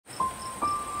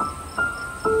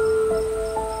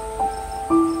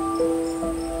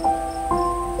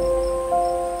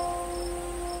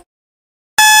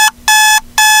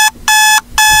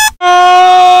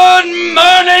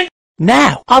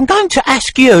to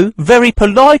ask you very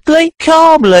politely,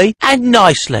 calmly and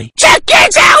nicely to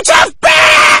get out of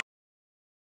bed!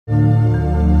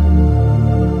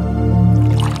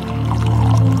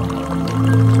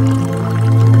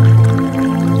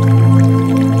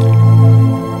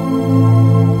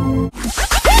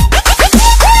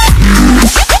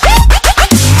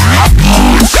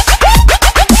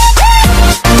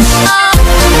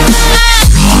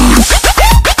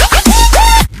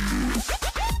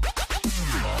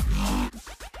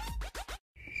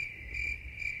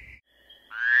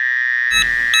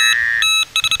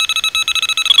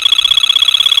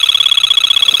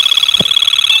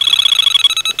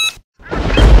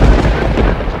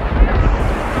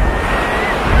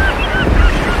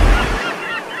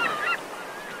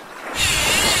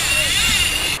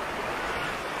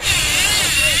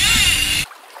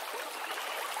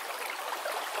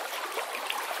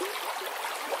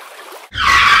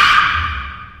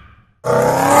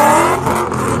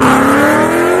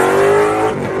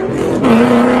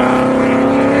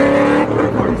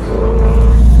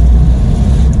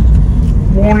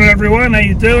 Morning everyone, how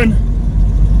you doing?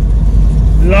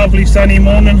 Lovely sunny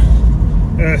morning.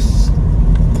 It's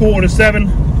 6:45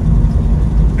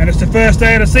 and it's the first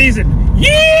day of the season.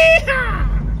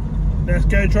 Yeah! Let's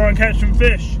go try and catch some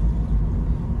fish.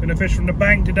 Gonna fish from the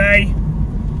bank today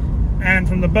and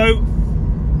from the boat.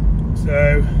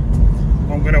 So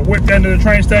I'm gonna whip down to the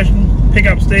train station, pick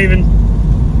up Stephen.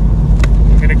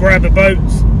 I'm gonna grab the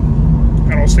boats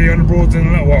and I'll see you on the Broads in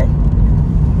a little while.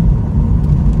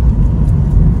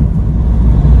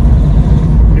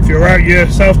 If you're out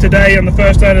yourself today on the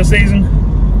first day of the season,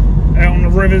 out on the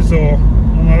rivers or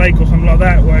on the lake or something like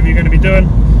that, whatever you're going to be doing,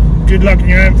 good luck in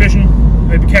your own fishing,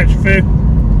 maybe catch a few.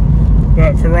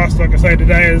 But for us, like I say,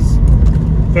 today is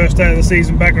first day of the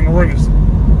season back on the rivers,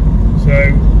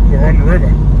 so we're on the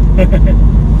river.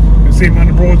 You'll see me on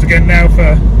the Broads again now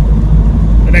for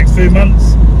the next few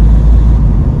months.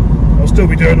 I'll still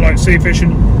be doing like sea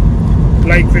fishing,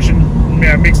 lake fishing,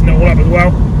 yeah, mixing it all up as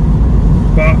well.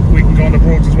 But we can go on the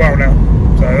Broads as well now,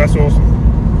 so that's awesome.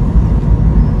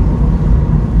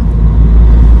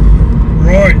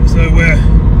 Right, so we're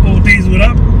all dieseled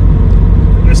up.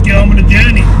 Let's get on with the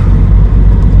journey.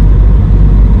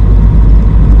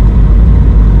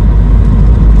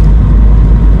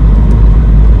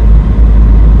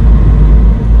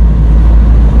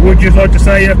 Would just like to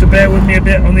say you have to bear with me a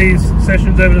bit on these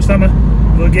sessions over the summer.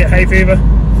 We'll get hay fever,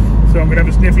 so I'm going to have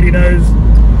a sniffly nose,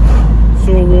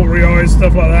 sore watery eyes,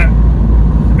 stuff like that.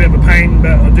 It's a bit of a pain,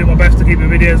 but I'll do my best to keep the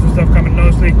videos and stuff coming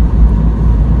nicely.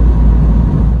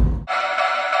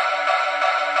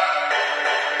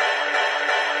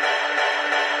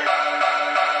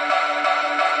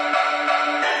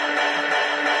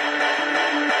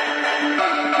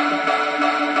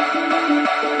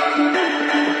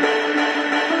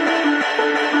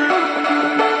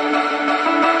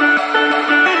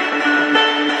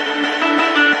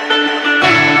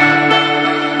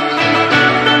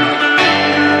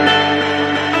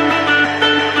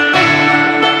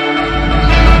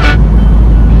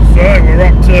 We're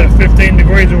up to 15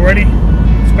 degrees already,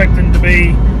 expecting to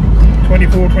be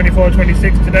 24, 25,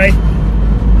 26 today,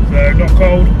 so not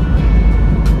cold.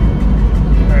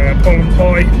 Pollen's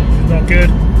high, which is not good.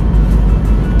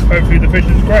 Hopefully the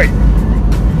fishing's great.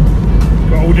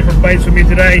 Got all different baits for me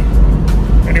today,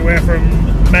 anywhere from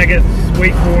maggots,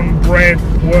 wheat corn, bread,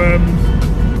 worms,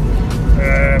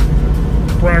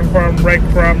 brown crumb, red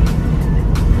crumb,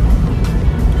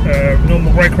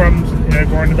 normal breadcrumbs, you know,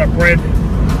 grinded up bread.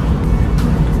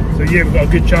 So yeah, we've got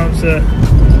a good chance of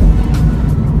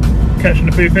catching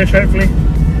a few fish, hopefully.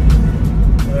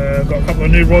 I've got a couple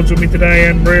of new rods with me today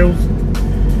and reels,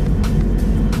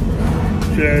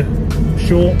 which are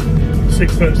short,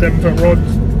 6 foot, 7 foot rods.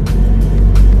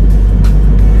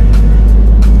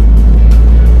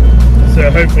 So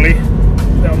hopefully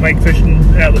that'll make fishing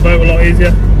out of the boat a lot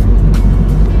easier.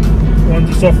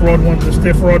 One's a soft rod, one's a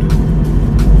stiff rod.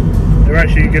 They're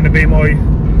actually going to be my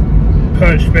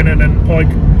perch spinning and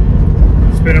pike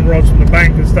spinning rods from the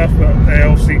bank and stuff, but they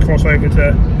obviously cross over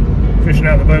to fishing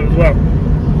out the boat as well.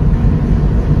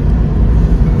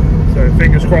 So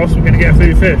fingers crossed we're going to get a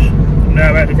few fish. I'm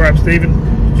now about to grab Stephen,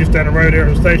 just down the road here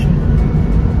at the station,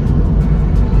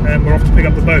 and we're off to pick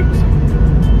up the boats.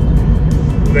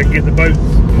 So they can get the boats,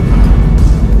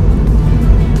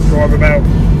 drive about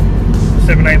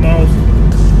 7-8 miles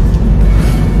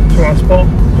to our spot,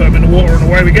 put them in the water and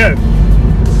away we go.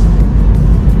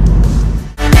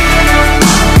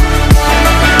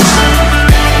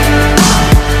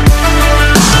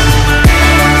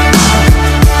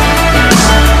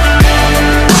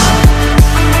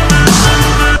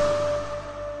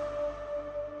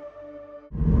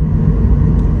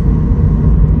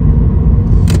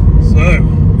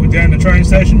 train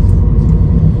station,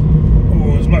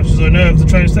 or as much as I know of the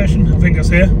train station. I think it's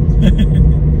here.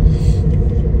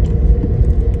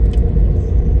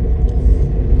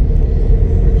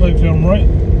 Hopefully I'm right.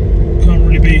 Can't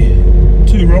really be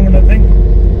too wrong on that thing.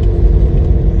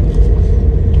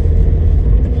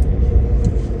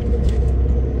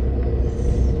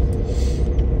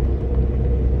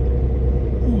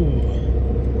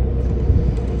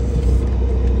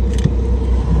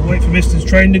 We'll wait for Mr.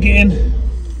 Train to get in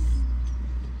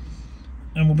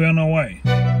and we'll be on our way.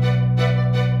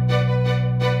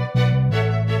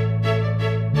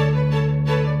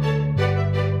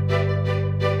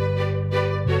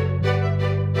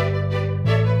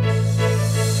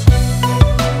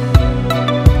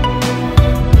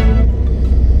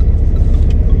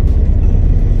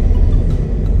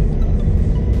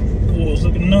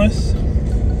 Nice,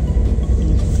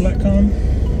 flat calm.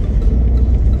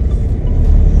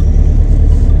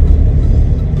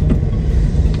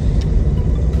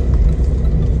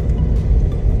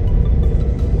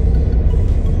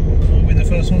 Will be the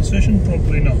first one's fishing?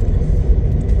 Probably not.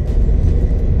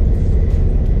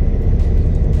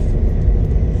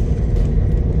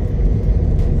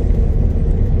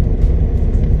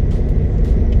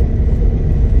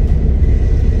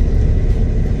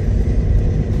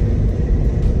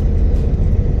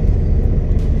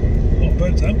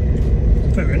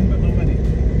 Fair in, but not many.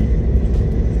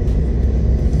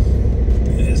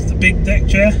 There's the big deck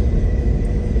chair.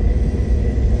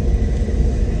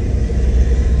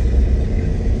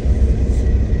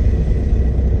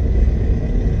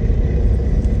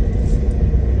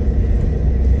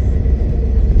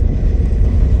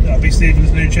 That'll be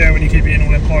Stephen's new chair when you keep eating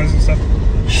all them pies and stuff.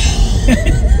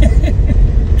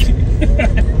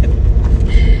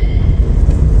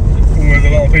 With a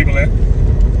lot of people here.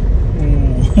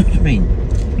 What do you mean?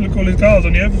 Look, all his cars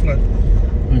on the overflow.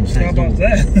 Starbucks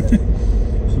there.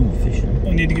 It's not fishing. I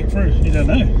need to get through. You don't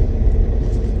know.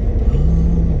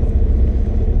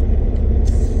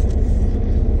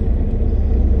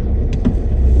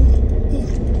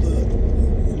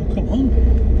 Oh, come on.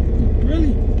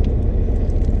 Really?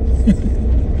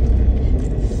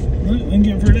 Right, I'm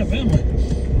getting through that bit, am I?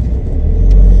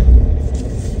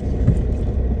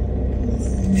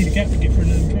 Need a gap to get through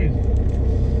them trees.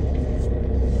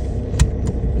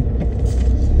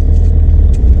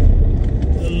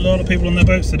 A lot of people on their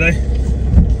boats today.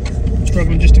 I'm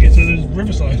struggling just to get to the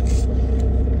riverside.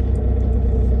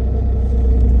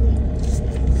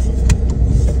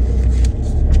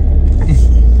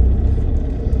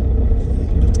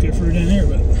 Let's get through down here a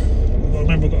bit. I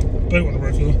remember I've got a boat on the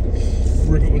roof, so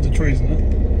rip it with the trees and that.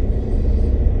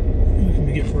 How can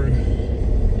we get through?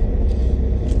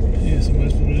 Yeah, so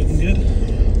most people looking good.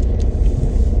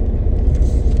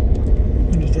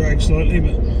 I'm just drag slightly,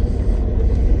 but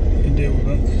you can deal with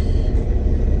that.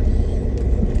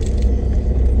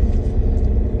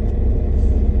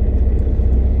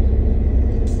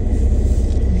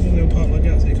 There's a little part like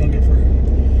that, so you can't get through.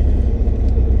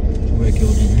 We're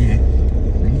going in here.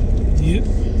 Yep.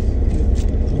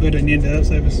 We'll go down the end of that,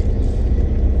 save us a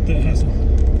bit of hassle.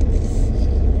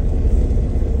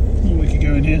 Or we could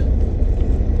go in here.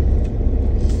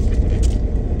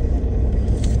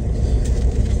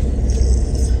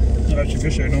 I've actually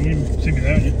fished there normally, you see me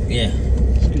there, haven't you? Yeah.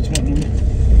 It's a good spot normally.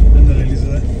 And the lilies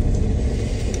are there.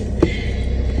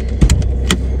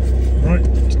 Right,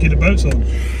 let's get the boats on.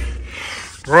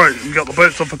 Right, we got the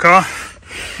boats off the car.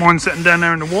 Mine's sitting down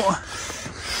there in the water.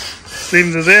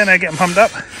 Stevens is here and they're getting pumped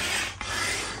up.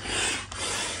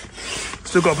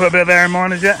 Still got to put a bit of air in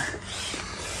mine as yet.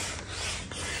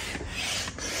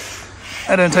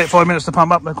 They don't take 5 minutes to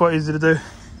pump up, they're quite easy to do.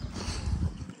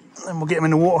 Then we'll get them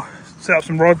in the water, set up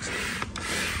some rods,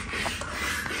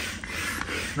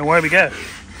 and away we go.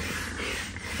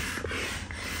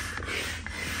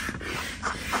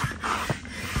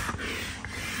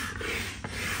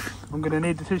 I'm going to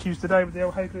need the tissues today with the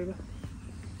old hay cleaner.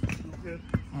 Not good.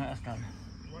 Right, that's done.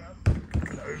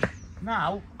 Hello.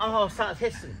 Now? Oh, I started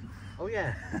hissing. Oh,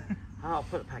 yeah. Oh, I'll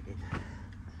put it back in.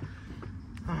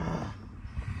 Oh.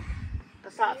 I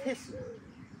started hissing.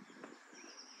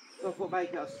 So I thought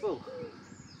make it a spill.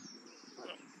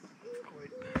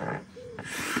 I'll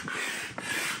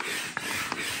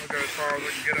go as far as we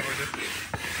can get it with it.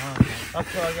 Oh, okay.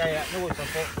 That's why, yeah, that noise I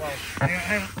thought, well.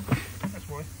 Hang on. That's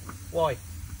why. Why?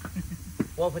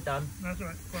 What have I done? That's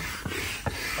right. Fine.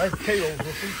 There's 2 holes,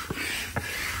 Ruffy.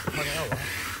 I don't know that.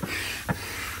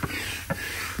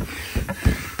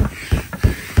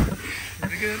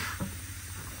 Pretty good.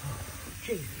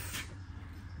 Jesus.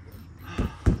 I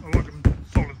like them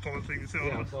solid so you can sit on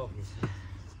Yeah, them. it's obvious.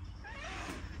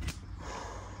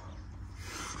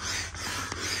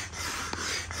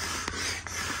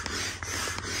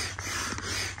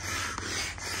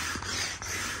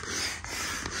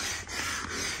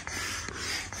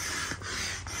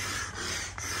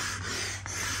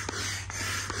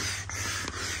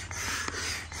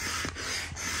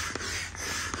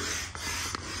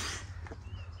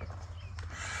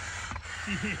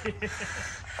 It'll be a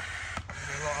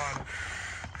lot harder.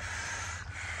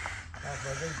 That's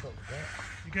where these got to get.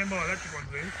 You can buy electric ones,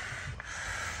 these.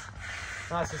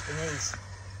 That's just the knees.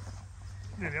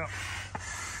 Nearly up.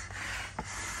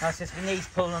 That's just the knees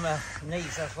pulling my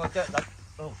knees. That's what I do. Like,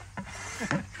 oh.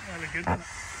 That look good, doesn't it?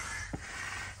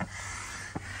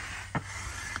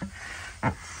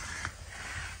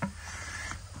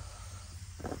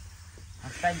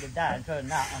 I'm bending down, doing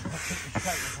that. I'm keeping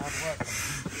straight with hard work.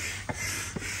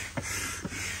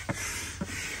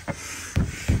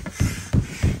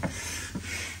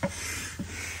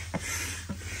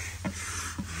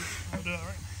 I'll do that,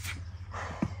 right?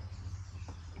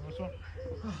 Nice one.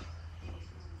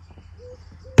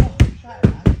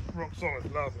 Rock solid,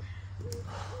 lovely.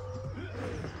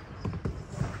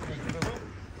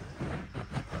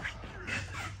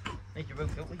 Need your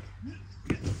rope, don't we?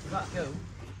 Right, go.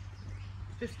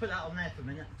 Just put that on there for a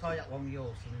minute and tie that one with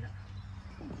yours for a minute.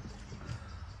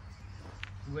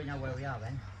 We know where we are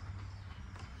then.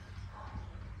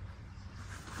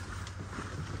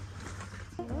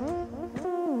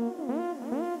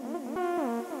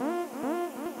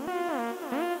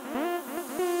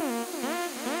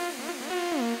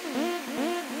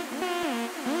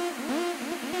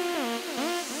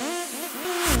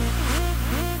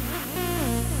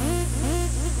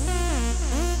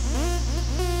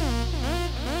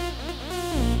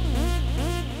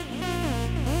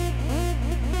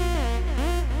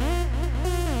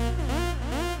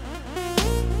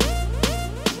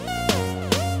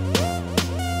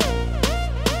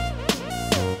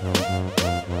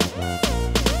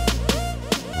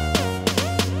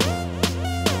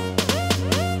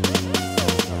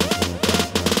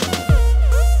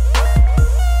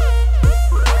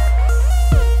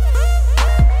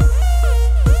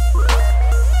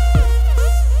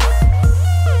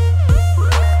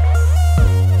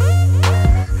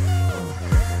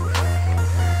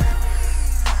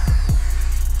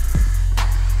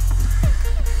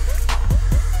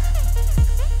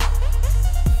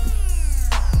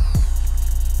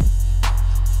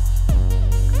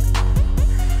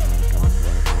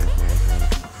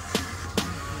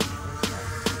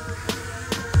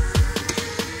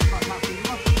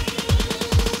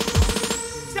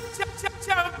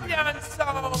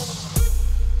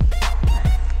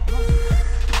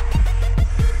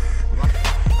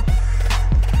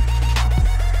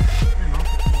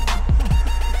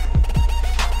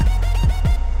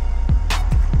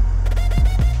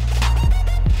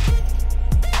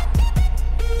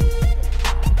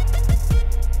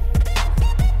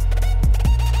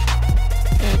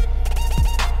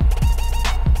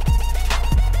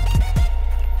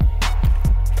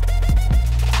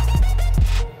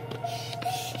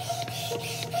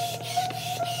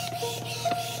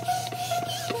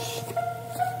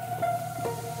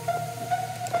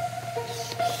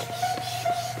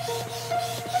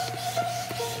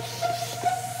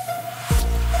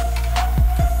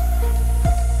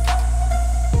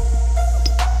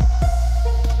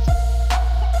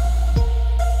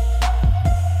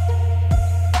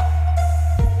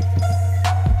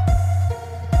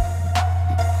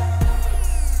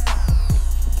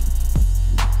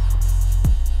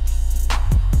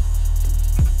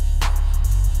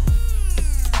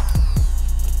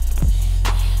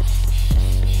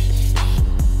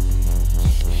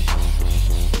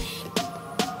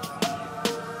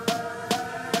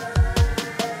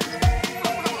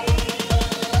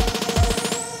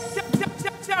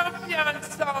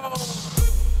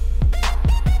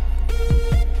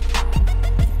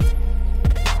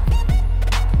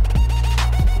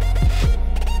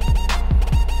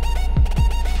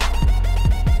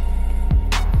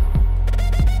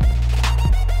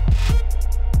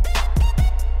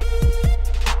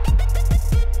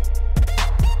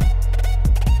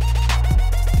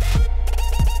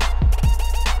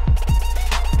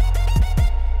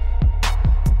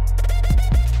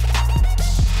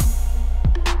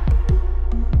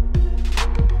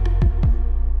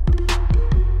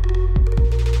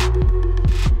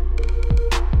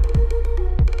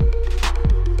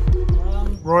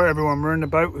 Right everyone, we're in the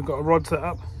boat, we've got a rod set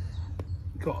up,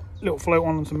 got a little float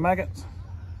on and some maggots.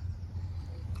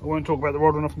 I won't talk about the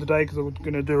rod or nothing today because I'm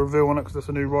going to do a review on it because it's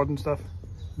a new rod and stuff,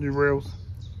 new reels.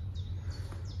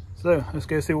 So let's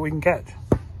go see what we can catch.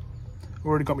 I've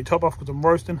already got my top off because I'm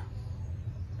roasting.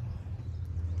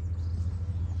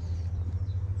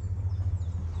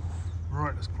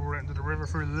 Right, let's crawl out into the river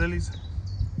through the lilies.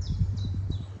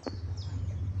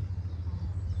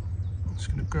 I'm just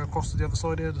going to go across to the other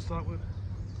side here to start with.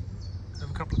 Have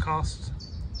a couple of casts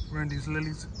around these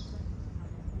lilies.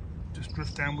 Just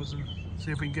drift downwards and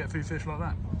see if we can get a few fish like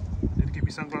that. Need to get my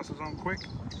sunglasses on quick.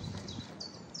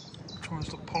 Try and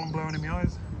stop pollen blowing in my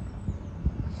eyes.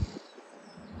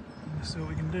 Let's see what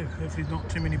we can do. Hopefully not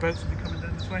too many boats will be coming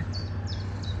down this way.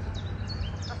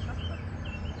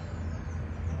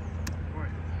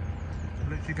 Right, I'm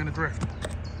literally going to drift.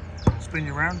 Spin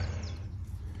you around.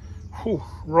 Whew.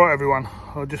 Right everyone,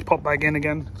 I'll just pop back in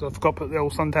again because I forgot to put the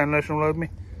old suntan lotion all over me.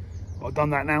 But I've done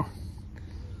that now.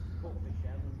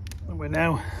 And we're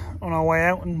now on our way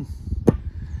out and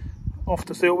off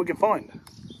to see what we can find.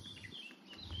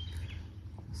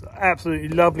 It's an absolutely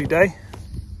lovely day.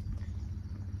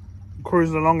 I'm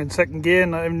cruising along in second gear,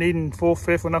 not even needing fourth,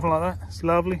 fifth or nothing like that. It's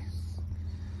lovely.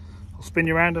 I'll spin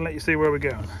you around and let you see where we're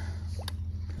going.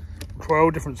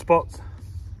 12 different spots.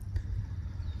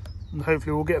 And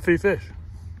hopefully we'll get a few fish.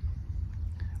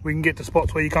 We can get to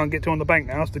spots where you can't get to on the bank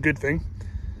now, that's the good thing.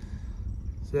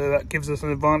 So that gives us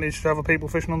an advantage to other people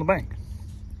fishing on the bank.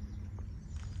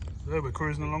 So we're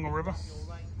cruising along a river.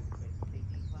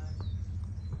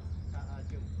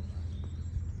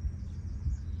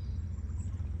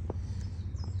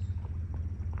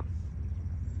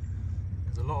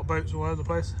 There's a lot of boats all over the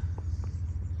place.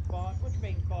 What do you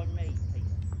mean by me, Peter?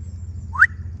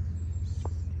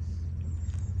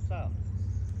 So,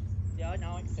 yeah, I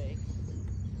know it's big.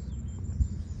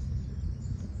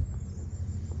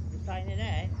 You're playing in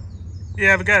there? Yeah,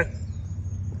 have a go.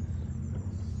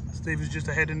 Steve is just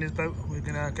ahead in his boat. We're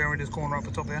going to go around this corner up the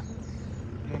top here.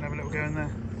 We're going to have a little go in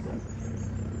there.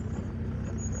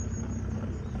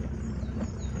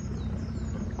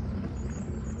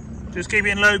 Just keep it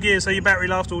in low gear so your battery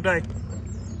lasts all day.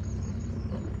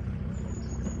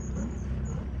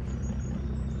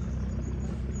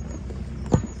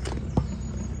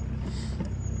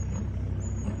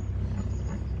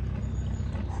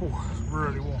 Whew, it's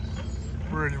really warm.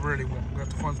 Really warm. We've got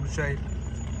to find some shade.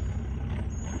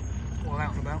 All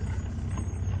out and about.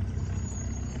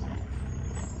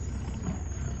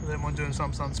 I don't mind doing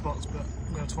some sunspots, but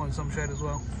we're going to find some shade as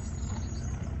well.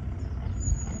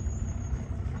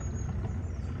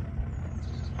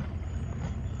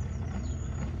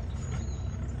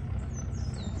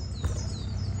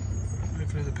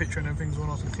 Hopefully the picture and everything's all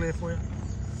nice and clear for you.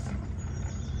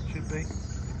 Should be.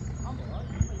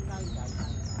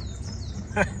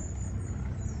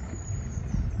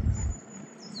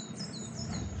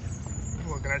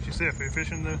 Well, I can actually see a few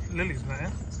fish in the lilies in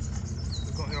there.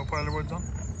 We've got the old Polaroids on.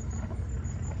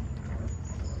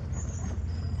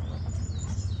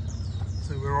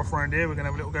 So we're off around here. We're going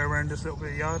to have a little go around this little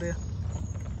bit of yard here.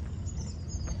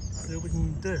 See what we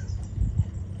can do.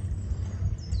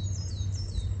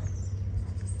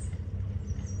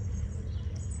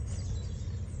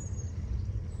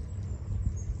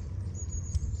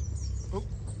 Oh,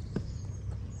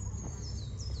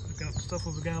 looking up the stuff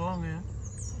as we're going along here.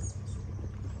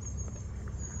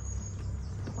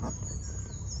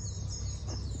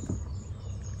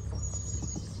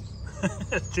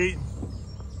 That's cheating.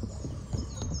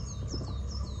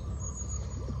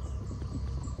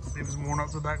 Steven's worn up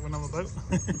to the back of another boat.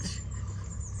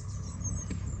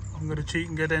 I'm going to cheat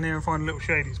and go down here and find a little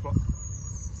shady spot.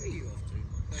 Where are you off to?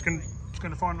 Just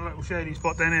going to find a little shady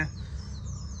spot down here.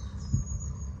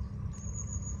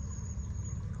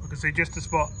 I can see just a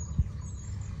spot.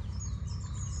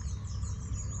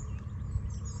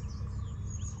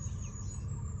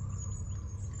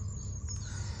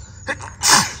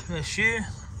 There's shear.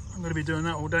 I'm going to be doing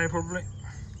that all day probably.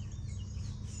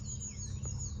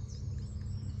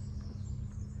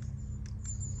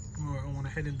 Alright, I want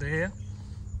to head into here.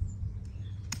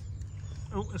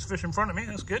 Oh, there's fish in front of me,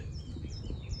 that's good.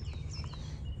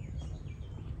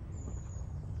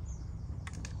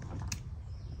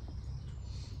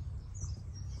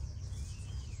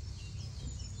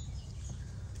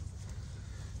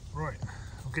 Right,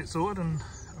 I'll get sorted and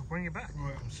I'll bring you back.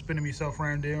 Right, I'm spinning myself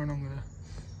around here and I'm going to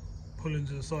pull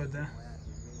into the side there.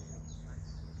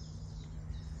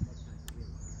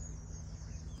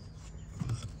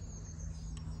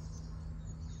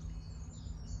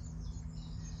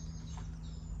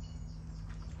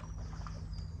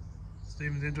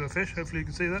 Steven's into a fish, hopefully you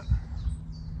can see that.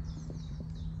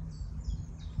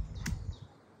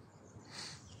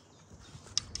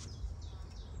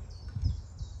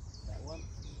 That one?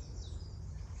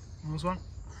 Nice one.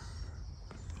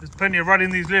 There's plenty of rud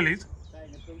in these lilies. Stay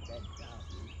in the boot then.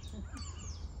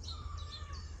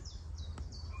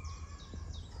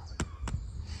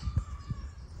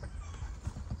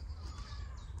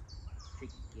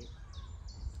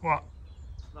 What?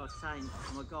 I was saying,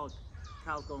 oh my God,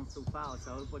 Carl's gone so far,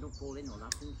 so I hope I don't fall in or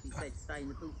nothing. She said, stay in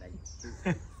the boot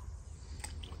then.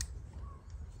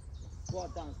 What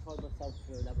I've done is tied myself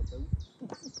to another boot.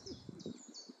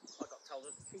 I got told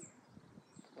rather cheap.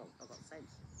 Well, I've got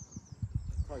sense.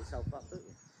 Tie yourself up, don't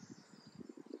you?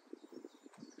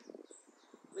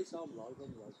 At least I'm live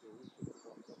anyway, so you can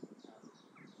watch off the tab.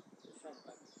 Just shove it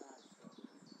back the tab stuff.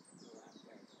 All that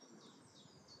there.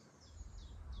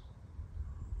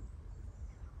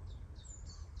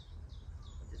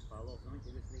 I just fell off, don't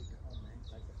you? Just leave it on there in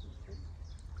case I can shoot.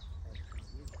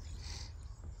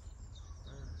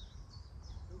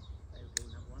 There'll be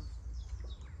another one.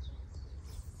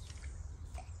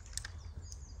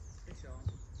 Fish on.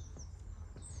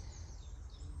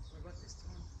 What about this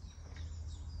time?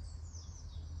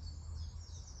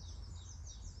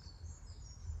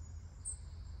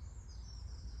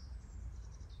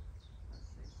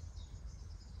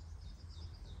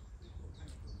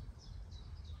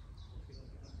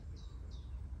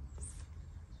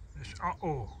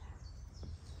 Uh-oh.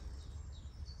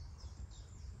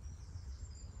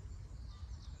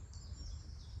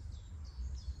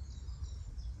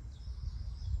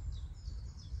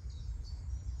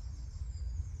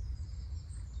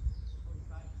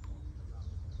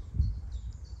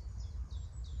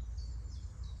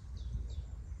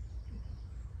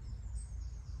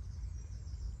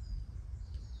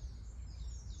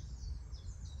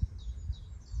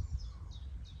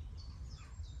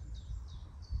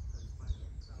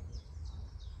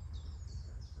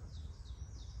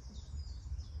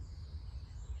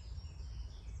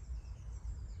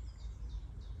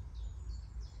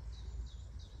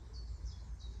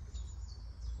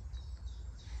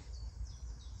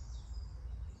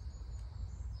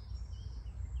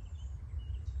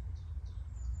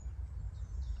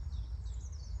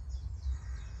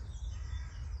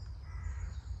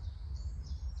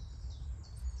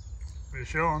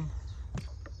 Fish on.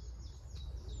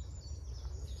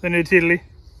 Send it tiddly.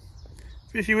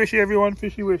 Fishy wishy everyone,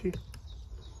 fishy wishy.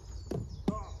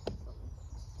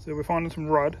 So we're finding some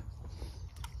rudd.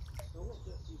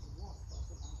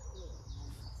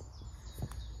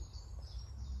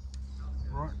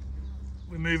 Right,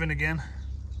 we're moving again.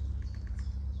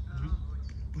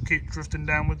 We keep drifting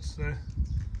downwards, so.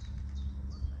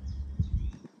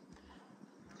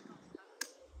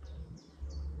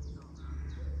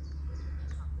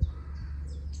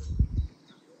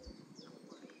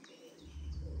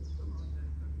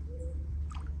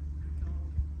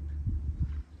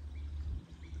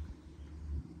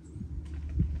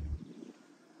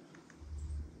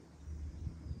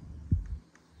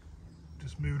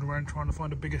 Just moving around trying to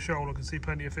find a bigger shoal. I can see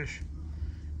plenty of fish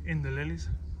in the lilies.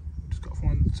 Just got to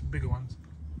find some bigger ones.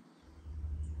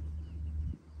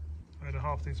 I had a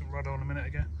half decent rudder on a minute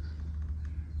ago.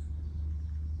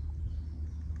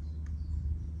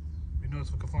 Be nice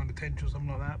if I could find a tench or something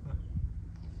like that, but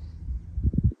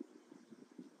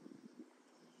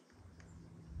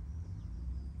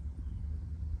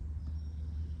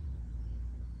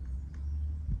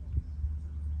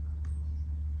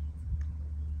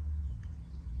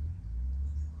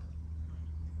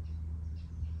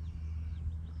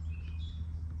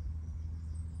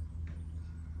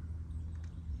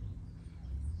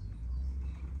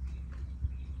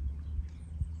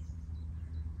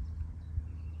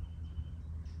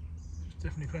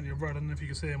definitely plenty of rudd. I don't know if you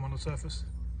can see them on the surface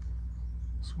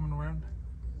swimming around.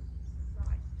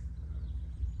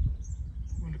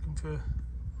 We're looking for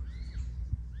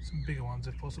some bigger ones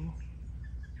if possible.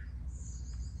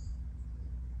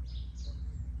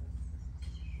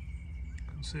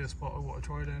 Can see a spot of what I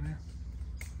try down here.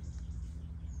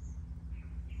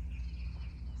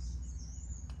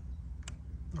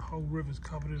 The whole river's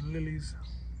covered in lilies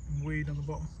and weed on the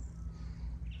bottom.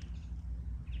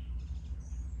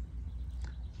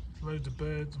 Loads of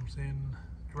birds, I'm seeing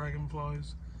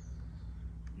dragonflies,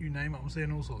 you name it, I'm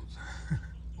seeing all sorts.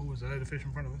 Always a load of fish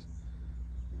in front of us.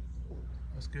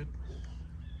 That's good.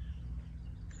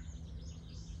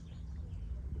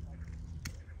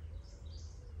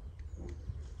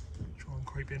 Try and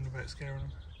creep in without scaring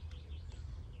them.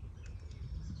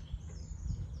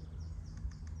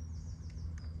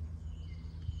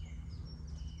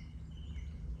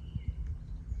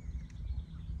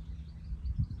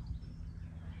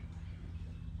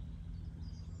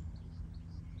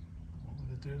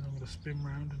 I'm going to spin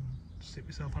round and stick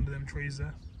myself under them trees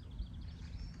there.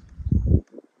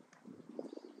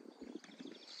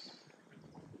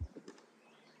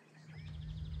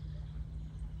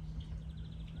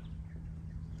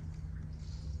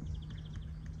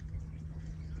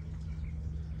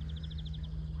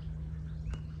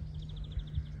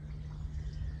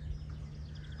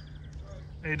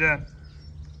 How you doing?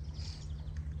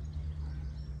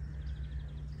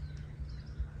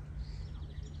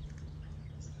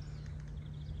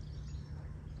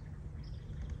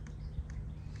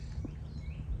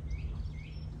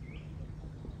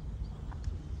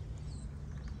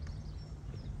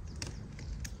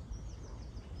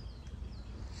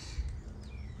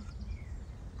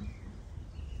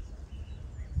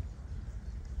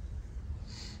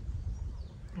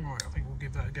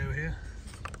 give that a go here.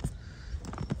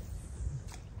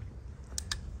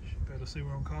 Should be able to see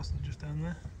where I'm casting, just down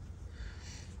there.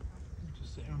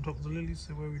 Just sit here on top of the lilies,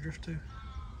 see where we drift to,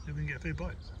 see if we can get a few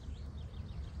bites.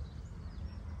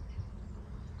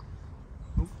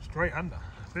 Oh, straight under,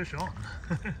 fish on.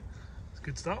 It's a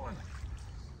good start, wasn't it?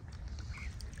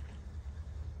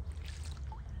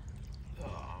 Oh,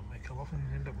 I may come off and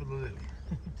end up with a lily.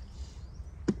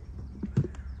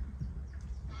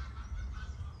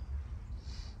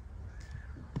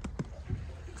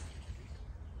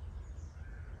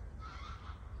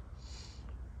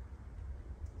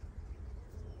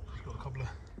 Got a couple of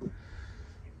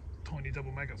tiny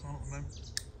double maggots on at the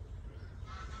moment.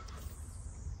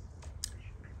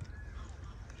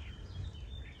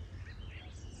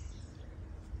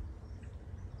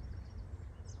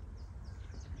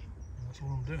 That's all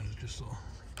I'm doing, is just sort of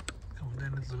coming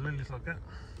down into the lilies like that.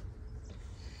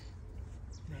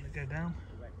 Let it go down.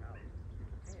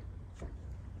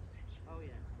 Oh yeah.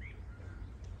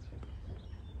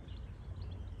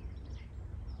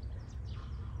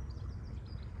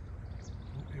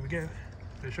 Oh, here we go,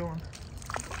 fish on.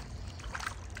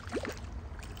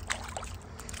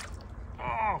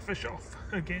 Oh, fish off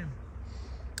again.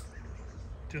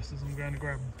 Just as I'm going to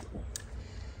grab him.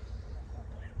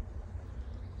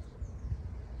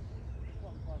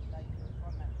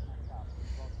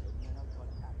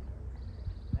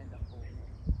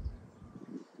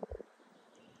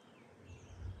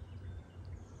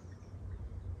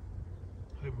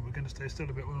 Hoping we're going to stay still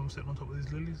a bit when I'm sitting on top of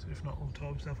these lilies. If not, I'll tie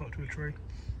myself up to a tree.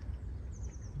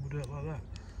 We'll do it like that.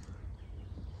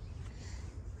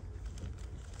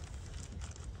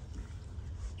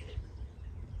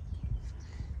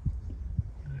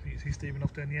 And if you see Stephen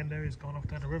off down the end there, he's gone off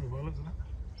down the river by the looks of it.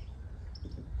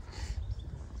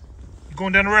 You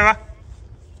going down the river?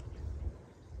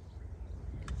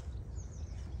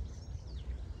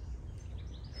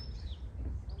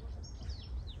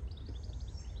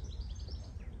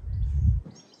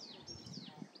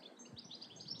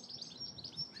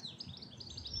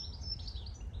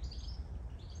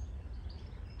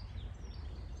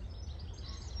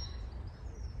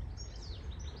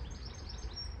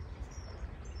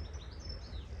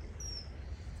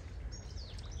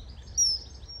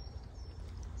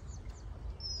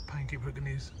 Pain keep hooking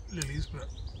these lilies, but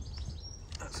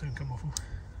that soon come off them.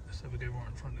 Let's have a go right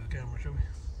in front of the camera, shall we?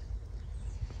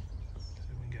 See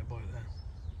if we can get a bite there.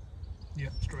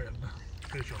 Yep, straight under.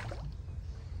 Fish on.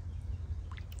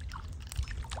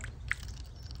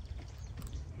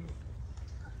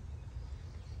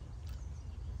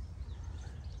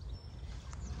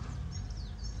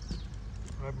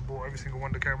 I haven't bought every single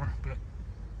one to camera, but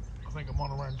I think I'm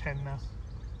on around 10 now.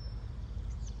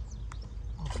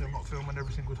 Obviously I'm not filming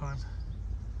every single time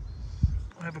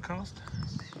I have a cast.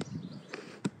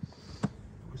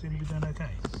 We seem to be doing okay.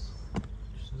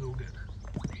 This is all good.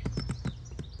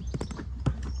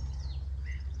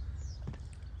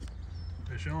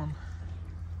 Fish on.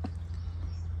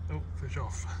 Oh, fish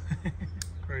off.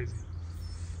 Crazy.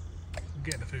 I'm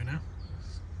getting a few now.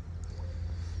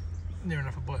 Near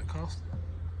enough a bite cast.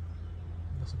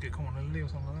 Unless I get caught on a lily or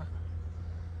something like that.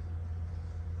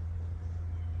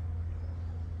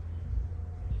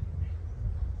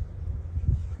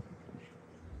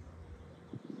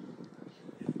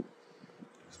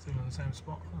 Still in the same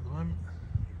spot at the moment.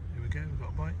 Here we go, we've got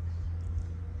a bite.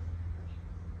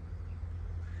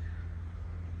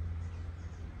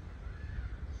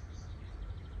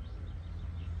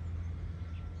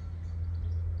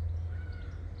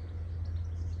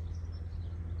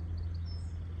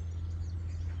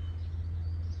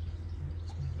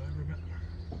 Let's move over a bit.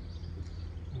 Oh,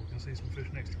 I can see some fish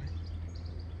next to me.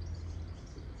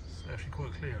 It's actually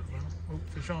quite clear at the moment. Oh,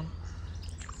 fish on.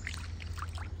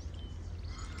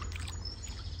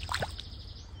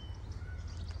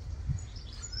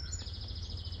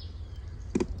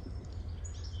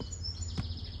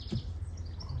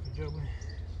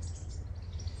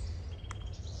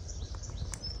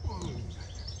 Whoa.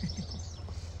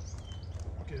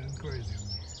 Getting crazy on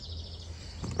me.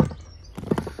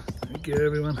 Thank you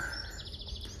everyone.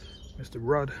 Mr.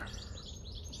 Rudd.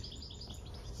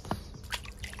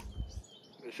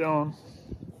 Fish on.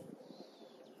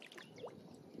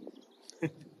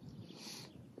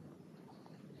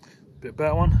 Bit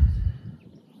better one.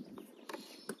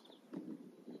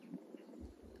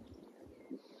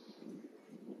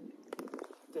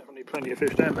 Definitely plenty of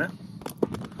fish down there.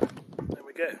 There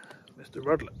we go, Mr.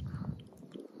 Rudlet.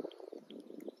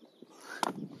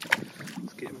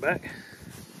 Let's get him back.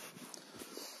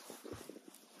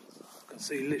 I can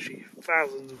see literally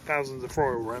thousands and thousands of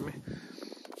froil around me.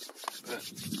 But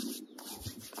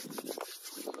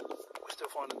we're still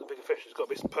got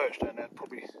this perch down there,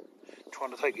 probably trying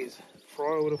to take his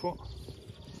fry, I would have thought.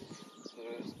 So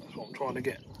that's what I'm trying to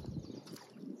get.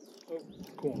 Oh,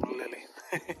 caught on a lily.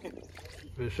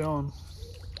 Fish on.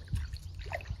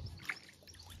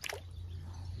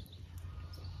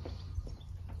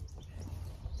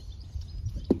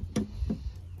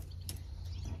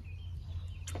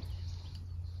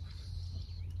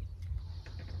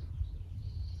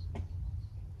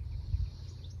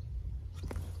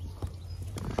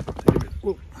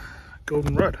 Whoa,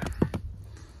 golden rod.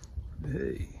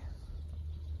 Hey.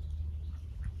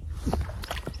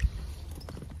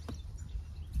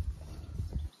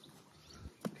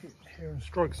 Keep hearing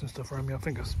strikes and stuff around me. I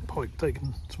think it's pike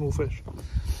taking small fish.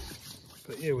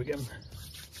 But yeah, we're getting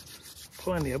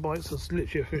plenty of bites. It's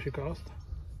literally a fisher cast.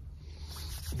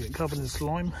 I'm getting covered in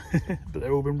slime, but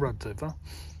they've all been rudd so far.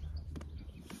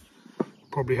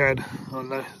 Probably had, I don't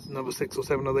know, another 6 or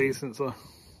 7 of these since I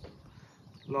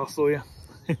last saw you.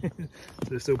 So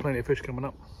there's still plenty of fish coming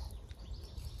up.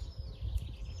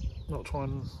 Not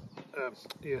trying,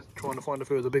 trying to find a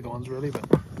few of the bigger ones really, but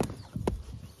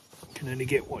you can only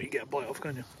get what you get a bite off,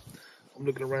 can't you? I'm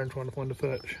looking around trying to find a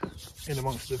perch in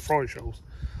amongst the fry shoals.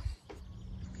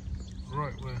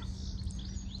 Right, we're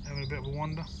having a bit of a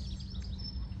wander.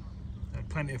 Had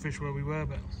plenty of fish where we were,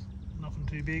 but nothing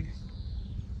too big.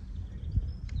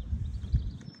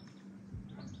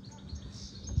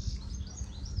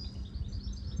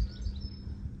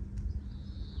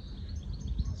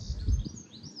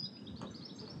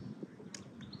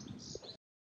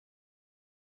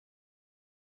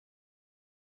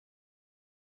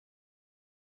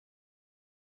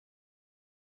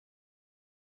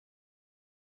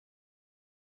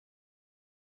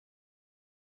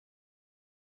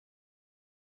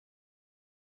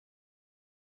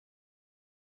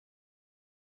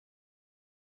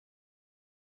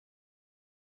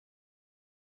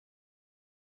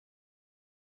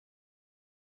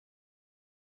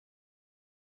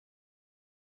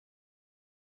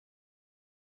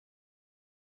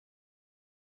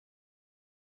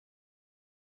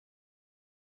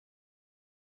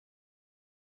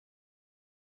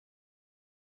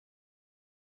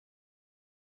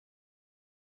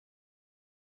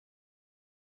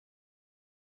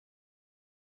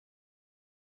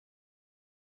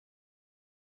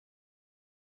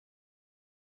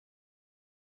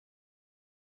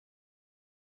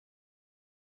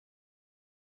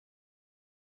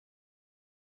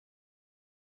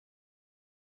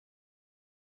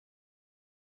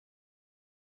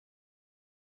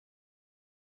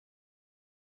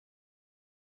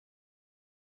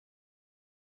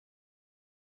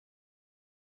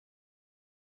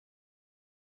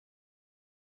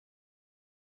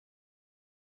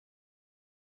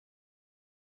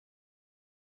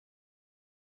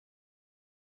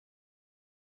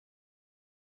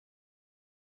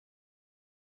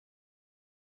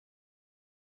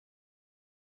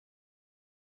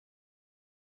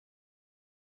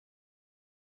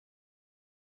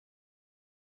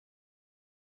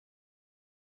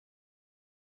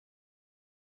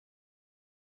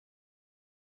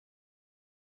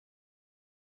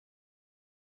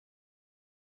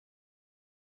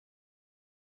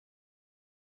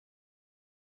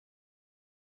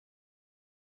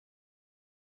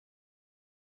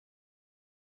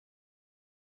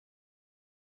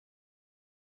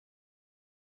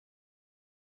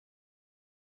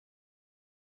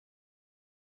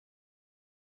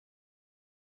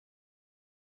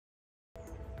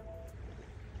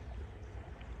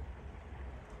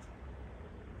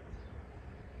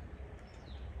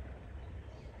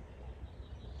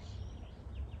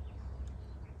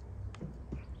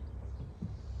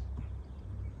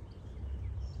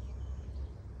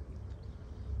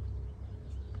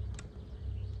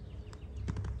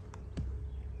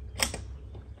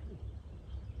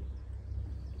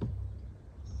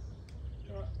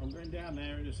 I'm going down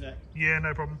there in a sec. Yeah,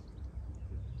 no problem.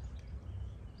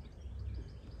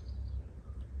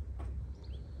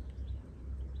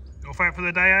 Off out for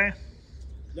the day, are you?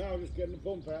 No, I'm just getting the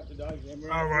pump out today.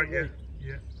 Oh, right, yeah.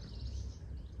 Yeah.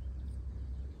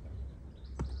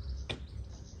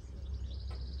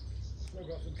 I've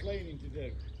got some cleaning to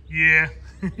do. Yeah.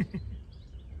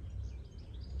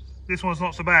 This one's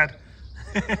not so bad.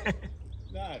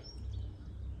 No.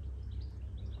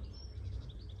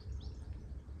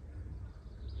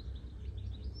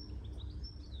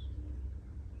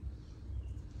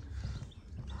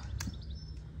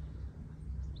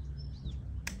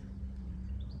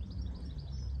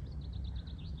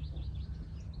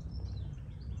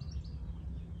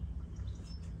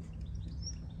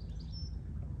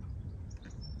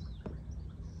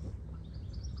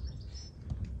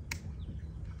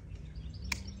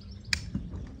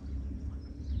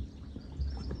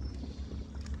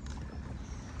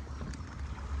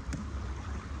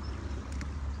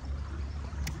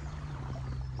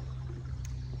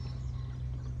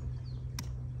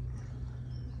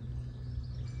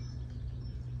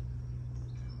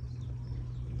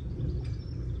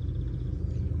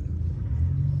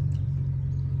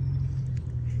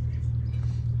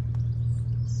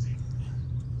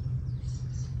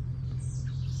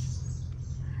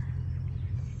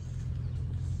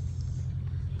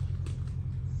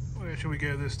 shall we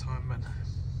go this time, man?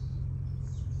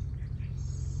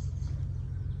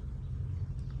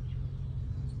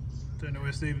 Don't know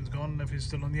where Stephen's gone, if he's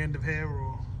still on the end of here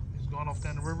or he's gone off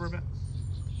down the river a bit.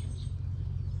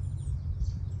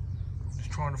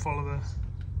 Just trying to follow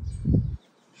the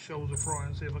shoals of fry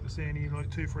and see if I can see any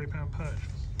like 2-3 pound perch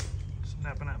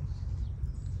snapping at them.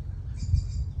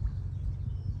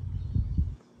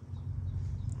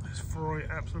 There's fry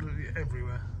absolutely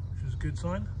everywhere, which is a good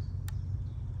sign.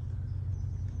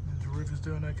 The river's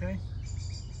doing okay.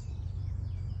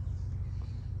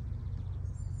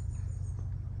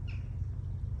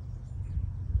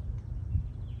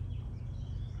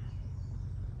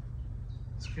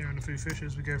 Scaring a few fish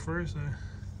as we go through, so there's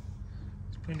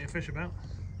plenty of fish about.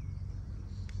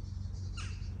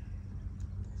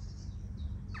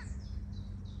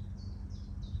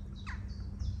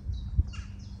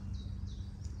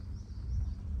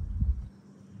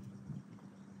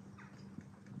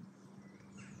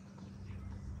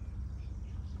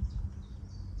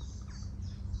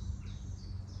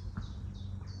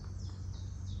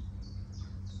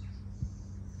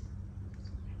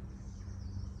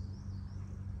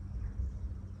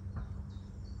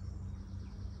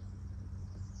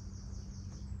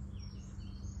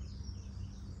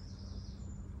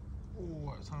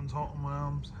 Oh, that sounds hot on my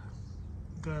arms.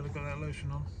 Glad I got that lotion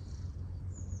on.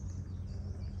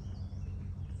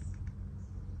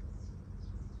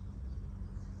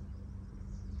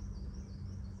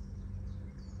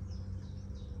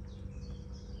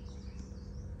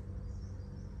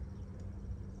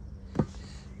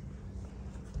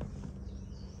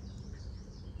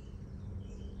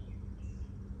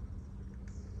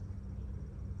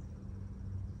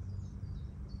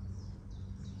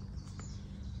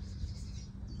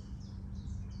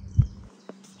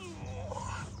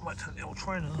 Might take the old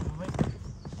trainer on, I think.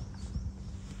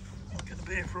 I'll get the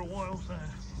beer for a while, so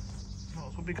might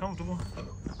as well be comfortable.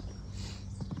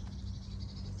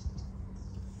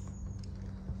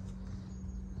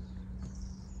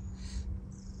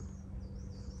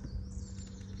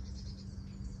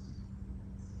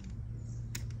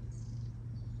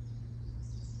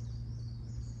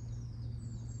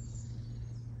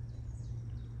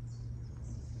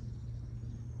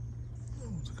 Oh,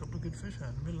 there's a couple of good fish out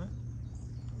in the middle there.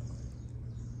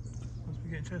 Must be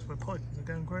getting chased by pike, they're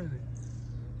going crazy.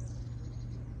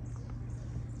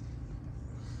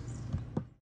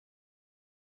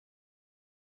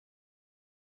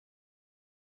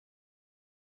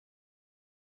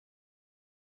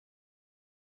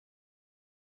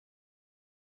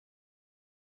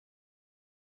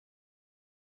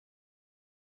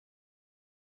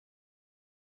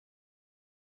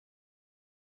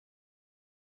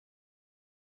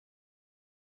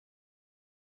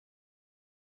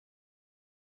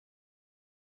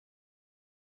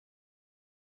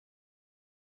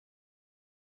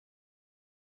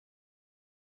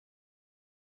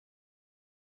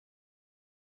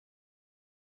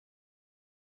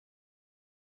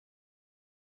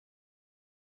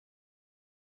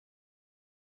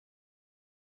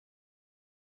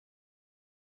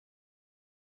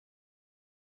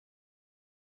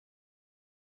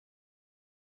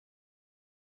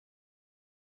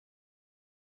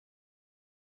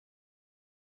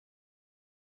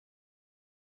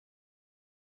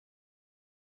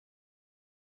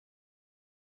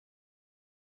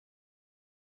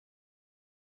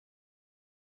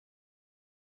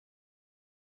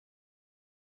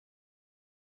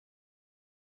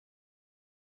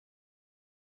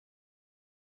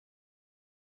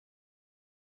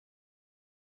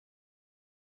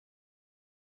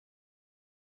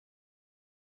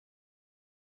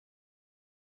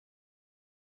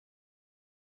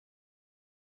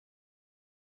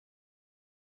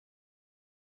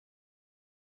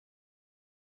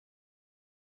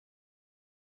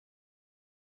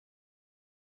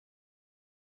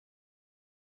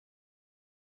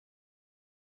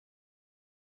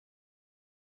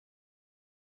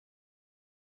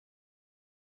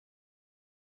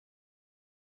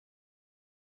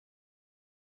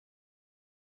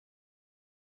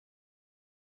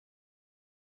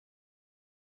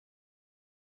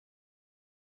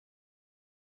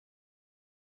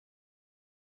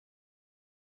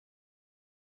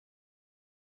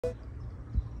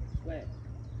 Where?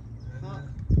 Huh?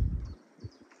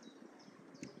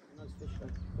 Nice fish though.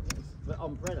 But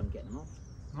on bread I'm getting them off.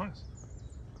 Nice.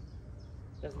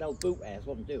 There's an old boot there, that's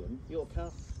what I'm doing. You ought to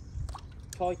cast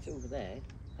tight over there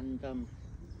and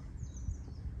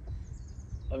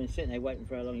I've been sitting there waiting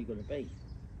for how long you're going to be.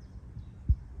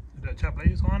 Is that chap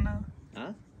later on now?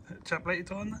 Huh? Chap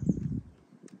later on now?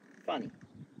 Funny.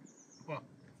 What?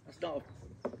 That's not a...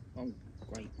 Oh,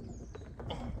 great.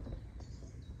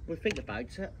 Well, think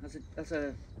about it. As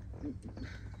a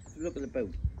look at the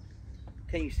boat.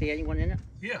 Can you see anyone in it?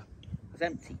 Yeah. It's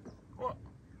empty. What?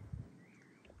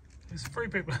 There's 3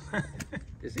 people.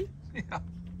 Is he? Yeah.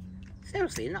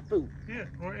 Seriously, in that boat? Yeah,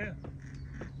 right here.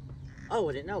 Oh,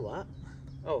 I didn't know that.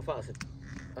 Oh, I thought I said.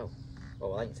 Oh,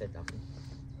 well, I ain't said nothing.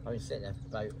 I've been sitting there for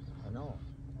about an hour.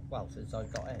 Well, since I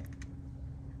got here.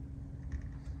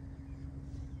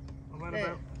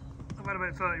 I've had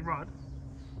about 30 rod.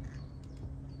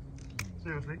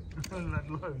 Seriously, I've only had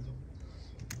loads.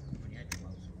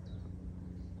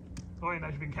 I ain't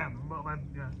actually been camping, but I've had,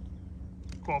 you know,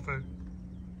 quite a few.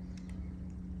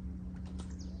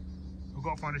 I've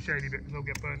got to find a shady bit because they'll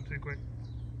get burnt too quick.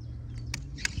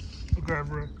 I'll go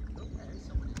over it.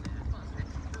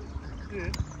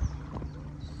 Yeah.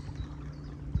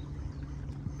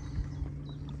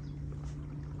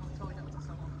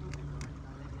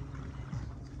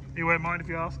 You won't mind if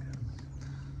you ask? No,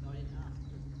 I didn't ask.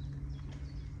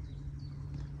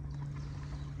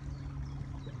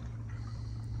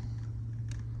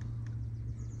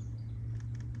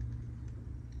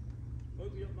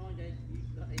 Hope you don't mind, Ed. You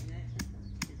got in there.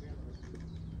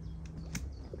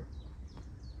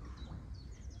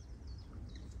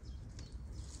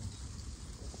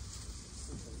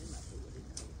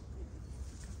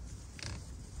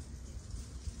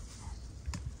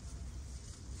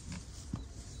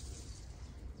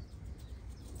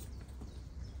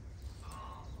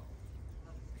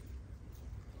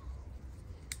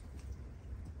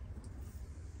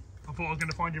 I thought I was going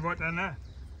to find you right down there.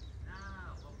 No,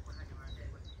 we'll hang around there.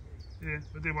 What you do? Yeah,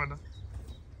 I do wonder.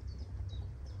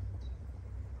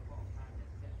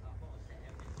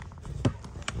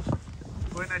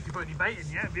 You haven't actually put any bait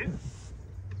in yet, have you?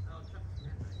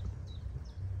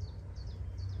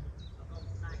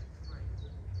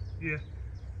 Yeah.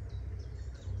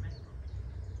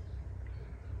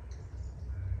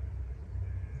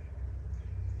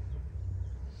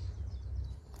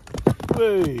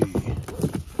 Hey.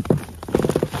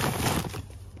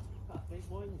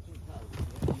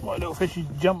 My little fishy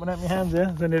jumping at my hands there.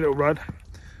 There's only a little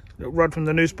rod from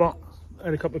the new spot.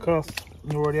 Had a couple of casts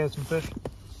and already had some fish.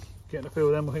 Getting a feel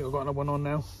of them. I think I've got another one on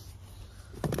now.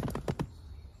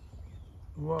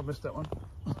 Oh, I missed that one.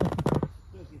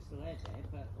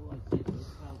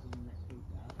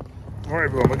 Alright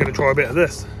everyone, we're going to try a bit of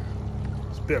this.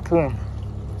 It's a bit of prawn.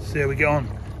 See how we get on.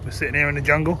 We're sitting here in the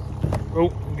jungle. Oh,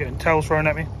 I'm getting tails thrown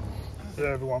at me. So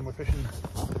everyone, we're fishing.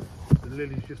 The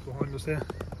lily's just behind us here.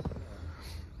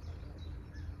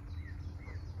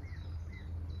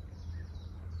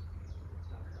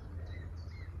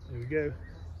 There we go.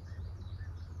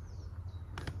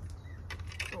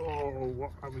 Oh,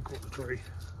 what have we caught the tree?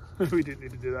 We didn't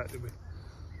need to do that, did we?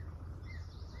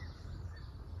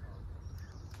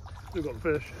 Still got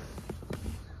the fish.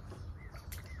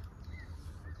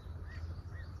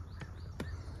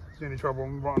 It's the only trouble,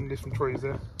 I'm right under some trees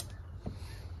there.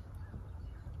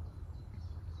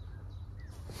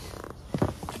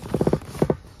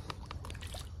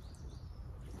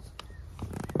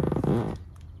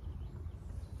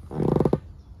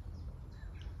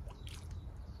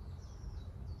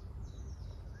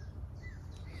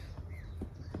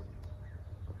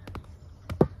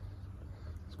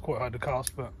 Quite hard to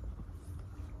cast, but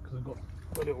because I've got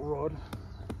a little rod,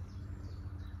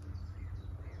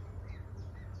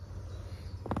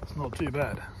 it's not too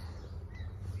bad.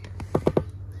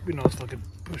 It'd be nice if I could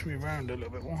push me around a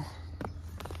little bit more.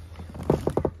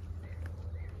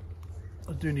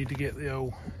 I do need to get the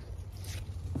old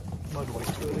mud weight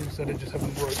to it instead of just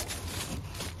having rope.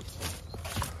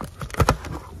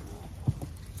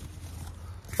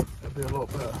 That'd be a lot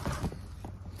better.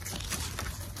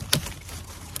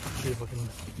 See if I can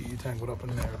get you tangled up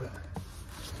in there a bit.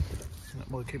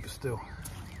 That might keep it still.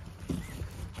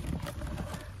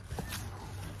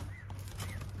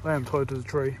 I am tied to the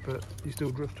tree, but you still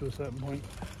drift to a certain point.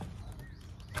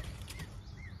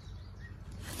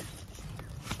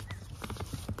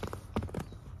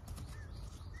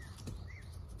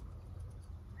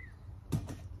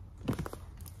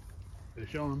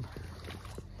 Fish on.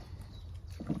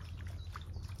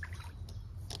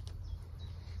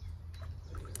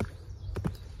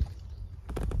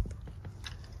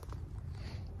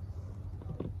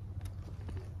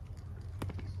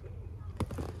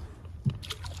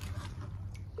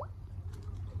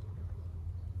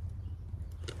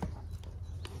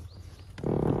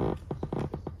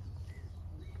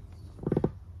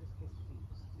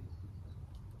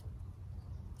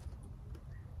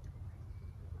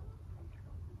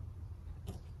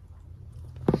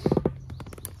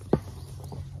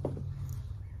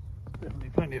 Definitely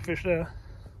plenty of fish there.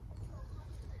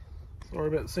 Sorry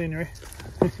about the scenery.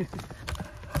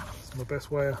 It's my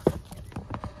best way of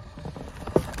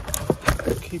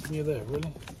keeping you there,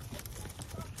 really.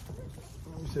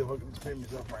 Let me see if I can spin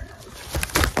myself around.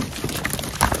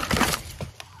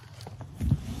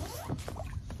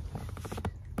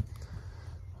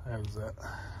 How's that?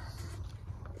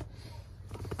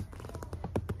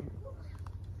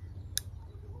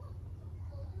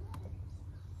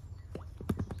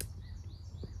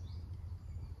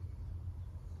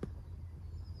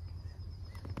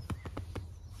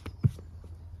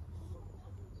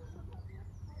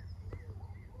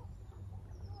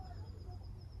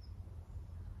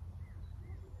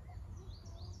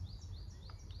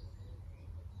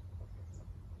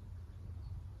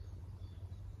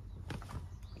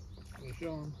 Fish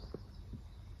on.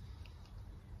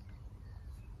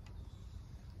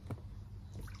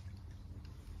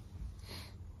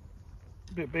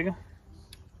 A bit bigger.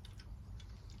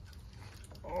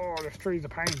 Oh, this tree's a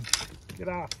pain. Get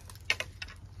off.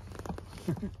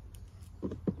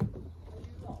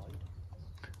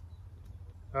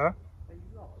 Huh?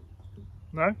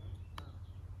 No?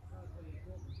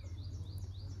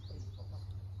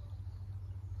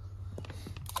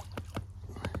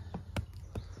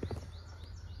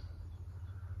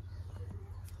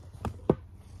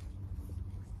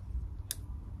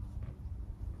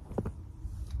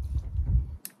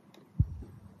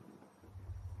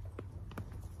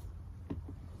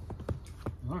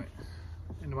 Right,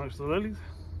 into most of the lilies.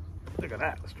 Look at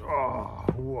that. Oh,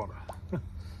 water.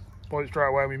 Bite straight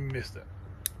away, we missed it.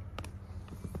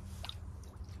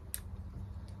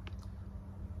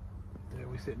 Yeah,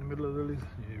 we sit in the middle of the lilies.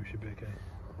 Yeah, we should be okay.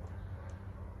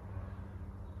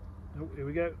 Oh, here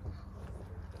we go.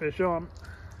 Fish on.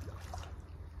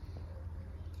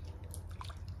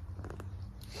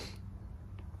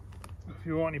 If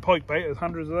you want any pike bait, there's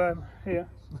hundreds of them here.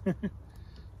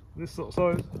 This sort of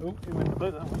size. Oh, you went the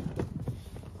boat that way.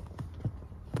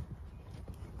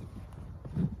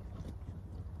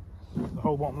 The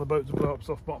whole bottom of the boat's a blow up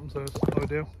soft bottom, so it's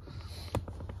ideal.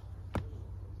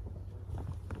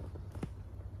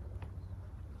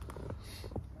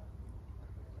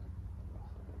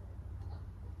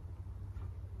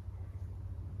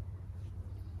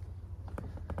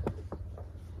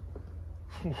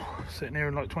 Sitting here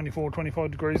in like 24,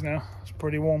 25 degrees now. It's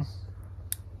pretty warm.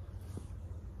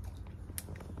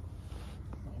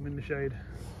 I'm in the shade.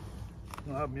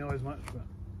 Not having my eyes much, but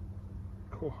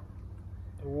cool.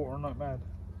 The water not bad.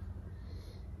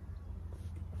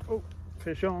 Oh,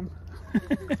 fish on.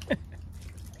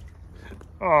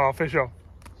 Oh, fish off.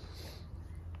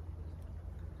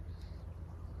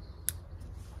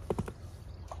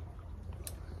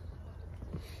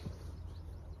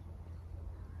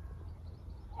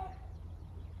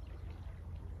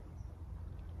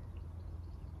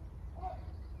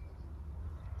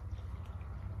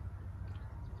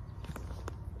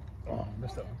 Oh,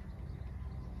 missed that one.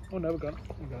 Oh no, we got it.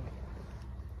 We got it.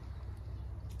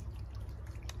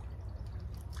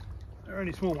 They're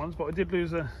only small ones, but I did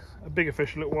lose a bigger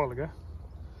fish a little while ago,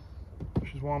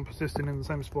 which is why I'm persisting in the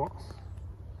same spot.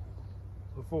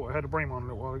 So I thought I had a bream on a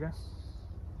little while ago.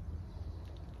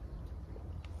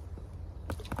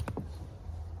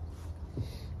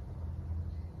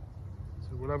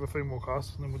 So we'll have a few more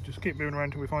casts, and then we'll just keep moving around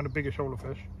until we find a bigger shoulder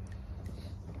fish.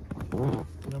 And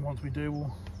then once we do,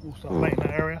 we'll start baiting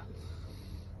that area.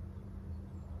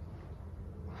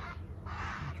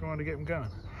 I'm trying to get them going.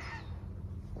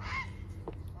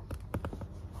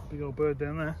 Big old bird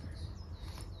down there.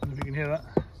 I don't know if you can hear that.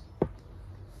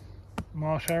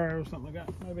 Marsh harrow or something like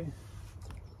that, maybe.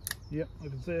 Yep, I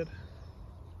can see it.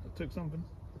 I took something.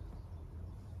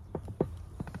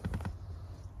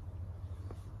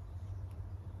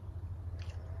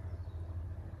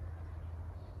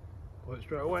 Put it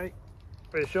straight away.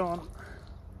 Fish on.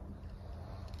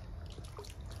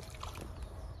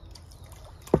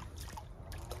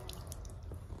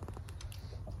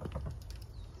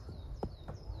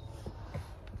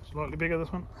 Slightly bigger,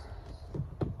 this one.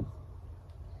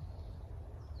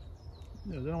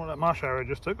 Yeah, I don't know what that marsh arrow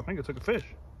just took. I think I took a fish.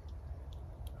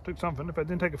 I took something. If I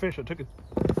didn't take a fish, I took a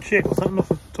chick or something off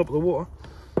the top of the water.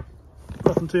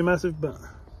 Nothing too massive, but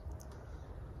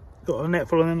got a net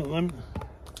full of them at the moment.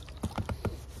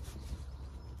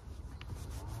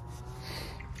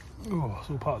 Oh, it's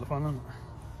all part of the fun, isn't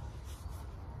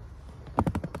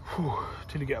it? Whew,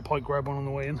 till you get a pike grab on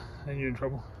the way in, then you're in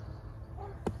trouble.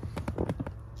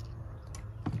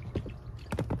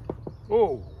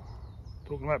 Oh,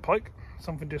 talking about pike,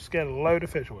 something just scared a load of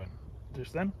fish away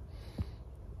just then.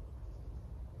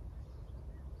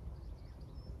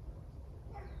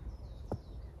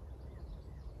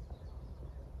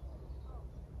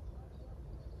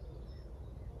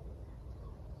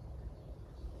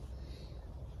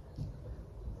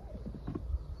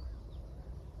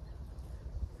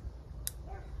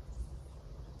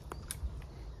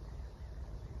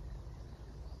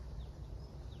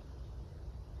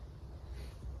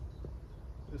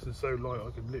 This is so light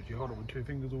I could literally hold it with 2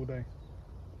 fingers all day.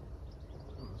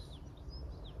 It's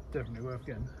definitely worth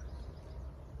getting.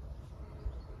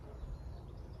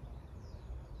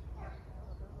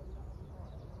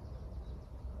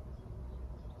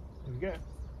 There we go.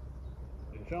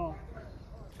 Good on.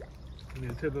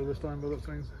 Need a tither this time by that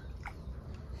things.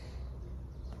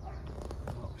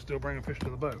 Still bringing fish to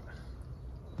the boat.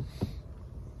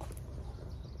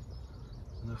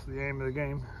 And that's the aim of the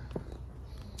game.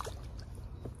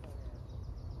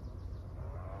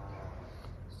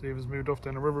 Steve has moved off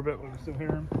down the river a bit, but we can still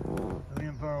hear him. He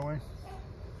ain't far away.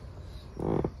 I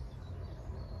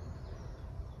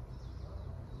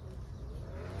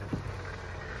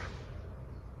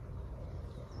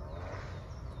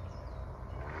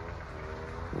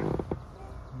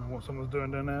don't know what someone's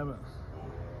doing down there, but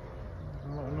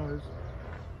there's a lot of noise.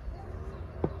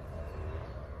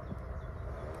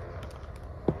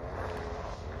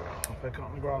 If they cut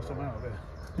on the grass, I'm out of there.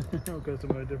 I'll go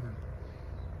somewhere different.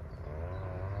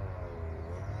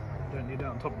 Don't need that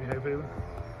on top of my head either.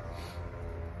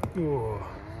 Oh,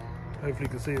 hopefully you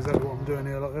can see exactly what I'm doing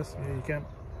here like this. Yeah, you can.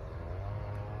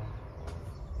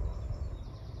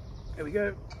 There we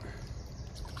go.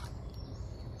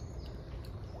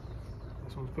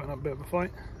 This one's putting up a bit of a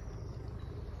fight.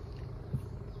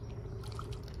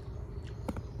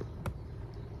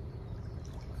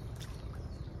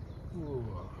 Ooh,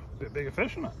 a bit bigger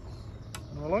fish, isn't it?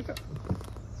 I like it.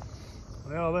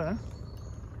 They are there.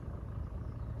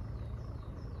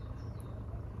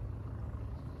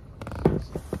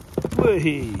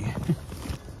 Whee!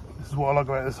 This is what I like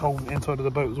about this whole inside of the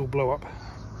boat, is all blow up.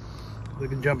 They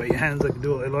can jump at your hands, they can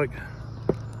do what they like,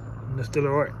 and they're still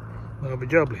alright. They'll be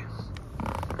jubbly.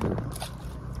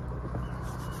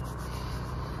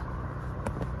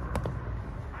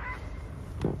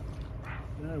 I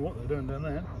don't know what they're doing down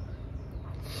there.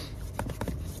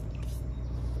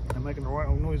 They're making the right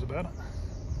old noise about it.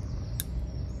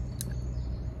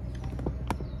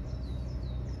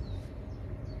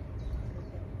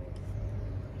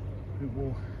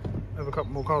 We'll have a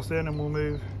couple more casts in and we'll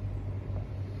move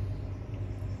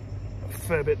a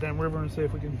fair bit downriver and see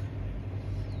if we can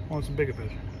find some bigger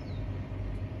fish.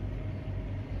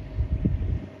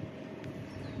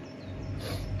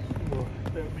 Oh,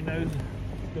 bear with my nose,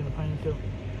 it's been a pain still.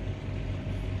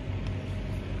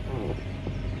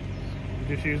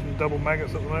 We're just using double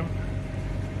maggots at the moment.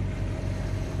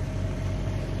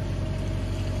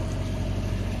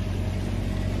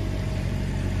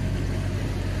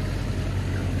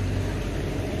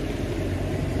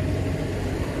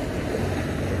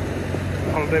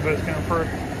 Holiday boats coming through.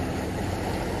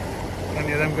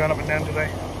 Plenty of them going up and down today.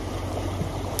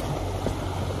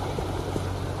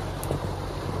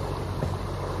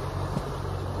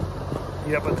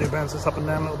 Yep, I do bounce this up and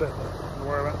down a little bit, but don't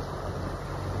worry about it.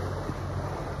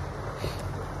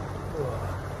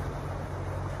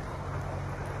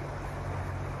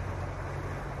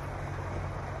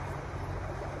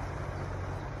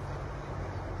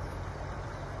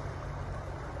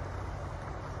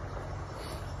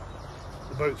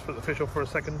 The boats put the fish off for a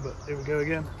second, but here we go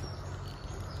again.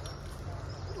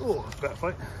 Oh, it's a bat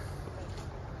fight.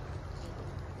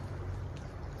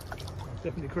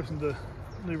 Definitely christened the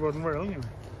new rod and reel anyway.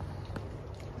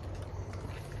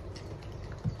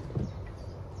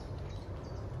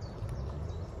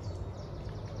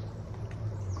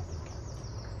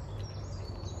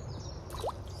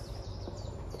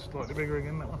 Slightly bigger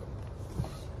again, that one.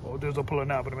 What I'll do is I'll pull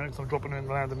it out in a minute because I'm dropping it in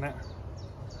the land and net.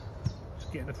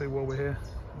 Just getting a few while we're here.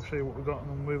 I'll show you what we've got and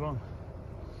then we'll move on.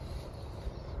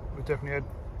 We've definitely had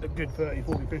a good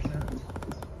 30-40 fish now.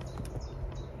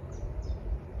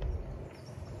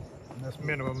 And that's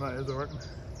minimum, that is, I reckon.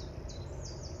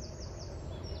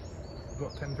 We've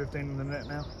got 10-15 in the net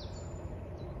now.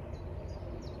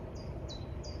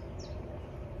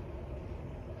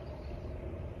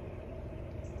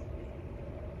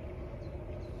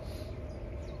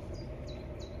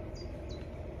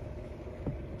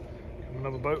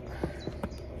 Another boat.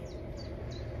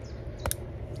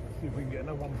 See if we can get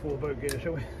another one before the boat gets,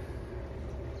 shall we?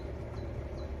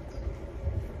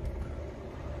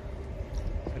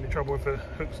 Any trouble if the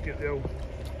hooks get the old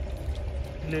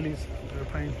lilies, they're a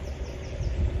pain.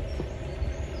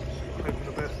 Hope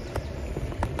for the best.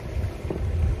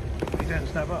 They don't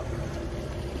snap up.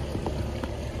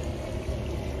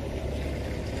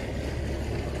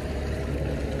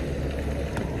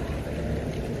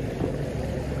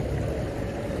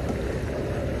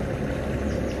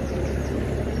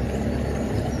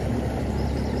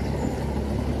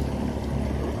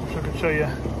 Show you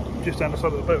just down the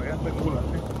side of the boat here, a bit cooler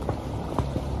actually.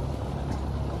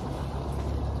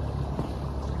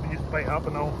 You just bait up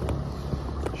and I'll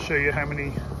show you how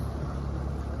many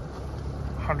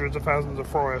hundreds of thousands of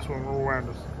fry swim all around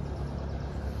us.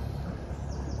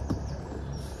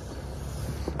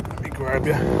 Let me grab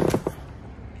you.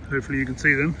 Hopefully you can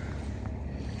see them.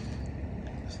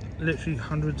 It's literally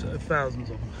hundreds of thousands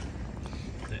of them.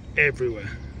 They're everywhere.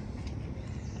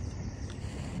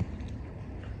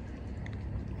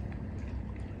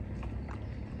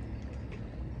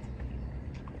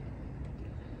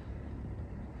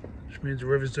 Which means the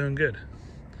river's doing good.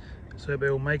 So I hope they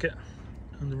all make it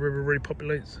and the river really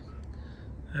populates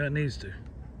how it needs to.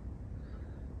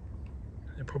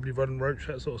 They're probably running roach,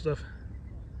 that sort of stuff.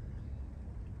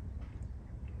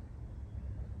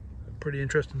 Pretty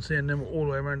interesting seeing them all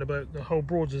the way around about. The whole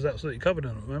Broads is absolutely covered in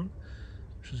them at the moment,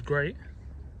 which is great.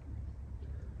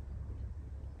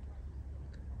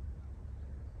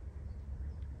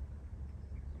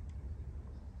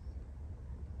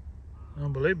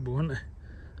 Unbelievable, aren't they?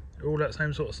 They're all that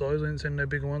same sort of size. I ain't seen no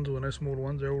bigger ones or no smaller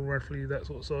ones. They're all roughly that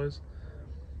sort of size.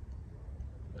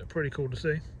 They're pretty cool to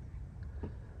see.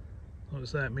 Like I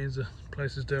say, it means the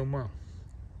place is doing well.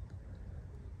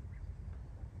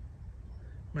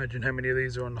 Imagine how many of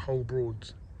these are on the whole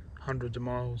Broads. Hundreds of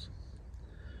miles.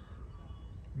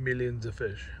 Millions of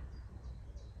fish.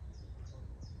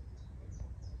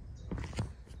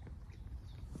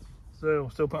 So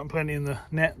still putting plenty in the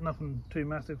net, nothing too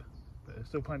massive, but there's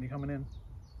still plenty coming in.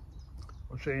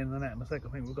 I'll show you in the net in a sec. I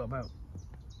think we've got about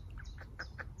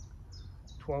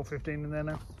 12, 15 in there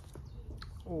now.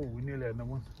 Oh, we nearly had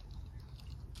another one.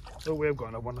 Oh, we have got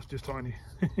another one that's just tiny.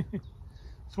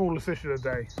 Smallest fish of the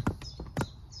day.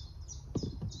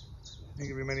 Can't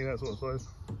give you many of that sort of size.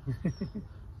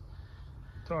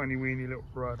 Tiny weeny little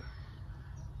rod.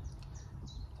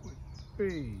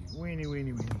 Hey, weeny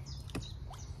weeny weeny.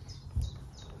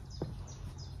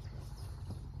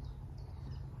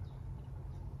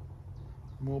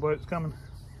 More boats coming.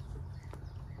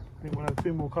 I think we'll have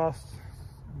 2 more casts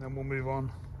and then we'll move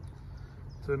on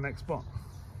to the next spot.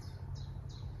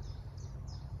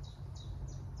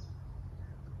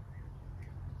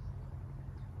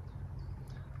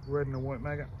 Red and a white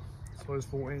maggot, size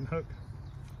 14 hook.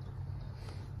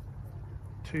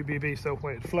 2 BB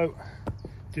self-weighted float,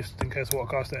 just in case I want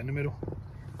to cast that in the middle.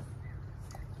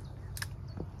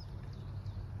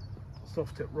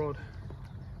 Soft tip rod,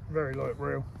 very light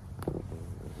reel.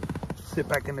 Sit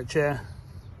back in the chair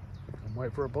and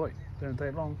wait for a bite. Don't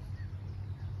take long.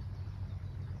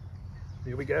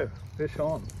 Here we go, fish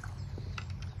on.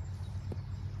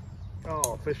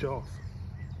 Oh, fish off.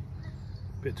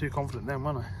 Bit too confident then,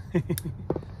 wasn't I?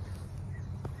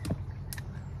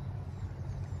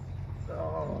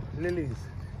 Oh, lilies.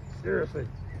 Seriously.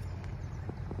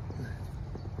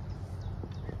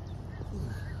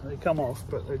 They come off,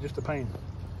 but they're just a pain.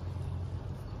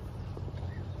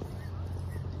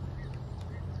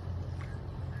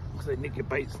 Because they nick your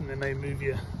baits and then they move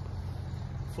your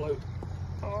float.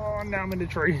 Oh, now I'm in the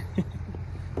tree.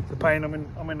 It's a pain. I'm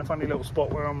in a funny little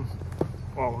spot where I'm,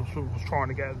 well, I was trying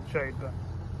to get out of the shade, but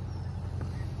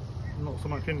I'm not so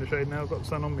much in the shade now. I've got the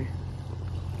sun on me.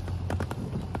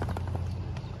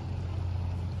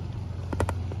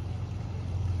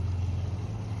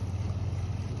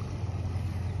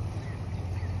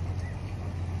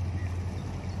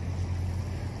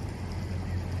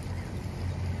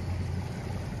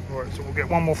 Alright, so we'll get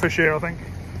one more fish here, I think,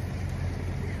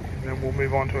 and then we'll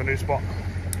move on to a new spot.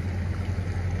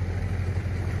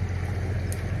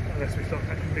 Unless we start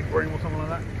catching big bream or something like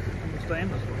that, and we'll stay in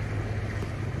this one.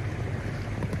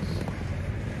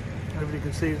 Nobody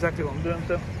can see exactly what I'm doing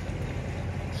still.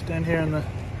 Stand here in the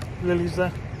lilies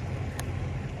there.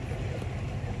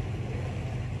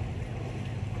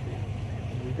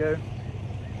 There we go.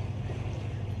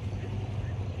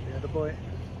 We had a bite.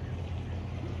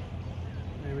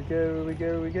 There we go, here we go,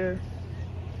 here we go.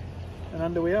 And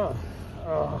under we are.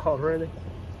 Oh, really?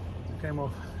 It came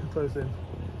off close in.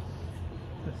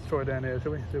 Let's try down here,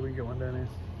 shall we? See if we can get one down here.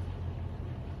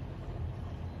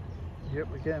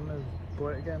 Yep, again, there's a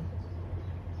bite again.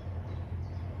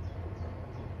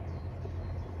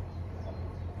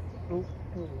 Oh,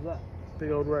 what was that?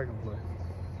 Big old dragonfly.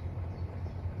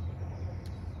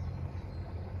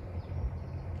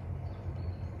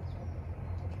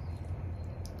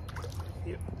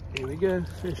 Yep, here we go,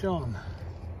 fish on.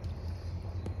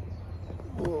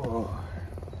 Whoa.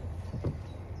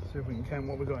 See if we can count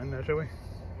what we got in there, shall we?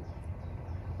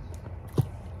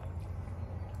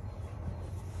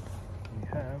 We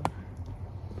have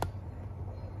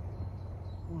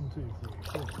 1, 2, 3,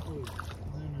 4, 5.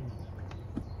 No.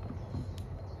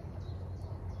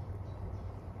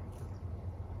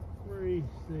 3,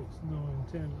 6, 9,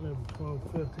 10, 11, 12,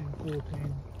 13,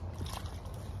 14.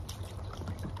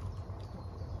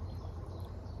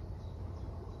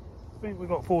 think we've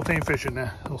got 14 fish in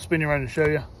there. I'll spin you around and show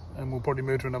you, and we'll probably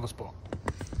move to another spot.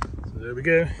 So there we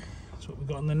go. That's what we've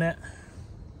got on the net.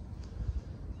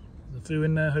 There's a few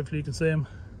in there, hopefully you can see them.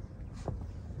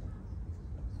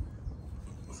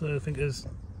 So I think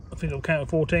I've counted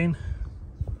 14.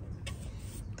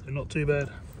 So not too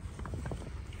bad.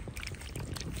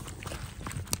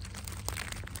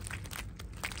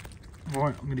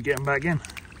 Right, I'm going to get them back in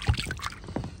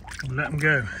and let them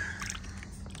go.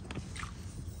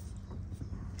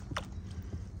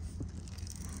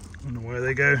 And away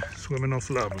they go, swimming off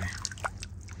lovely.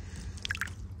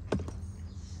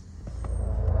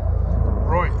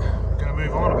 Right, we're going to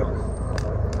move on a bit.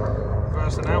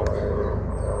 Reversing out.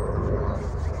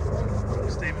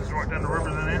 Stephen's right down the river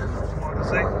in here, from what I can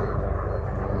see.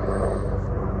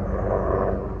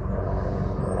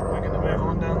 We're going to move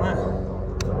on down there.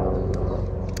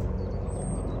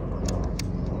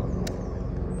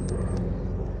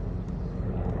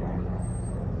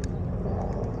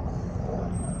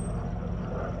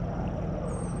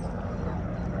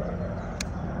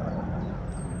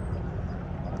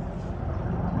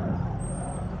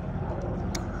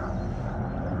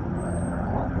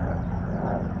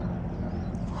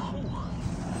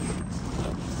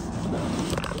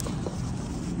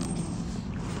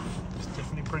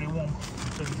 Pretty warm.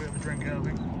 Take a bit of a drink out of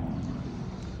it.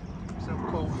 Keep yourself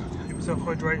cool, keep yourself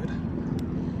hydrated.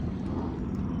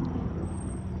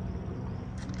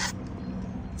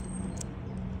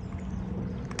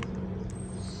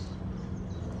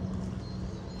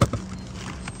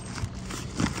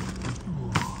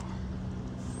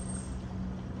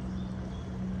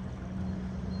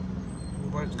 All the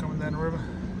boats coming down the river.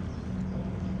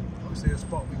 I see a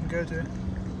spot we can go to.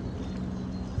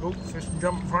 Oh, fish can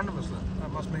jump in front of us then. That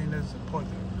must mean there's a pike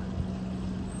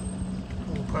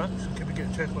or perch. Could we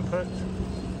get chased by perch?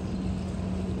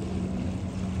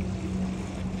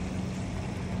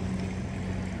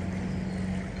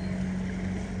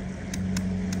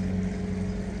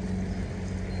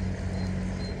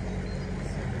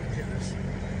 Get this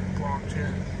branch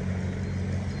here.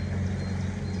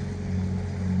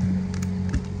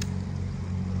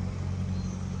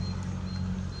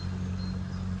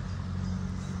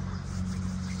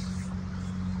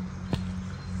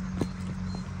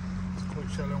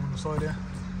 Shallow on the side here.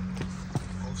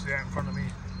 Obviously out in front of me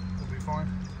will be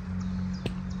fine.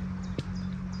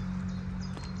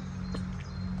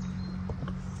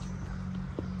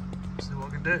 See what I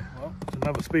can do. Well, it's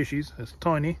another species. It's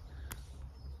tiny,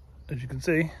 as you can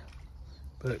see,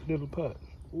 but little perch.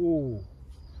 Ooh.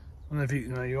 I don't know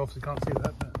if you obviously can't see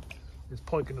that, but there's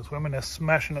pike in the swim and they're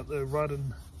smashing at the rod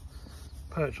and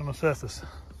perch on the surface.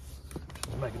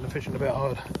 Just making the fishing a bit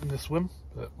hard in this swim,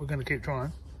 but we're going to keep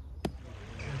trying.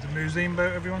 There's the museum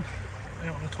boat, everyone,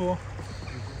 out on the tour.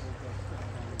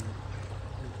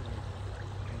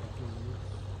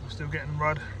 We're still getting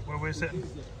rud where we're sitting.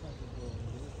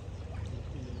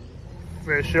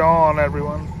 Fish on,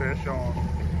 everyone, fish on.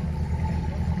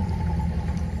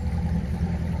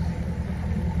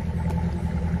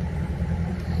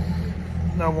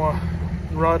 No more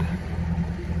rud.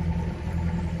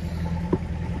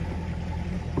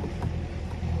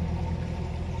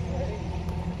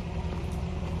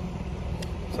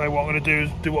 So what I'm going to do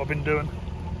is do what I've been doing.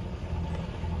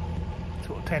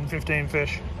 Sort of 10-15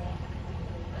 fish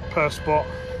per spot.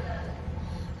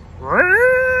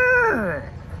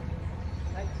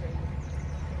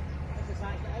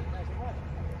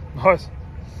 Nice.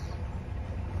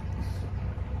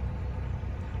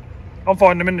 I'm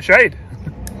finding them in the shade.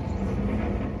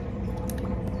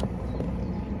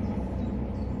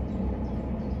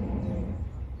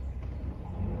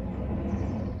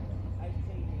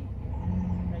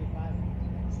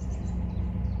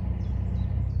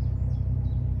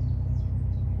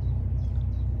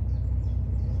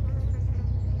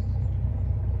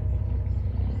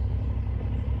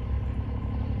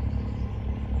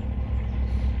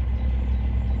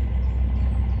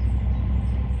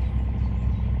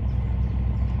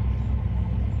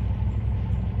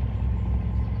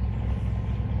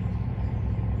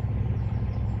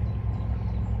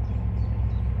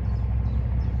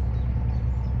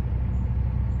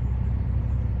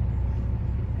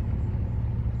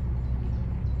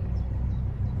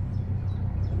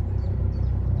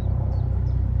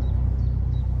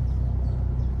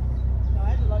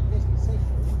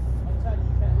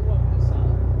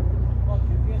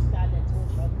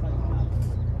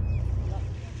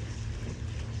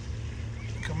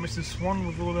 Mrs. Swan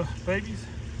with all the babies.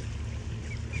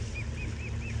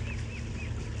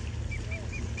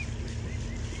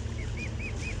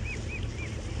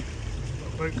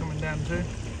 Got a boat coming down too.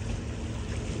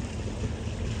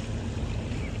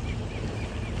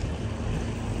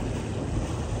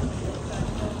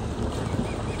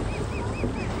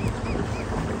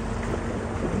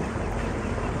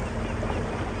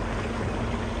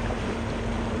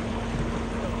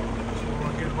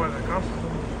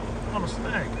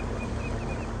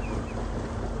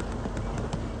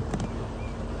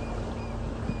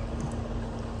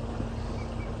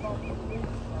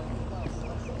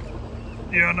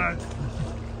 Yeah, I know.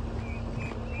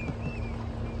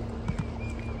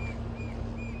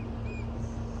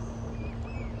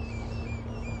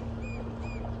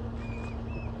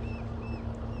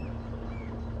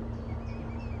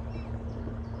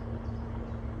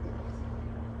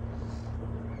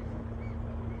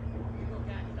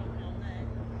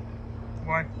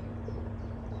 Why?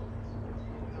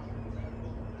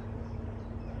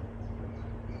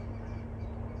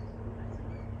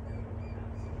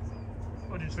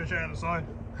 I'll just fish out of the side.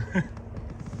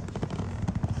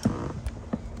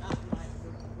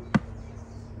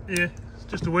 Yeah, it's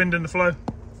just the wind and the flow.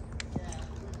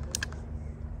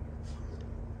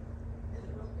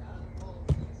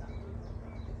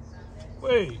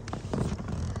 Wait.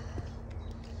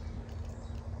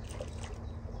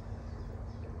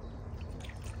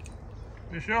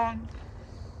 Fish on.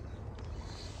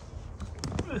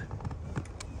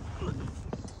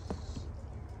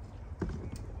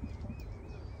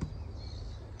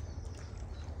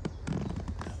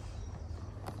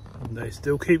 And they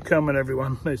still keep coming,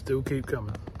 everyone. They still keep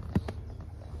coming.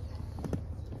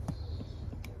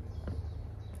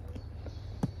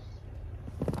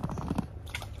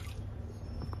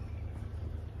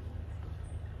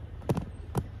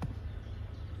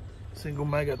 Single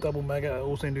maggot, double maggot,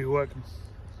 all seem to be working.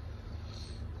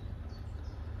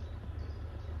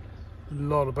 A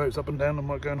lot of boats up and down. I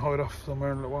might go and hide off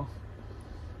somewhere in a little while.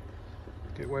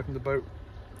 Get away from the boat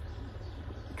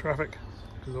traffic,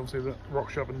 because obviously the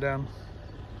rocks up and down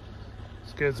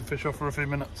scares the fish off for a few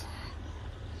minutes.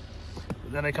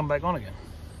 But then they come back on again.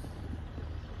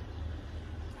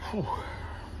 Whew.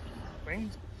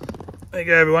 There you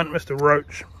go, everyone. Mr.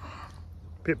 Roach.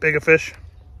 Bit bigger fish.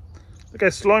 Look how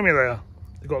slimy they are.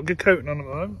 They've got a good coating on them at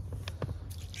the moment,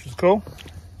 which is cool.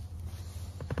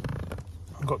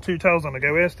 I've got 2 tails on the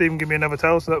go here. Stephen gave me another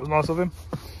tail, so that was nice of him.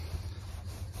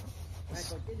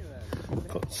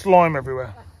 Got slime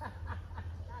everywhere.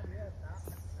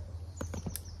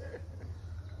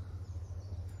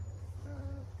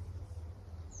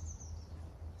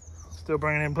 Still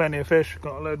bringing in plenty of fish.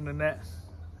 Got a load in the net.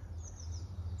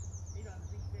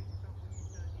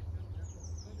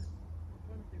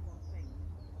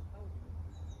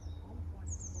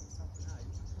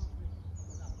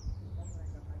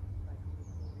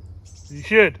 You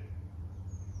should.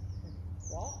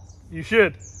 What? You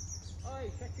should. Oh, you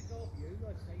check it off you.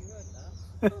 I'd say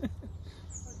you heard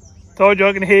that. Told you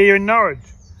I can hear you in Norwich.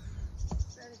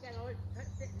 Then again, I was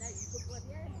sitting there, you could bloody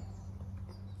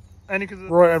hear.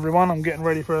 Right, everyone, I'm getting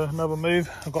ready for another move.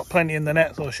 I've got plenty in the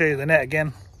net, so I'll show you the net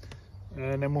again.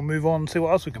 And then we'll move on and see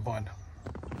what else we can find.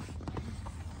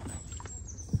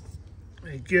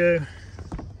 There you go.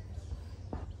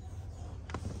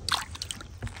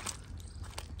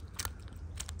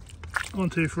 One,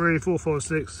 two, three, 4, 5,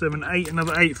 6, 7, 8.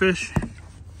 Another 8 fish.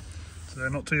 So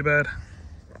not too bad.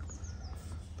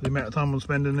 For the amount of time I'm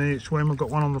spending in each swim. I've got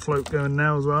one on the float going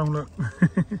now as well. Look.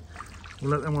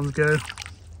 We'll let them ones go.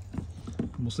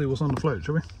 And we'll see what's on the float,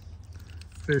 shall we?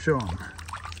 Fish on.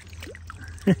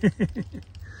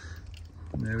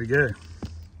 There we go.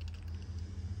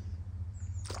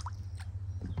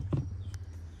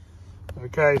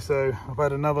 Okay, so I've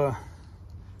had another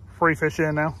 3 fish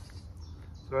here now.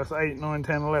 So that's 8, 9,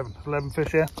 10, 11. 11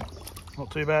 fish here.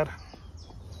 Not too bad.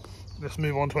 Let's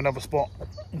move on to another spot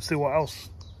and see what else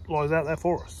lies out there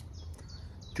for us.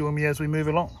 Join me as we move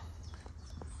along.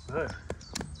 So,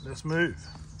 let's move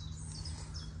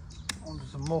on to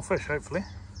some more fish, hopefully.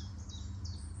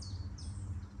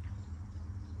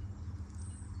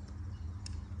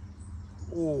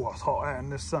 Oh, it's hot out in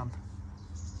this sun.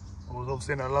 I was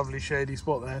obviously in a lovely shady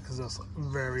spot there because it's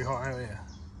very hot out here.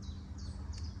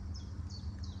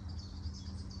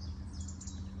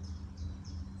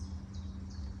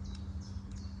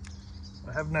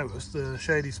 I have noticed the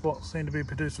shady spots seem to be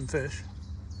producing fish.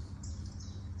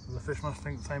 The fish must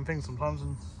think the same thing sometimes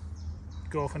and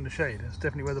go off in the shade. It's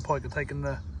definitely where the pike are taking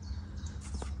the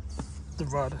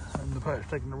rud and the perch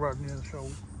taking the rud near the shoal.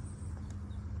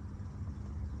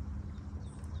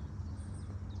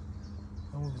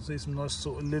 And we can see some nice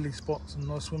sort of lily spots and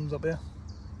nice swims up here.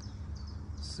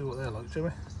 Let's see what they're like, shall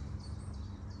we?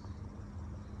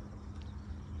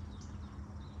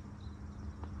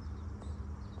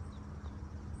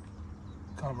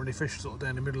 Can't really fish sort of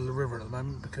down the middle of the river at the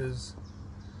moment because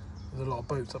there's a lot of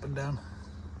boats up and down.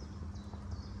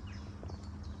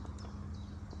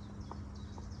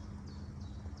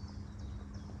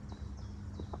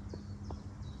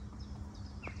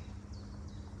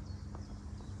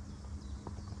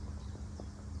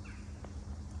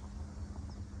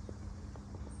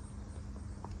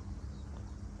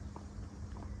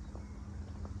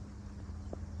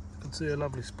 can see a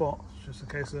lovely spot. It's just a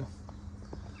case of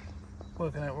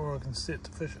working out where I can sit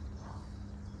to fish it.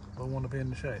 I want to be in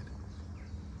the shade.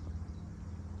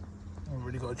 I haven't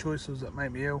really got a choice. Does that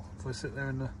make me ill? If I sit there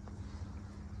in the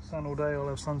sun all day, I'll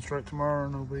have sunstroke tomorrow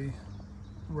and it'll be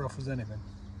rough as anything.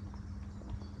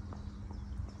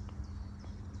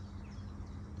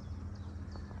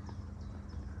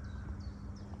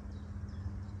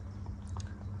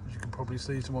 As you can probably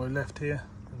see to my left here,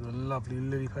 there's a lovely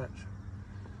lily patch.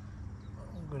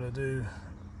 I'm going to do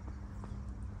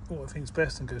what I think is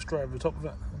best and go straight over the top of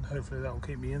it, and hopefully that will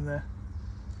keep me in there.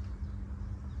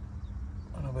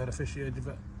 And I'll be able to fish the edge of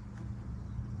it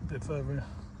a bit further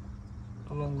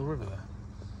along the river there.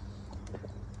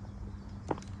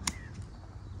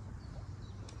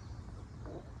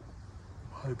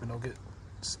 Hoping I'll get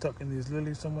stuck in these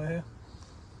lilies somewhere here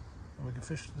and we can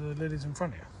fish the lilies in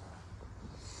front here.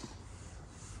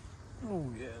 Oh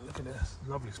yeah, look at this,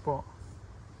 lovely spot.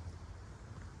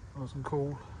 Nice and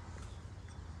cool.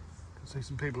 Can see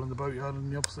some people in the boatyard on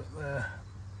the opposite there,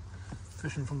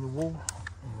 fishing from the wall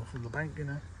or from the bank, you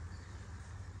know.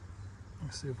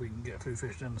 Let's see if we can get a few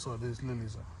fish down the side of these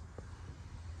lilies.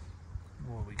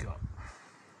 What have we got?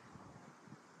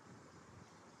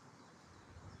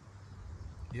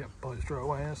 Yep, bite straight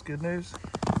away, that's good news.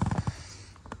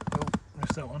 Oh,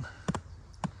 missed that one.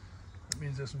 That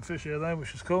means there's some fish here though,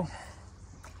 which is cool.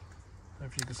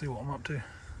 Hopefully you can see what I'm up to.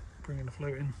 Bringing the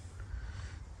float in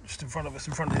just in front of us,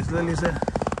 in front of these lilies there.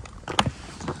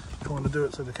 Trying to do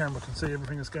it so the camera can see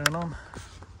everything that's going on.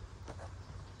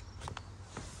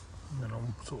 And then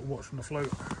I'm sort of watching the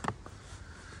float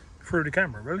through the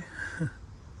camera, really.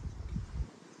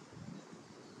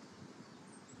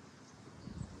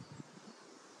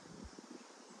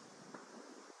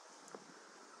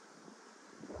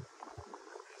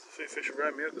 Fish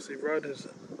around me, I can see right, there's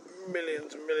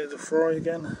millions and millions of fry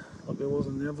again, like there was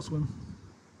in the other swim.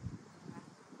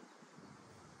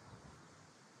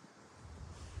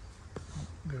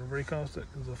 I'm going to recast it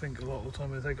because I think a lot of the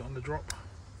time they take it on the drop.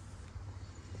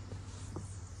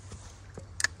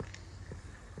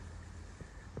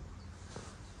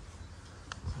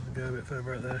 So we'll go a bit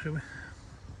further out there, shall we?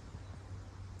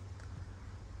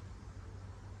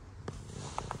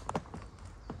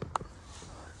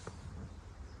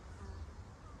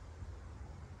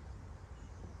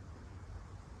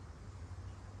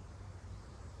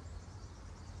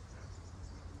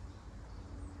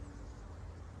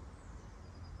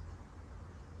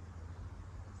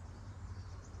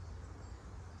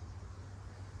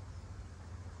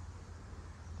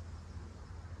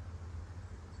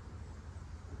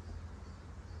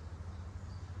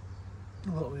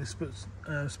 A lot of these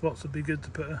spots would be good to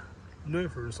put a lure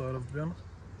through the side of, to be honest.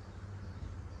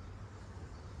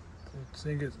 So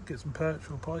you can get some perch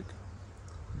or pike.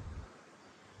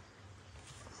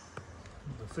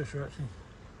 The fish are actually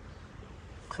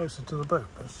closer to the boat.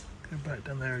 Let's go back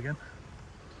down there again.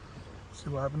 See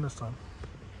what happened this time.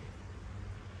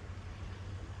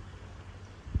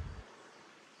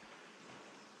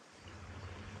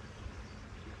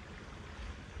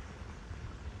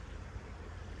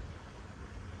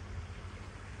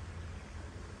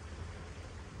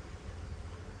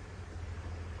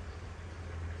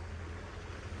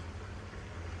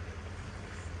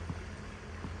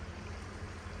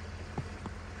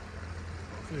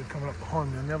 Coming up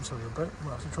behind me on the other side of the boat.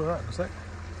 Might have to try that in a sec.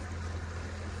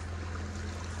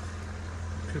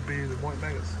 Could be the white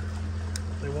maggots.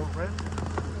 They want red.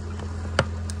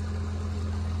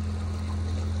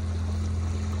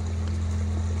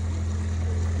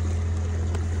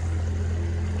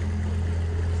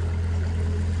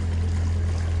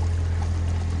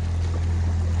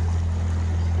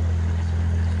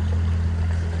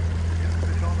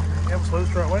 Fish on the other side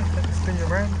straight away. Let me spin you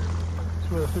around.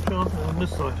 Where the fish are on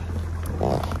this side.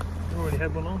 Already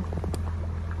had one on.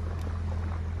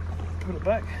 Put it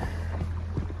back.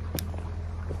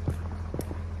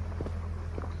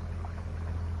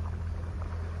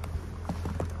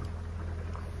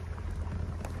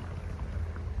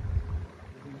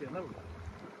 You can get another one.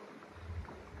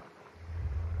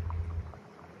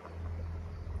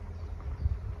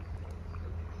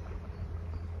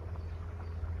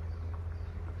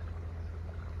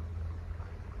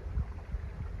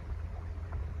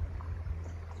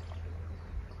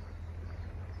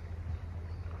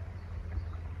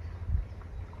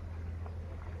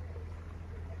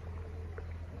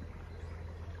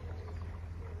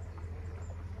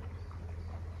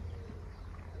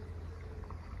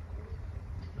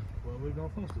 Well, we've gone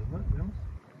faster than that, to be honest.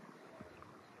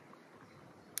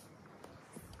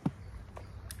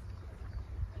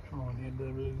 Trying the end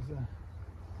of it is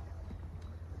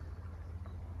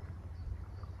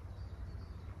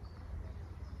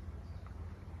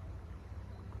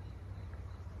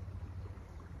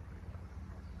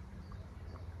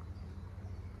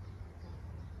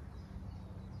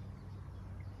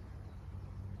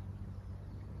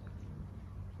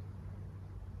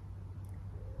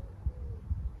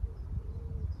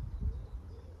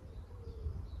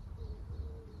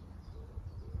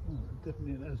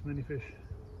Definitely not as many fish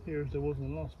here as there was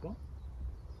in the last spot.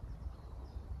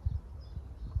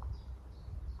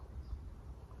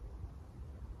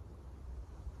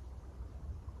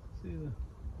 See the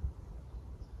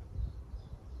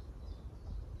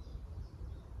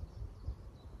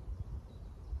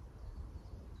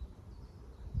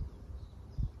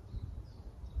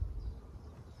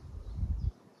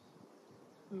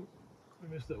oh, we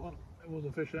missed that one. There was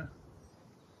a fish there.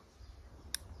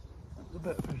 That was a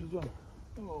better fish as well.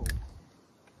 Oh,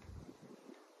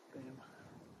 damn.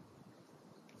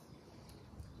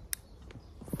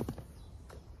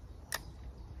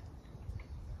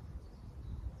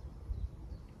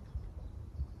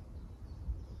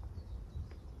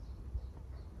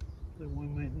 So we're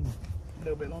waiting a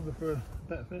little bit longer for a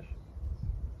better fish.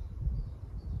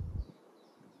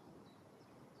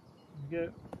 There we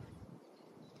go.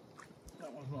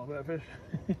 That one's not a better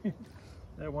fish.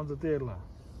 That one's a deadler.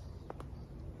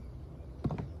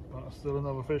 But still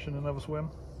another fish in another swim.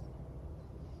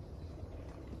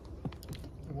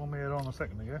 The one we had on a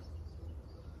second ago.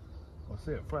 I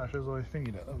see it flash as I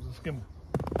fingered it. That was a skimmer.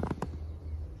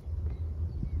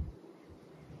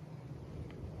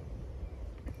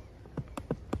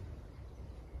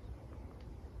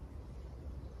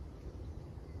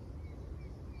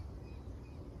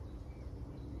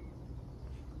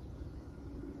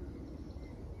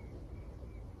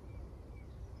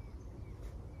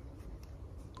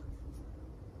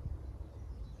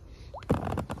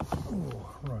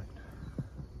 Oh, right.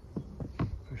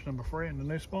 Fish number 3 in the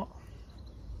new spot.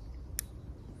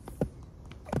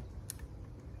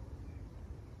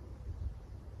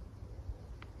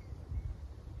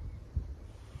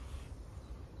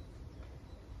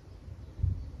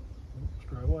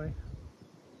 Straight away.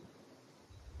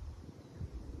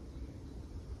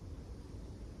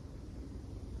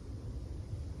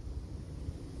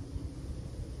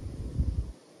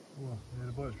 Well, yeah,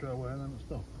 the bite straight away and then it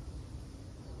stopped.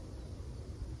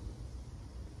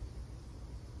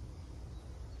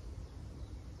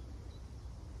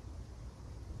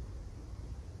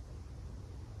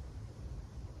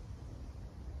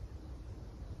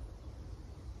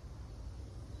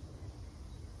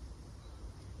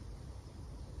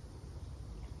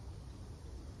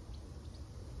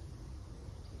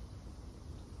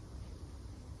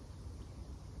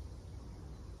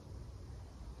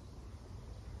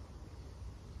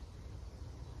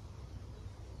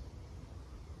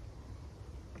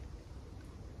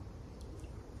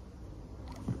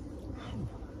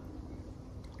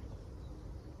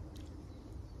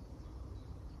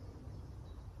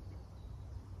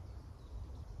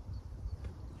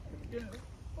 Yeah.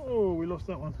 Oh, we lost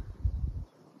that one.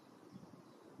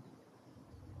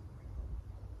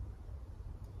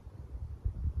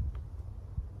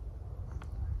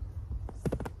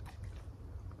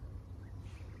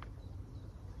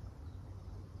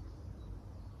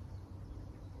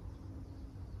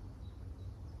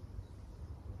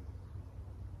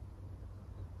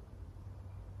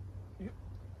 Yep,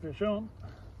 fish on.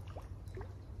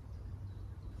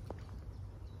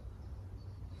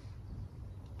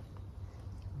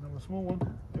 Another small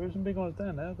one. There is some big ones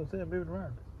down there. I can see them moving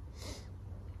around.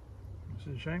 This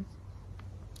is a shame.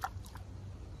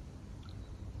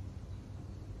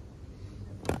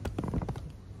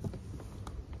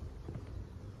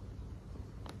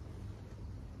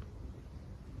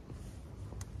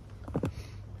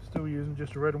 Still using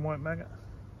just a red and white maggot.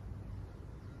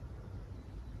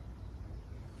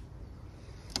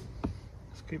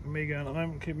 It's keeping me going at the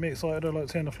moment, keeping me excited. I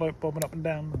like seeing the float bobbing up and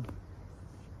down.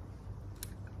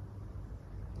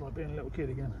 Like being a little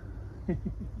kid again. The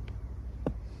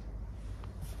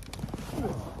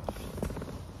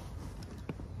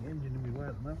engine in my way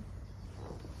at the moment.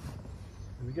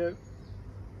 There we go.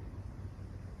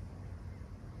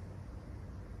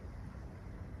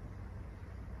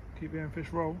 Keep hearing fish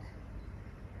roll.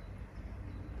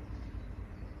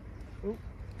 Oh,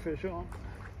 fish on.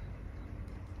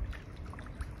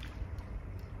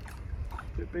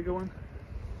 Bit bigger one.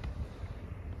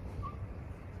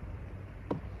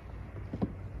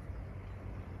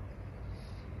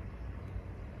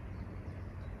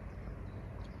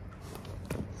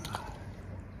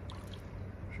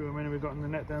 Sure how many we've got in the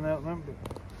net down there at the moment, but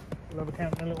we'll have a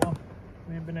count in a little while.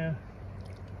 We haven't been here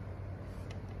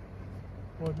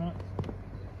 5 minutes.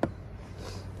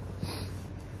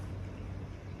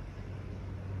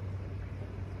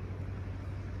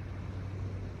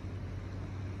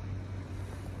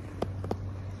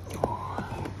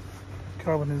 Oh,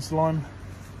 carbon in slime.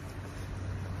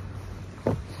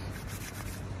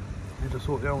 Need to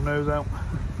sort the old nose out.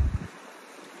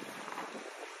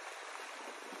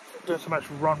 Don't so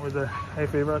much run with the hay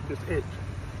fever, just itch.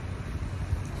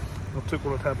 I took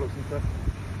all the tablets and stuff.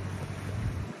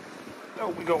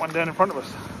 Oh, we got one down in front of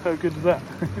us. How good is that?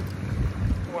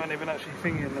 We weren't even actually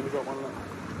thinking that we got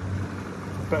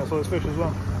one. Better sized fish as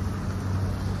well.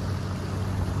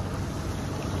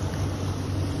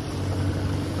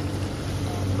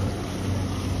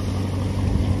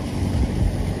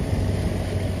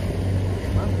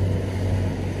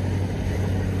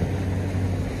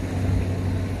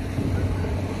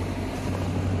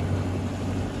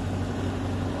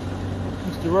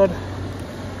 Mr. Rudd.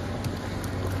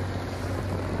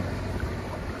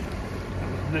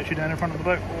 Literally down in front of the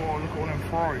boat. Oh, look at all them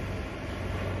fry.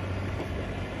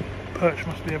 Perch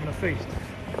must be having a feast.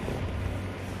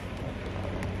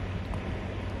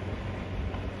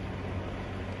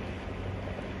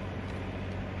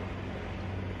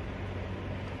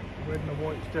 The red and the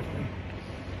white's definitely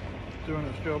doing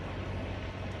its job.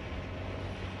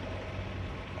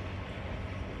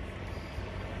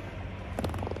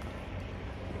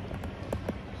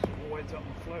 Sort of weights up on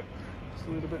the float just a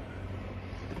little bit.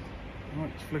 Right,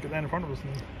 let's flick it down in front of us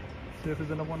and see if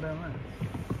there's another one down there.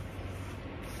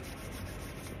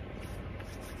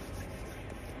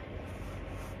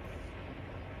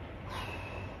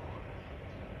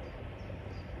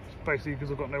 It's basically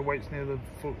because I've got no weights near the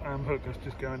hook, it's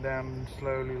just going down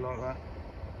slowly like that.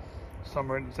 Some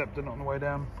are intercepting it on the way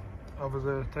down, others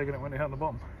are taking it when they hit on the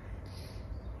bottom.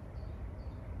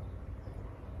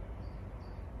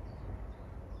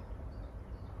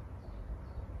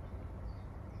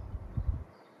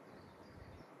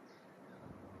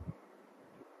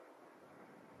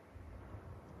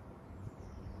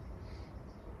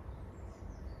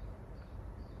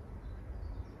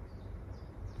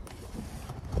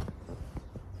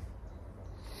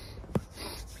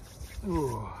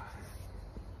 Ooh.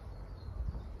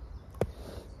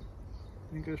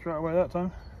 Didn't go straight away that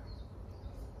time.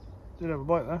 Did have a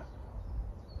bite there.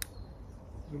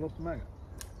 We lost the maggot.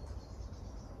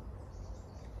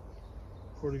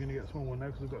 Probably going to get a small one now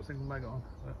because we've got a single maggot on.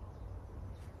 But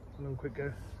a little quick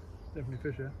go. Definitely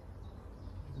fish here.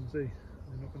 As you can see,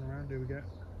 they're knocking around. Here we go.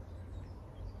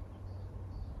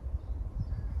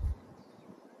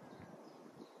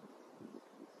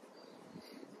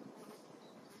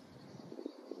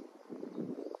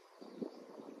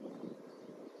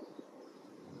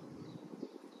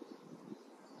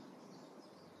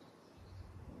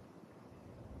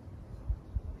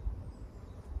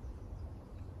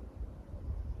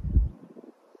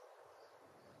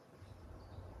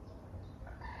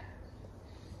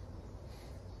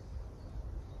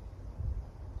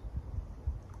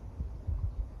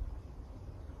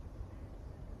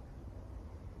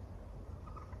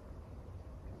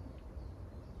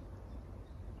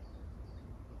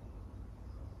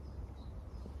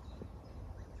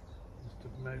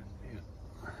 No,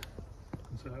 yeah.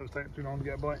 So that was taking too long to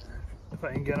get a bite. If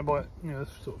I ain't getting a bite, you know,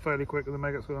 it's sort of fairly quick with the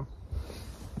maggots with them.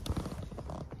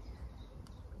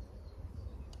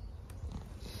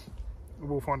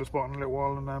 We'll find a spot in a little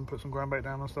while and put some ground bait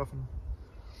down and stuff and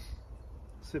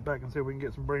sit back and see if we can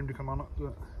get some bream to come on it.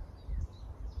 But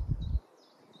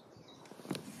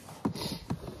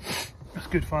it's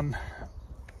good fun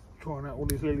trying out all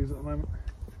these lilies at the moment,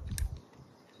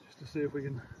 just to see if we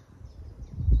can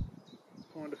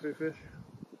find a few fish,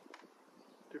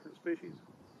 different species.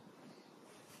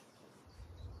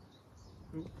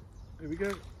 Ooh, here we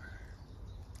go.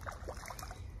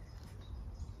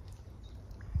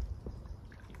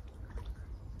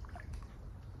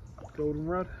 Golden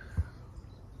rod,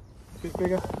 a bit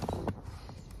bigger.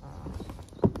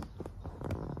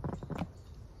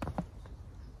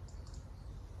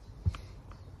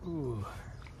 Ooh,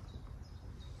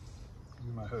 give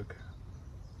me my hook.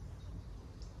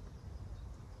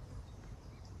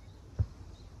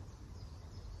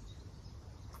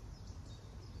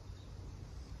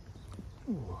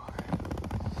 Ooh.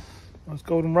 Nice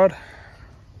golden rod.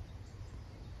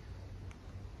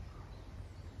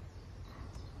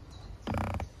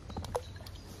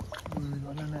 We've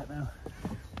got in that now.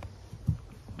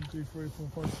 1, 2, 3,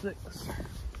 4, 5, 6.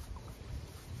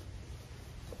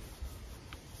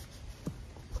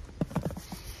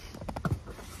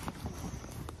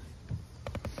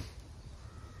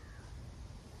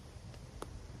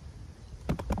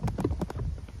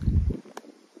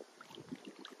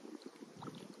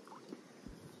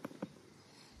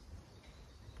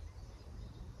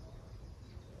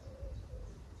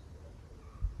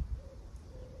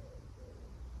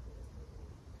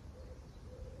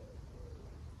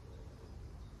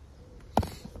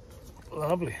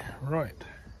 Lovely, right.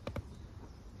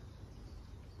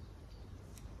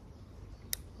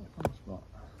 Back on the spot.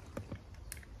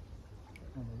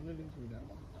 lilies? We don't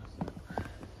want that.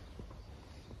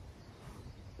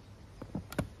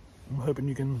 I'm hoping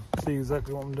you can see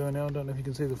exactly what I'm doing now. I don't know if you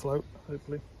can see the float,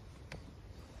 hopefully.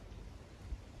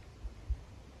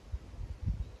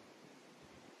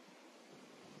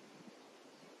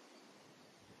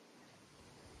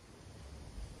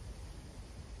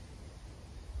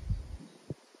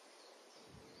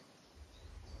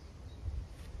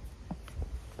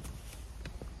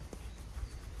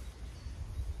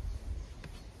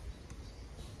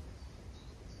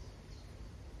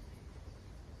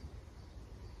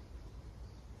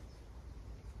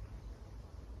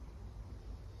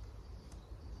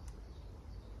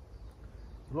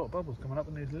 A lot of bubbles coming up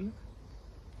in these lilies.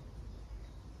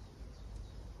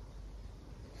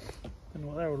 Don't know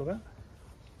what they're all about.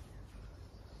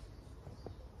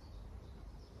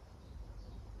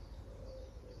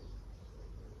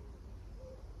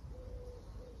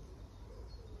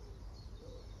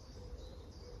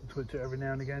 Twitch it every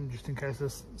now and again just in case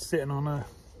it's sitting on a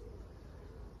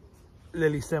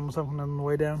lily stem or something on the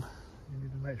way down. You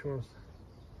need to make sure it's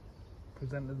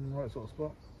presented in the right sort of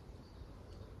spot.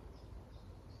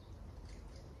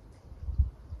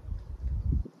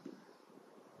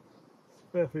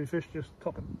 Fair few fish just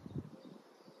topping.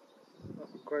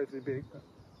 Nothing crazy big. But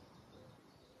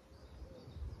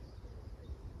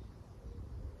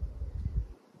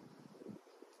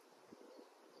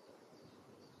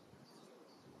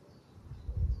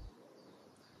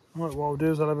right, what I'll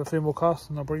do is I'll have a few more casts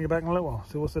and I'll bring you back in a little while,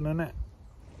 see what's in the net.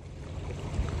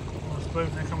 I suppose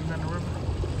they're coming down the river.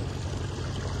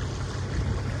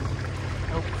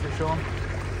 Oh, fish on.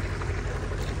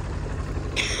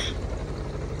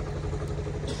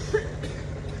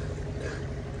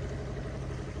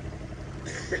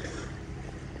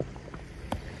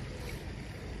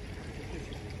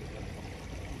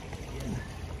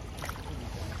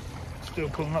 Still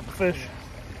pulling up the fish.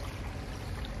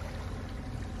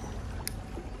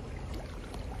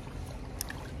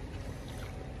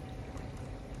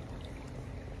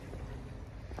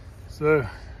 So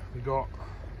we got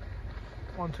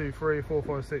 1, 2, 3, 4,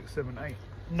 5, 6, 7, 8,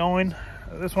 9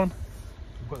 at this one.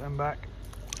 We'll put them back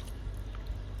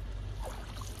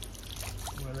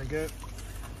where they go.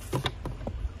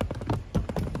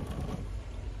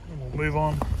 And we'll move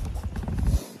on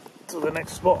to the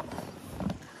next spot.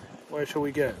 Where shall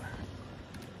we go?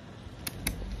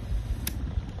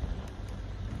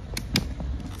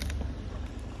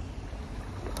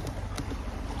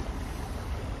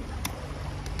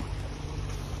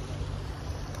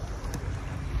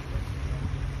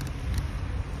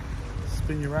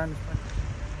 Spin you around.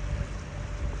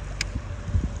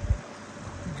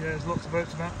 Yeah, there's lots of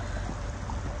boats about.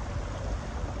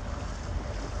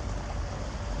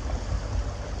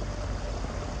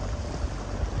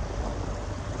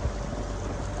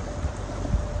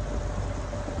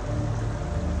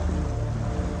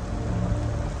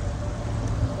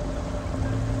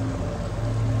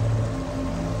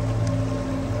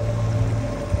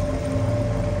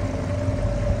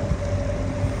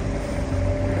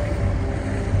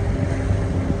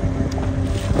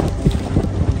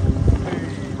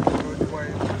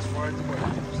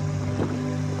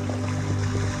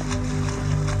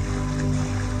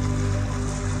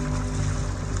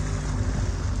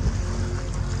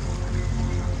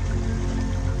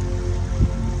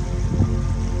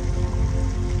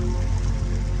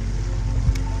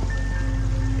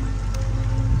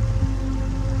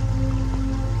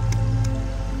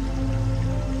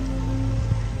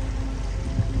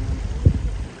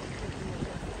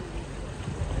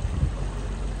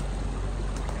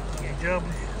 Job,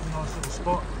 nice little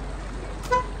spot.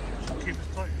 Should keep us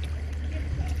tight.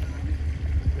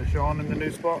 Fish on in the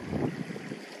new spot.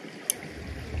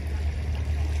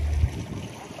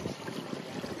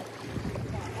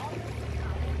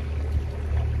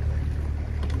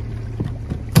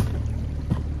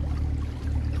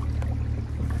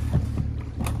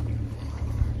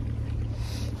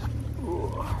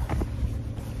 Ooh.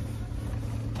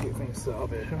 Get things set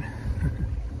up here, shall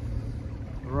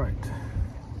we? Right.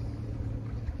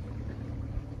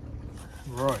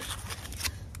 Right,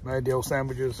 made the old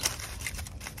sandwiches,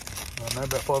 I don't know,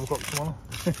 about 5 o'clock tomorrow.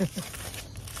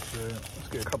 So let's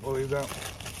get a couple of these out,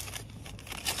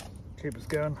 keep us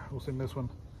going. What's in this one?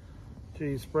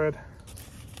 Cheese spread,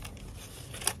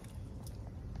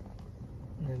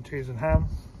 and then cheese and ham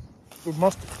with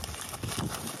mustard.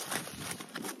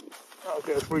 That'll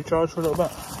get us recharged for a little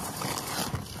bit.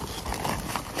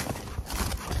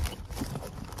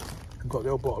 I've got the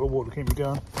old bottle of water to keep me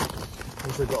going.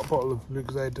 Also got a bottle of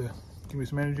Lucozade to give me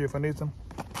some energy if I need some.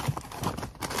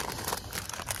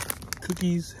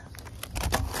 Cookies.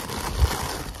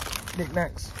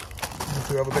 knickknacks and a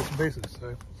few other bits and pieces,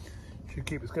 so should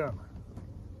keep us going.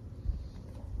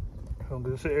 So I'm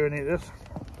going to sit here and eat this,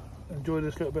 enjoy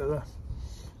this little bit of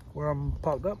where I'm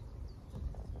parked up,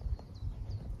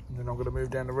 and then I'm going to move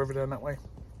down the river down that way.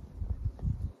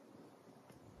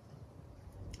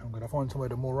 I'm going to find somewhere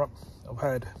to moor up. I've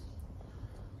had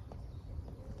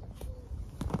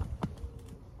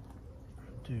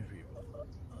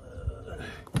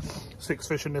 6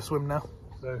 fish in this swim now,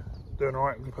 so doing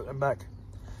alright. I'm going to put them back.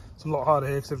 It's a lot harder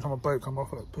here because every time a boat comes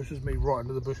off it pushes me right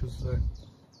into the bushes, so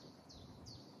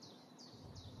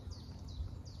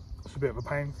it's a bit of a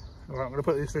pain. Alright, I'm going to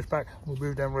put these fish back, we'll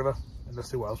move down river and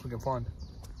let's see what else we can find.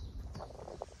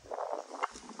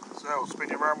 So I'll spin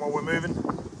you around while we're moving.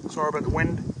 Sorry about the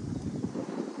wind.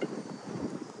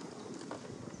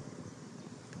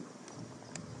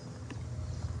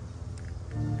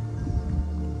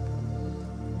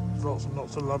 There's lots and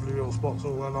lots of lovely little spots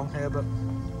all along here, but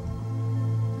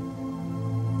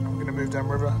I'm going to move down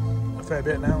river a fair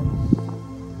bit now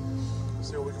and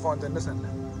see what we can find down this end.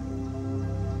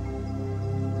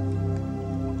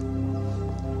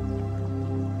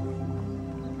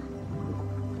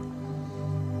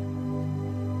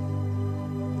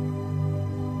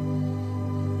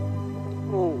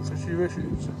 Oh, fishy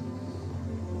fishes.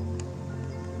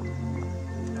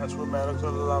 That's what man looks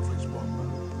like a lovely spot.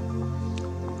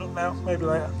 Not now, maybe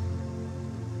later.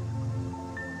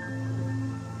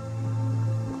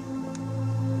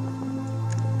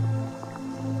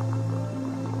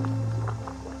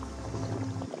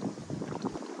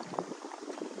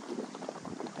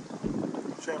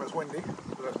 Shame it's windy,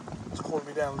 but it's cooling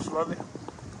me down slightly.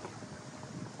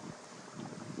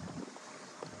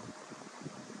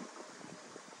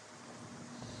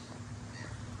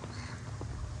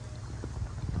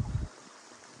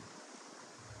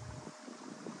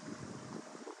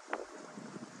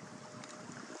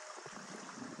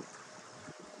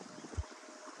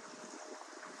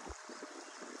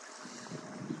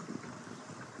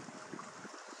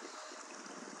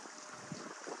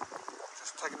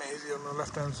 Taking it easy on the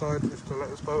left hand side just to let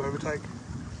this boat overtake.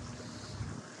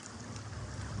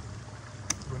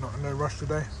 We're not in no rush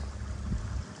today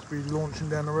to be launching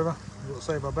down the river. We've got to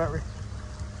save our battery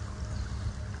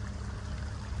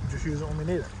and just use it when we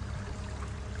need it.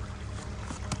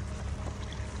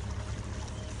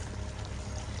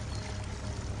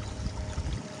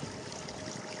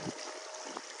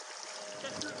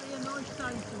 Definitely a nice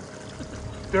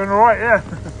day. Doing alright, yeah.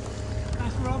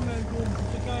 That's where I'm going to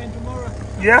go in tomorrow.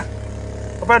 Yeah,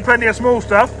 I've had plenty of small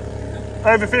stuff,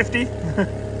 over 50.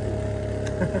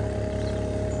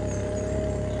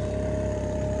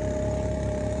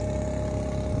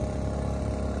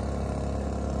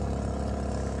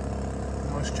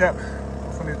 Nice chap,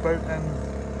 off on his boat and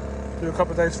do a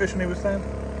couple of days fishing, he was saying.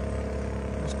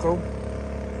 That's cool.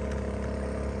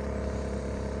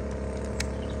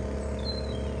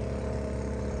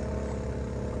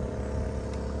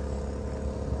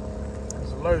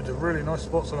 Loads of really nice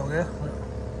spots along here.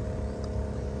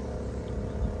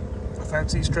 I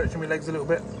fancy stretching my legs a little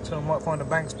bit, so I might find a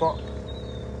bank spot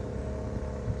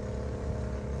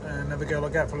and never go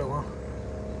like that for a little while.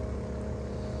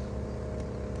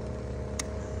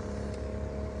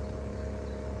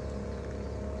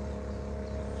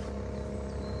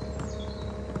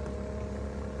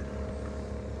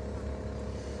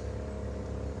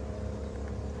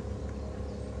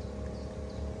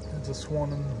 There's a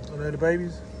swan and a load of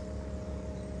babies.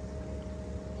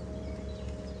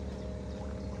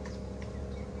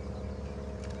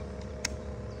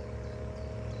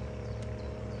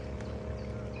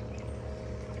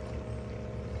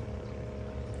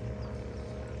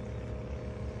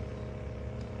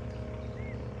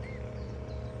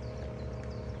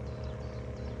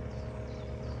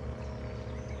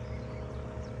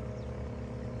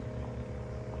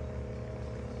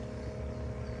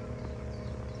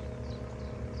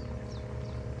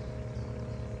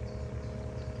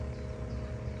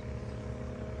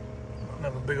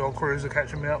 Another big old cruiser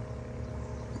catching me up.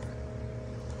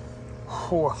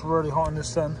 Oh, it's really hot in the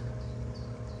sun.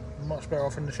 Much better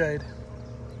off in the shade.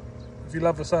 If you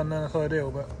love the sun, then that's ideal,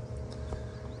 but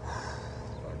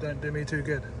it don't do me too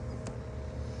good.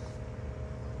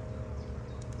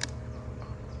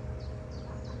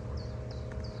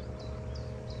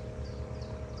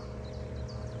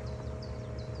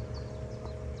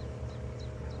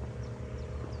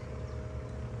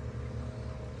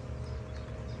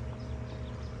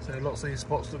 So lots of these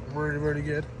spots look really, really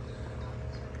good,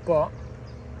 but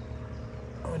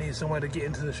we need somewhere to get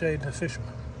into the shade to fish them.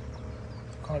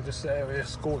 Can't just sit out here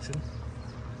scorching.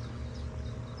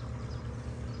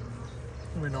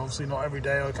 I mean, obviously not every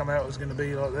day I come out is going to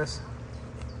be like this,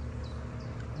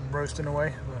 roasting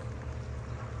away, but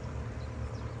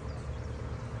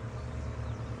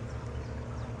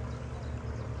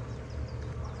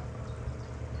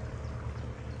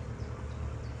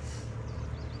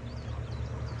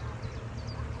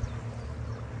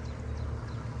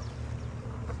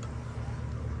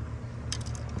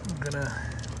I'm gonna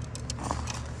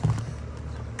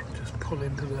just pull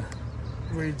into the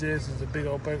reeds here. There's a big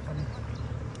old boat coming.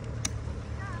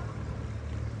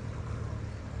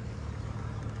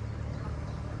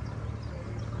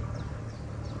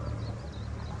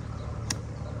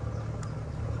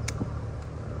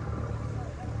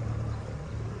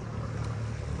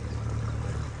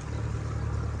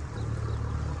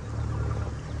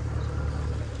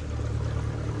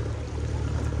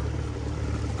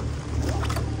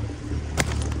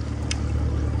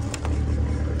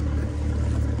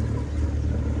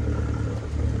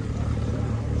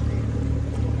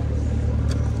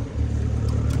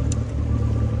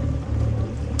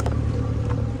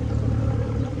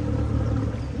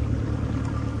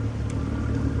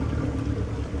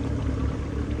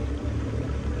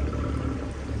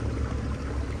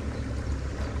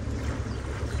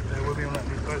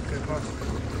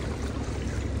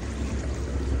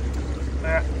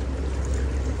 There.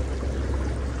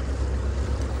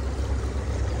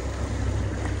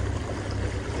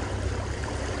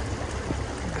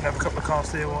 I'm gonna have a couple of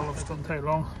casts here while it doesn't take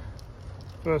long.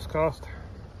 First cast,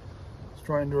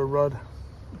 straight into a rudd.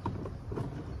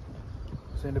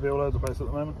 Seem to be all over the place at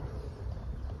the moment.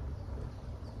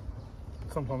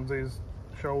 Sometimes these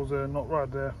shoals are not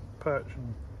rudd, they're perch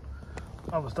and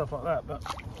other stuff like that, but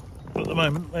at the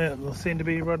moment they seem to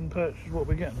be rudd and perch is what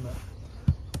we're getting. But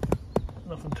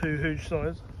nothing too huge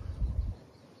size.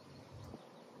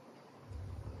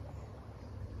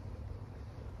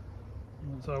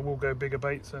 And so I will go bigger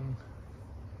baits and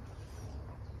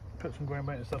put some ground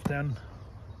bait and stuff down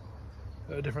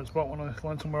at a different spot when I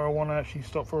find somewhere I want to actually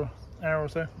stop for an hour or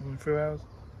so, or a few hours.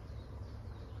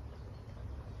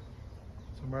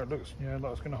 Somewhere it looks, you know,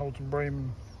 like it's going to hold some bream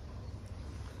and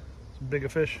some bigger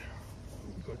fish.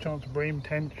 We've got a chance of bream,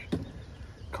 tench,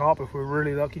 carp if we're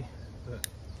really lucky. But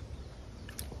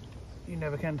you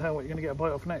never can tell what you're going to get a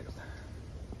bite off next.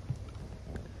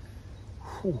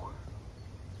 Whew.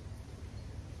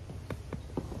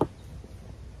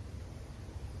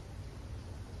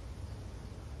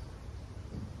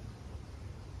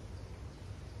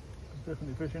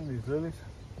 Definitely fishing these lilies,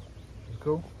 which is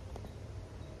cool.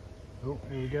 Oh,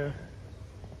 here we go.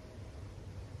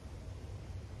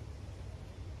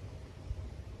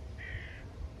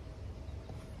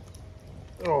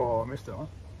 Oh, I missed that one.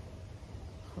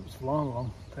 It's flying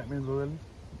along. Take me into the lilies.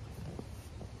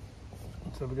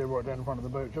 So we go right down in front of the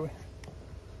boat, shall we?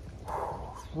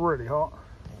 It's really hot.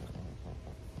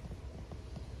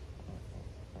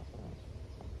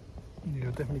 You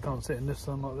definitely can't sit in this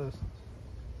sun like this.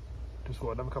 Just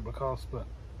thought I'd have a couple of casts, but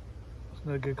it's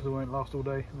no good because it won't last all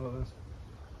day like this.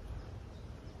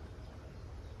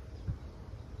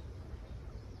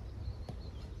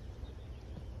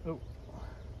 Oh.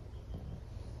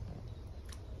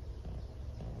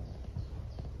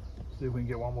 See if we can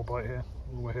get one more bite here,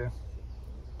 while we're here.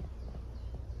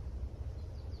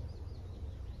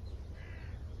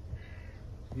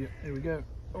 Yep, here we go.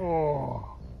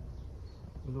 Oh,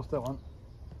 we lost that one.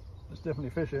 There's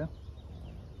definitely fish here.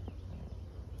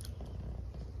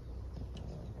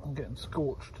 I'm getting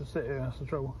scorched to sit here, that's the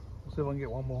trouble. We'll see if I can get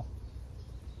one more.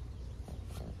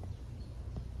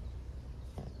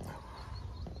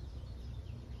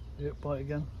 Yep, bite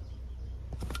again.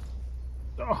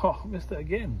 Oh, missed it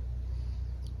again.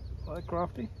 Quite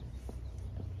crafty.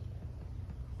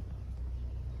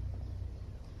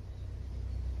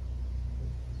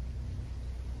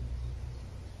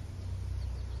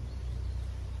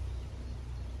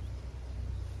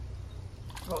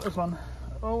 Got this one.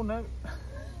 Oh no.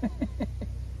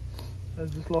 I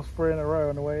just lost 3 in a row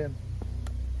on the way in.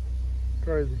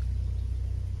 Crazy.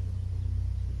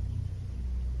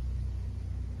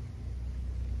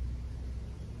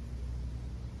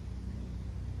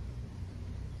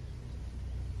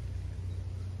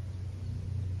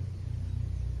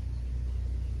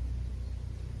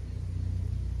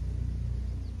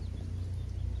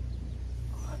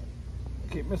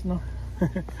 Keep missing them.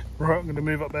 Right, I'm going to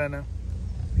move up there now.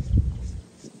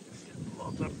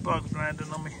 Lots of bugs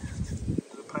landing on me.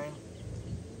 It's a pain.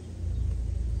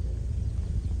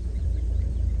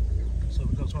 So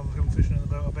we've got some other people fishing in the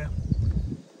boat up here.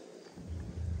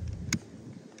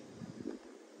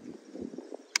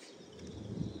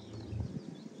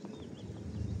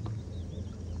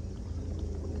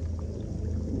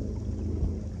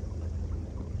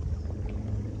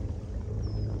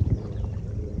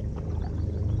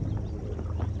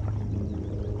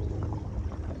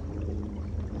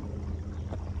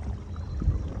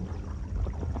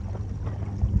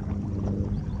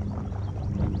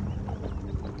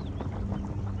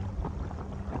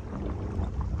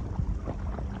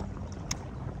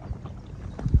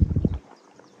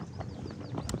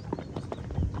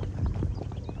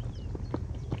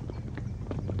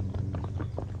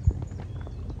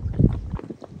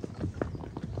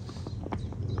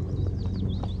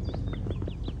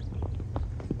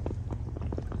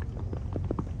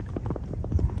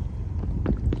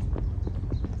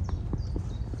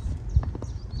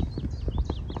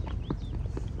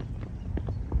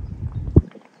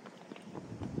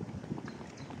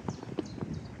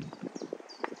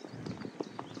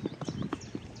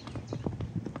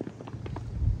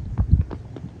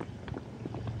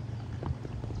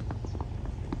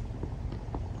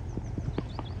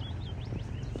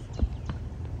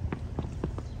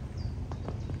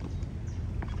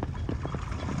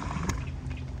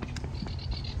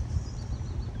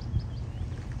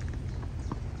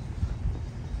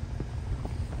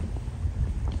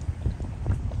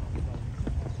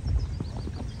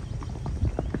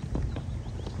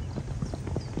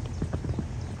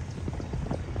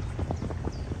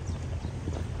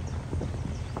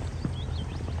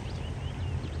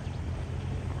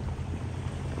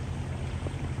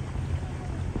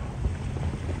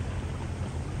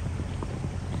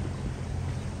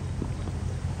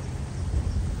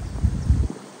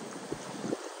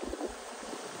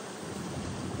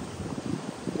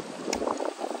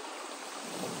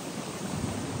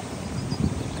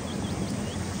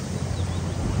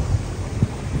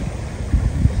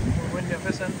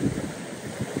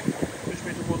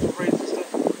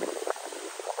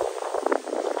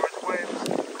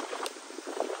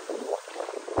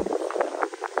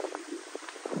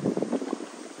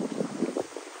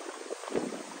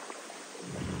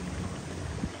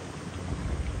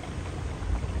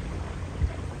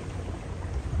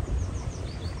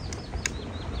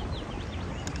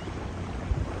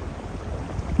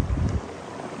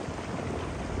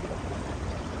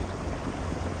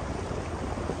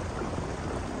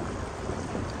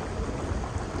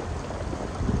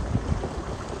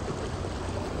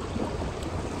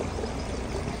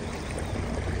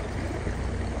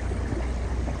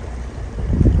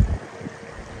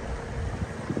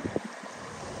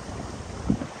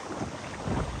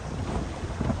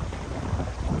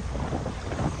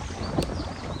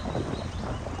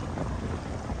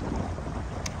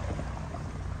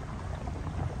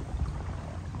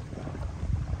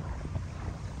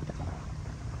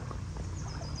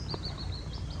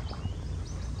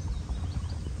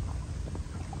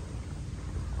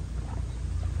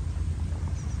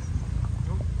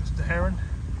 heron.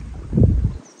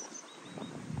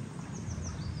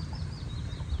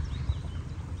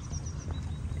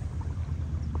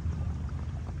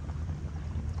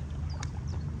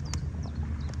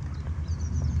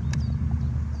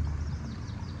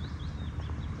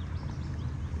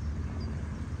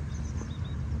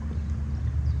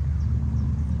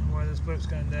 Why this boat's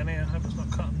going down here, I hope it's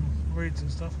not cutting reeds and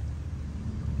stuff.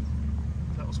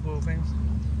 That'll spoil things.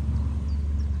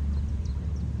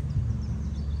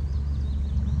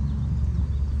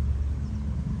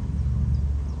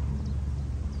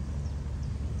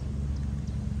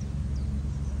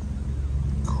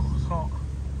 It's hot.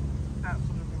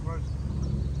 Absolutely roasting.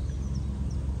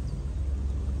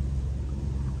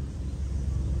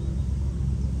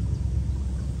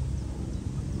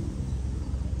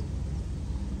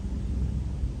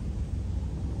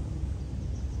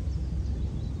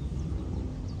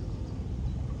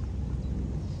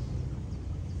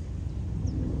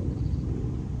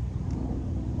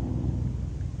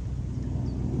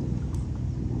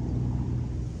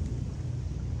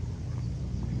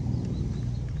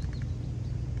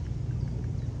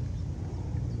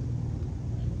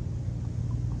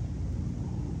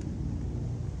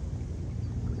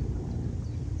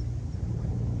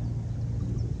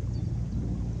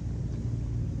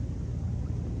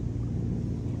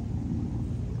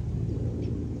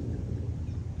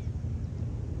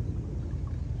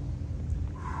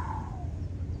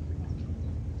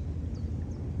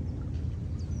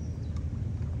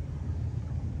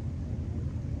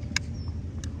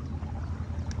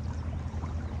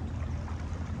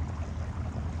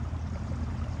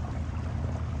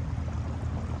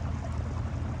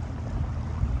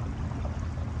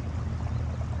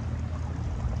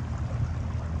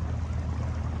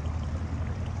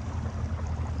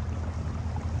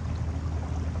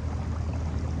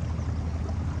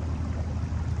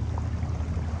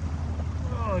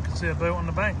 I can see a boat on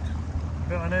the bank.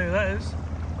 Bet I know who that is.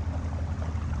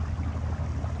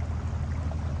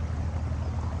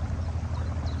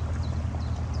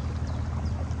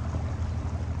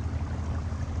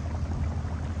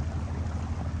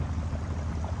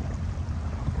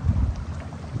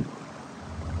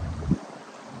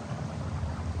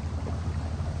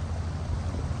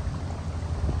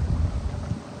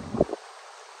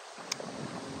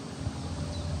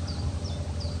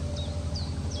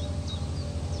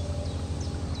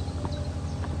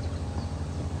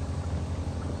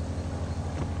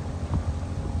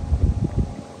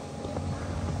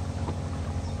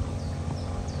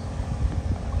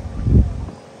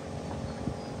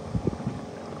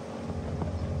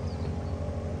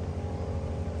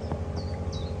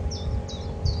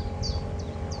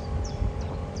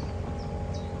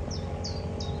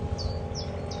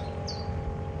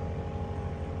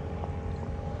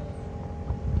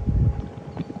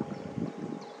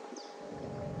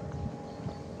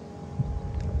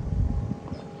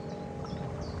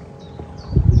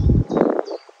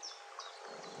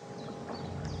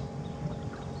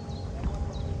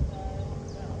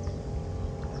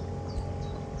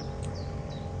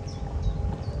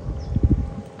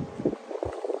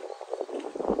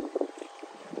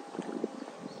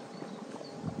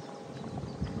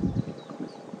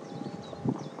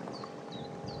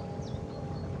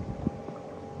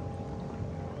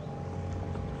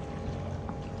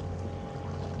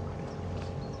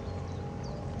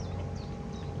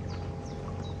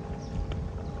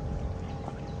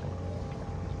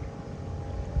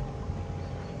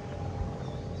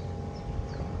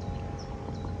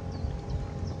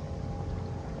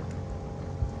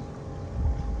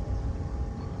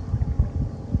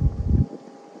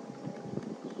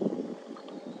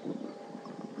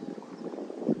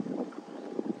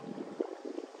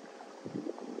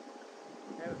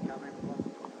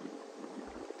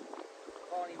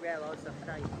 Realised I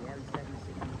stayed here instead of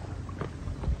sitting.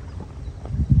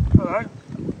 Hello.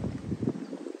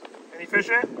 Any fish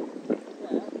here?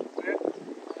 Yeah.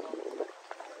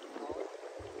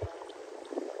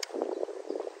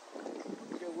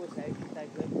 Still would say,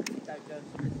 don't go.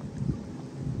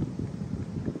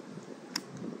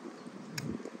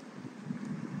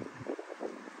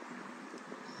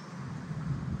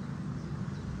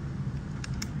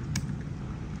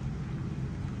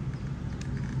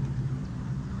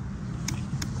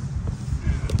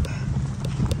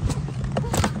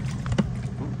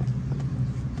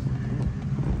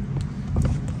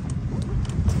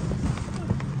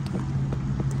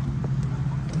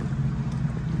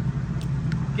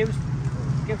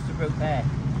 Give us the route there.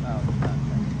 Oh, okay.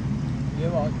 You're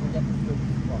right, we'll get the route.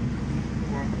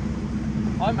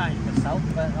 I managed myself,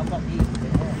 but I've got the easy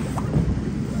bit here.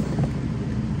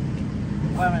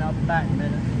 Well, I mean, I'll be back in a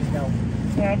minute. yourself.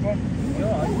 Yeah, but You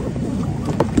alright?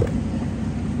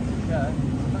 Yeah,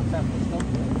 that's how it's gone.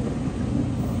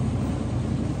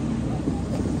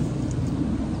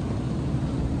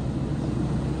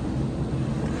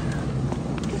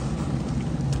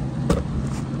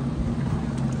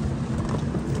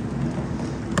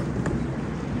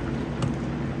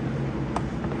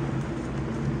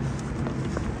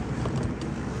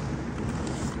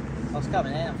 I was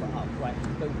coming in, I thought, oh great, it's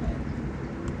boot there.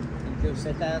 And Jill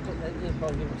said that, I thought that you'd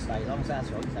probably wouldn't stay long, so that's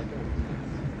right, so good.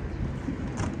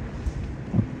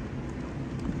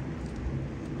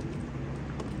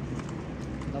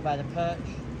 I've had a perch,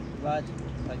 rudd,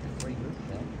 like 3 roots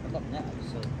there. I've got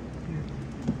nettles, so.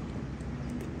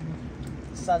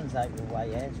 The sun's out the way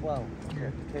here as well,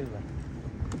 Yeah. cooler.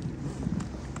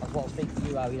 That's what I was thinking of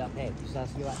you hurried up here, because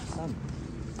that's you at the sun.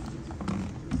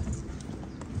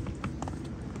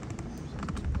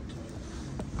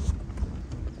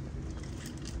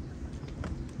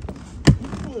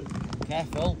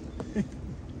 Careful.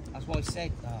 That's what I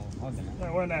said. Oh, I'm gonna. no,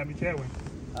 it won't have me chairway.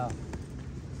 Oh.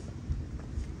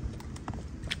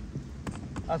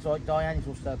 That's right, Diane's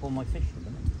will start on my fish for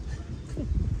them.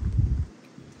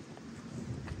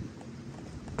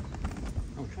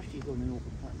 Oh, trust you've got an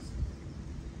awkward place.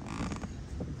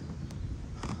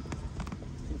 I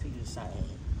didn't think you just sat here.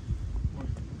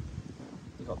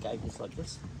 You got to go just like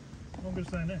this. I'm going to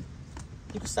stay in there.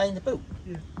 You can stay in the boot.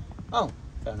 Yeah. Oh,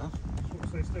 fair enough. Just want to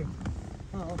stay still.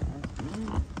 Oh, okay.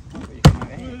 I thought you came out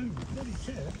here. No, bloody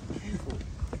chair. Careful.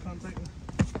 I can't take them.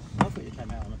 I thought you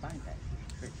came out on the bank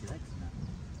actually. Stretch your legs and that.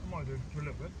 I might do for a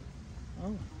little bit.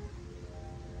 Oh.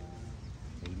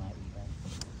 So you might be there.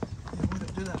 Yeah, we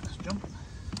don't do that, let's jump.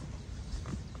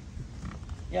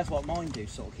 Yeah, that's what mine do,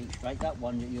 sort of keep straight. That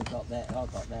one that you've got there,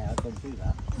 I've got there, I couldn't do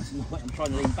that. I'm trying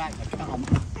to lean back, I can't.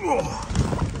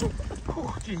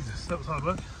 Oh, Jesus, that was hard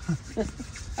work.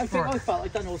 I think I felt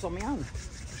I'd done all on my own.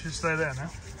 Should stay there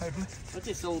now, hopefully. I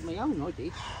just all on my own, I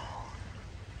did.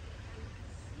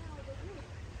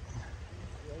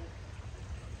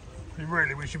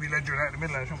 Really, we should be ledgering out in the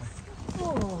middle there, shouldn't we?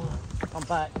 Oh, I'm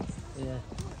back. Yeah.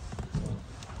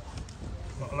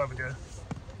 I'll have a go.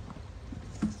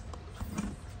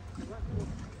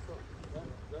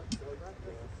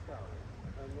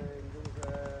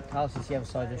 Ours is the other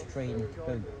side of this tree in the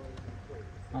boot.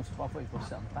 I thought you were going to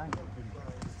sit on the bank.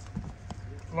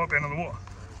 I like being on the water.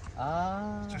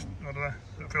 Ah. Just, I don't know,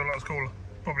 it feel like it's cooler.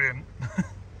 Probably isn't.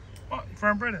 What, you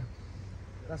throwing bread in?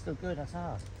 That's still good, that's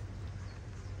hard.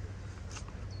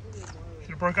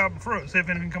 Should have broke up and through it, see if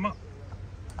anything come up.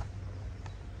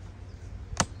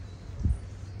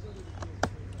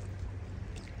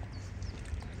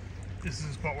 This is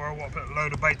a spot where I want to put a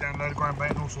load of bait down, a load of ground bait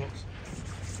and all sorts.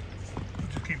 I'll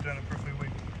just keep doing it for a few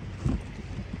weeks.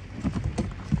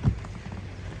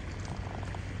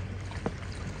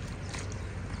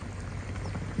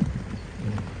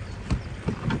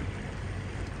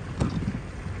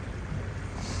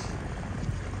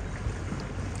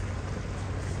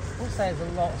 There's a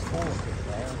lot of smaller fish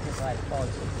there. I think I had 5 or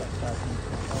 6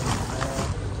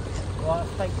 right, I'll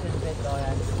take you in a bit,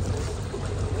 Diane.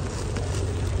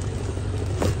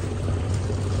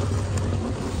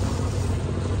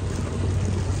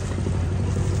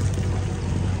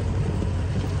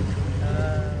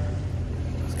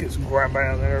 Let's get some ground bait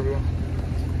out there, everyone.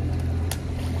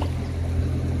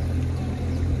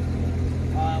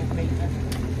 I'll be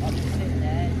just sitting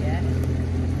there, yeah.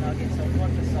 And I'll get some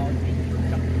one beside me.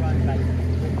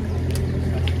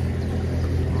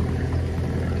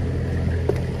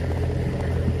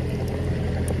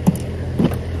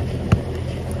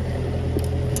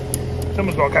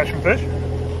 Someone's got to catch some fish.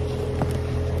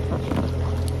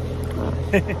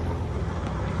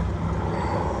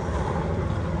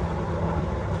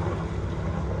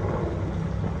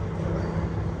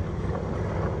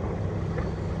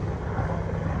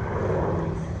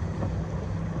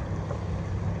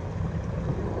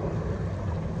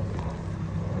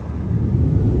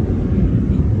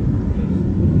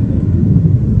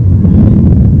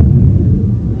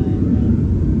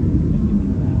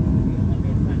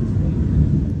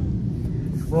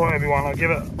 Right everyone, I'll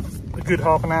give it a good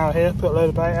half an hour here, put a load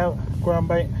of bait out, ground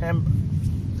bait, hemp.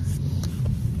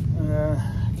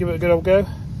 Give it a good old go,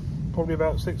 probably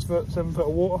about 6 foot, 7 foot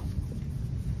of water.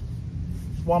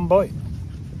 1 bite.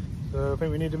 So I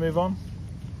think we need to move on.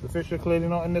 The fish are clearly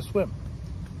not in this swim.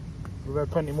 We've had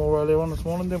plenty more earlier on this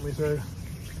morning, didn't we? So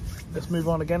let's move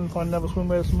on again and find another swim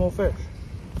where there's some more fish.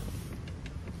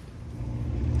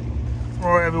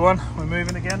 Right everyone, we're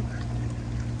moving again.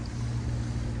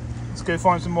 Let's go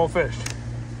find some more fish.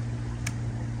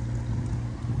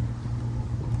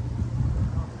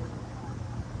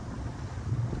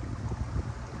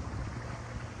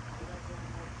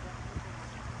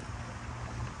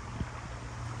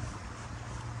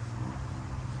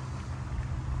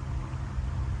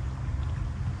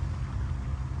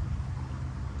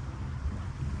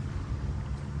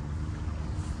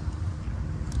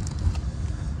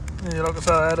 Yeah, like I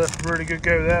said, I had a really good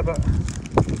go there, but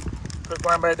put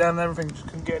ground bait down and everything, just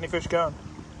couldn't get any fish going.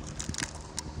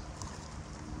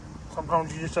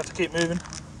 Sometimes you just have to keep moving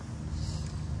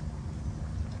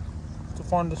to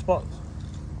find the spots.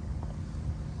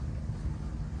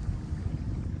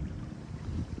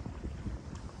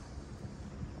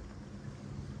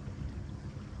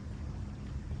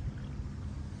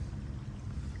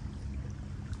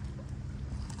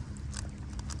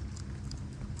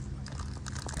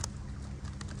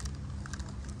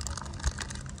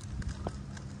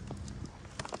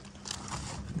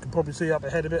 You can probably see up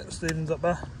ahead a bit, Stephen's up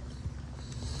there.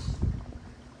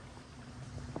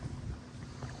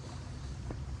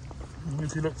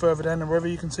 If you look further down the river,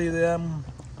 you can see the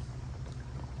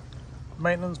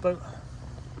maintenance boat.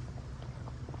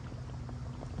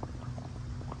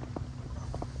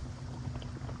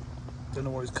 Don't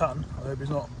know what he's cutting. I hope he's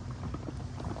not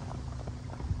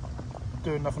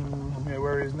doing nothing, you know,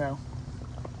 where he is now.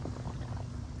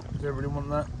 Don't really want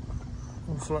that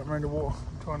all floating around the water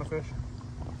trying to fish.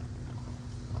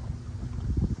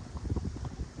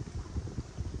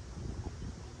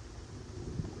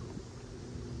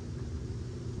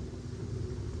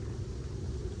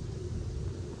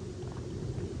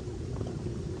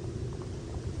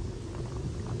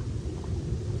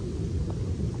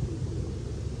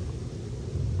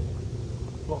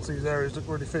 Lots of these areas look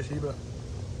really fishy, but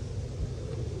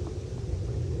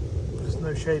there's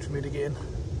no shade for me to get in.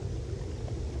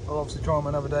 I'll obviously try them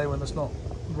another day when it's not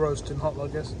roasting hot, I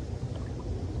guess.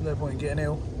 There's no point in getting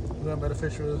ill. We won't be able to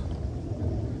fish for the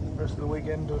rest of the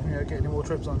weekend or, you know, get any more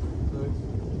trips on. So.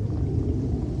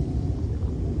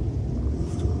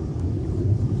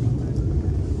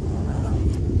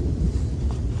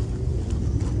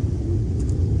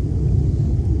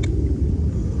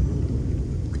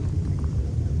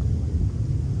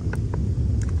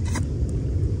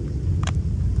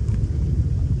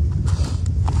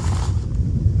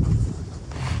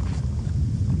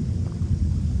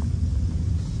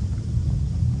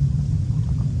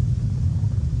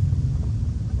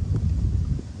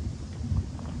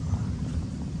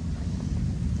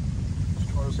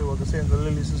 See what I can see in the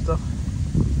lilies and stuff.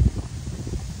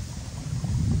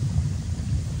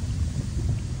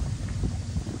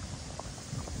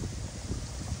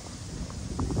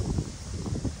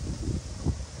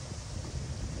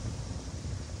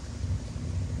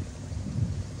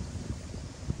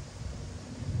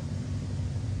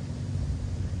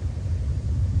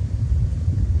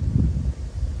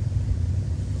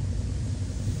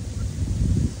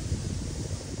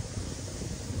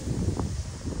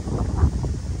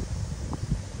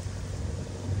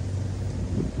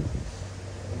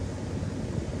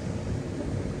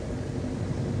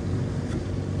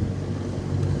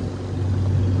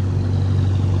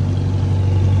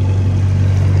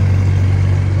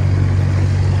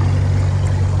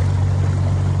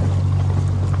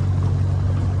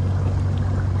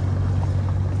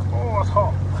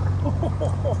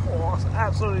 Oh, it's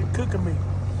absolutely cooking me.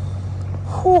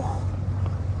 Whew.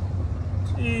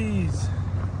 Jeez.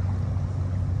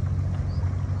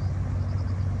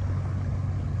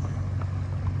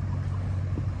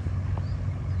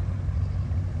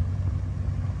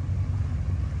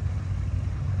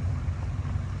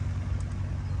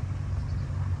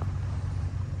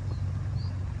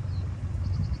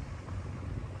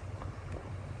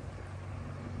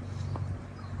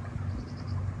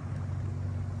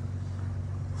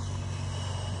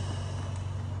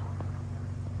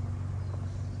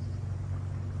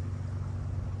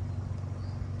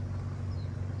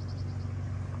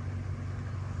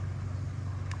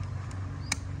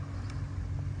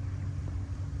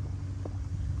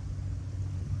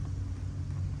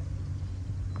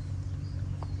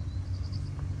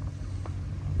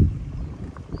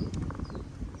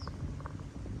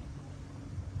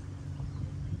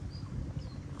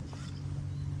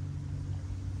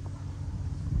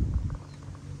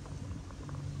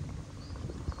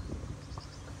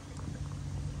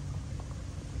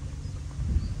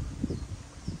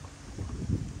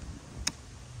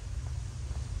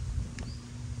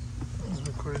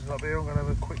 Cruising up here, I'm going to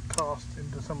have a quick cast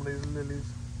into some of these lilies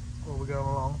while we're going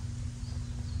along,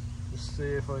 just see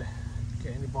if I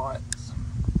get any bites.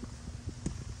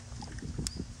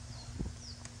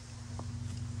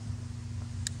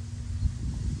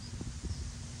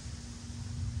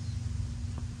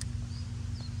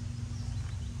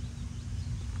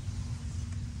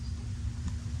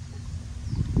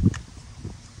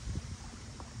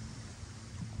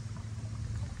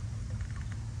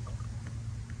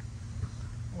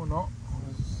 Or not,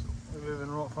 because we're moving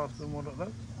a lot faster than what it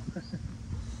looks.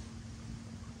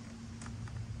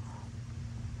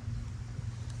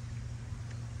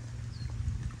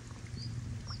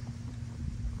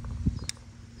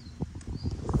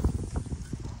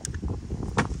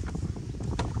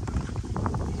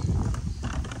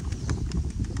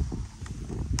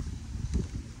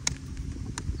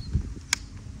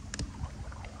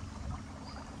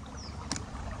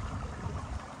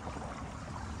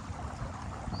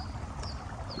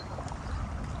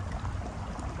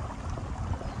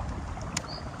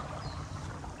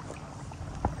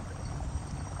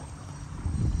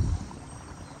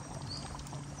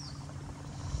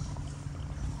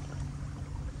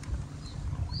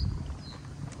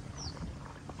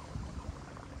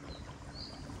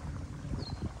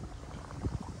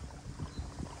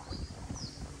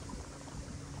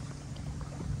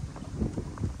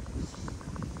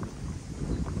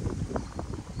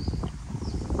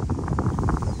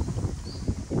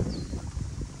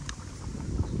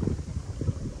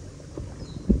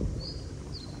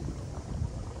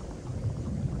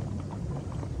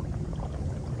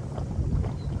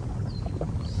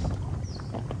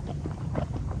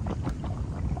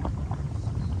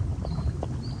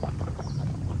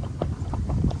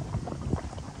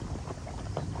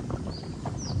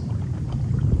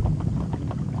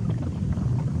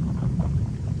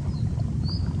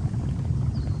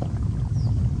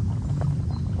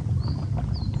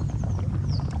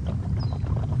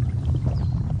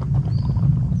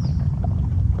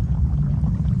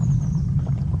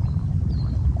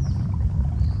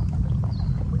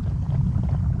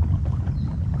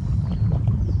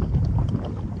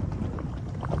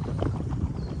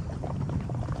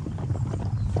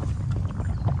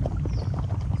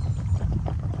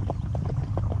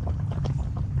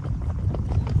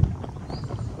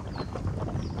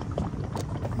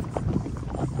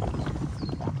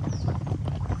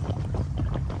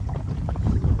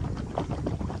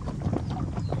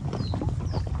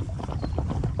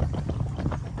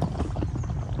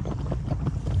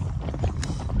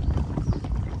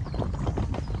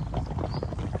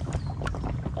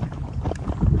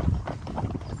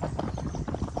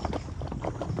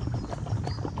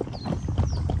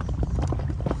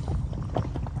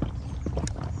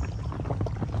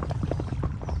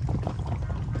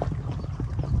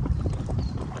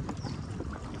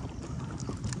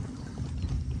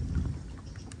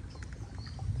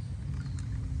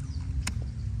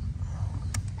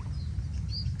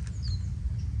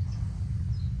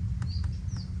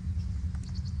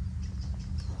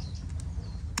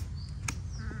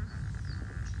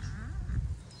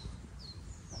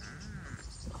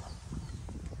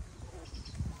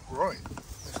 Right,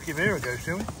 let's give here a go,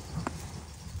 shall we?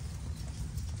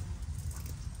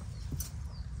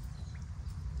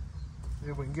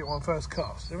 See if we can get one first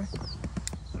cast, shall we?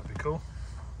 That'd be cool.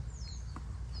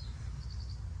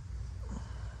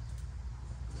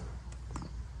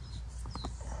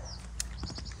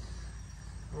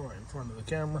 Right in front of the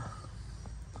camera,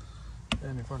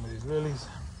 and in front of these lilies.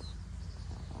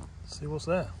 See what's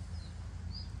there.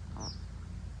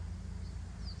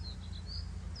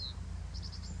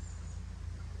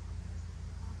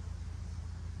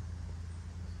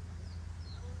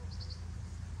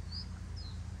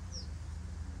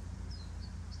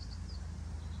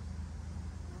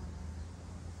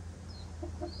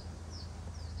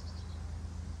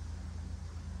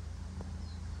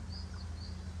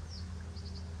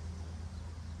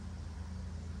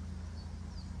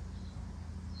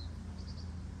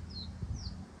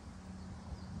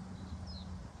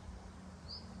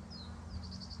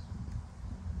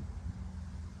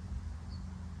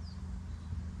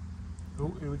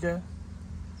 Oh, here we go.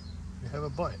 We have a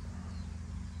bite.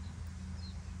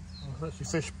 Oh, it's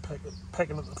actually fish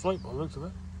pecking at the float by the looks of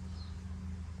it.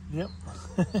 Yep.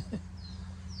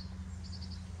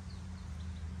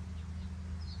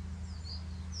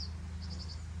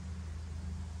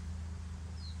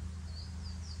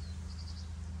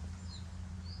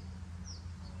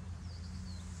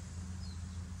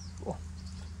 Oh.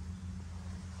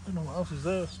 Don't know what else is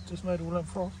there. It's just made all that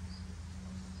frost.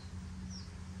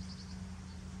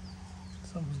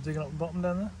 Something's digging up the bottom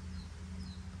down there.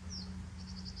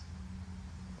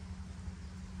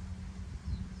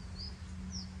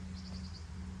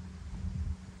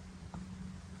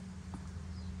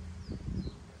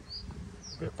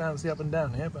 A bit bouncy up and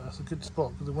down here, but that's a good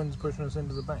spot because the wind's pushing us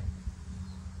into the bank.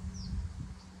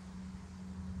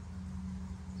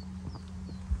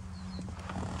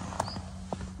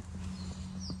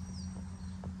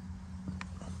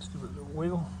 Just give it a little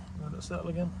wiggle, let it settle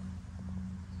again.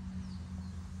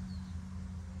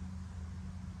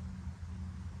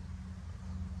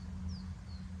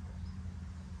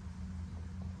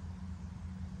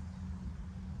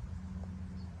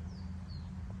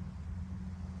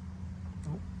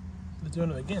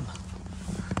 Doing it again.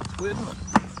 It's weird, isn't it?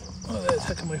 Oh, there's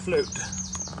how can we float?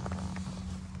 It's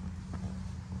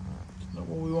not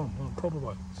what we want. We want proper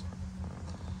bites.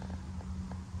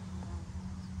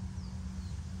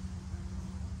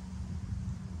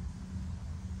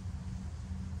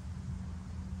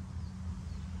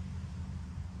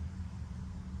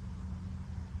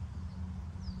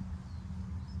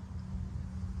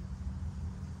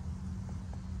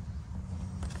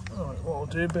 Alright, what I'll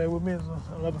do, bear with me, is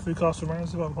I'll have a few casts around,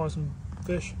 see if I can find some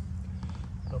fish.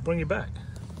 I'll bring you back.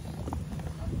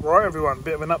 Right everyone,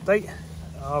 bit of an update.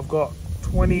 I've got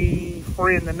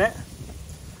 23 in the net,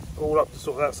 all up to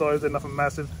sort of that size, they're nothing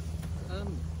massive.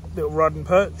 Little rod and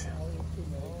perch.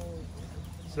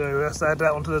 So let's add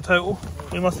that onto the total.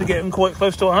 We must be getting quite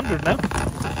close to 100 now.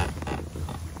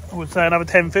 I would say another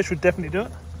 10 fish would definitely do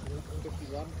it.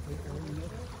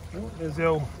 Oh, there's the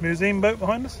old museum boat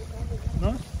behind us.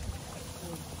 Nice.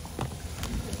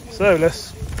 So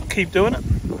let's keep doing it.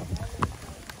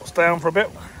 I'll stay on for a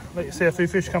bit, let you see a few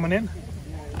fish coming in.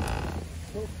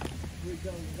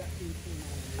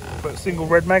 Put a single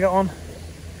red maggot on.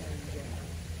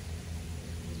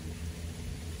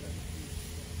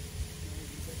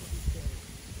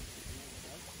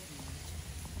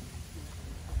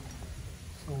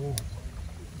 So we'll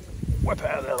whip it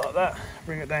out of there like that,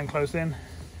 bring it down close in.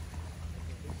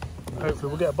 And hopefully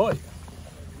we'll get a bite.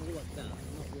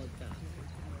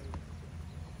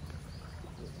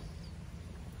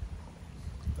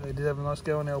 They did have a nice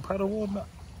go on the old paddleboard, but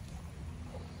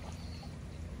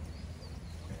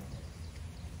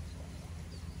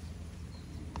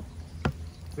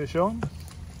fish on.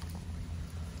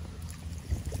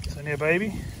 It's only a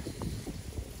baby.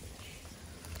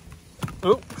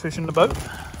 Oh, fish in the boat.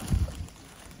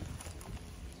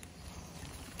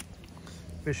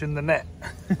 Fish in the net.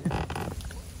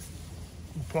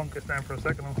 Plonk us down for a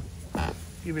second. I'll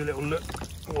give you a little look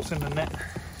at what's in the net.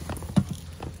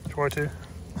 Try to.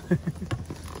 You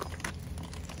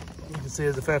can see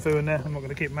there's a fair few in there. I'm not going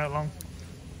to keep them out long.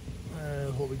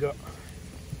 What we got?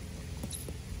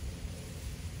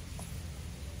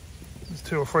 There's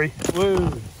 2 or 3.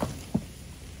 Whoa!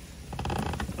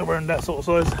 Around that sort of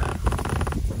size.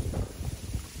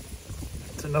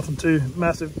 It's nothing too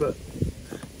massive, but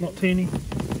not teeny.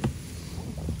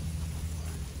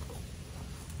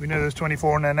 We know there's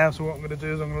 24 in there now, so what I'm going to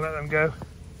do is I'm going to let them go.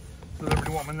 So I don't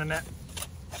really want them in the net.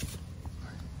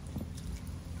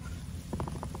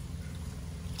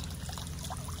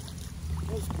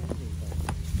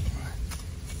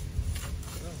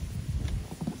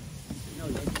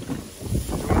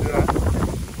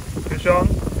 Fish on.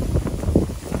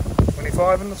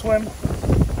 25 in the swim. It's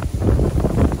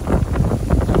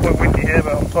quite windy here,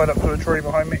 but I'm tied up to a tree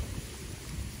behind me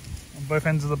on both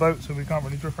ends of the boat, so we can't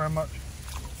really drift around much.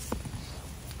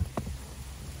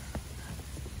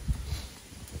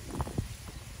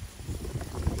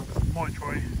 Might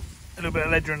try a little bit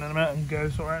of ledger in a minute and go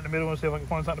sort of out in the middle and see if I can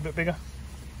find something a bit bigger.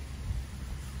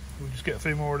 We'll just get a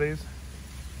few more of these.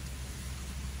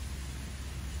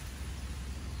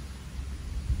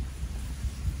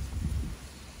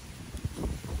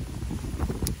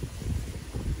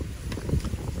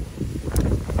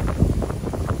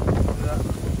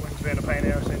 Wind's being a pain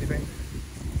here, I see anything.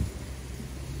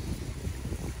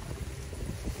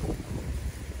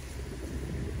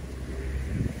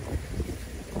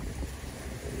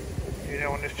 You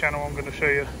know, on this channel I'm going to show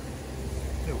you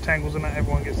little tangles in that.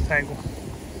 Everyone gets a tangle.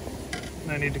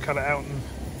 No need to cut it out and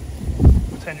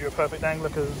pretend you're a perfect angler,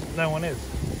 because no one is.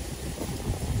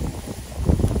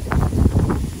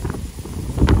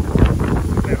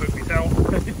 That hook me towel.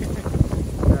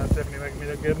 That's definitely making me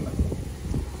look good, isn't it?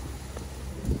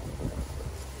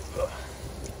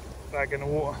 Back in the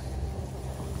water,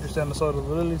 just down the side of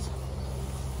the lilies.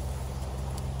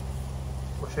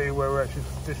 I'll show you where we're actually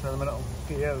fishing in a minute. I'll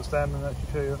get you out of the stand and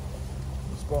actually show you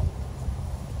the spot.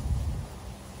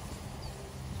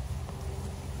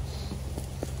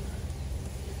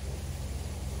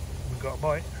 We've got a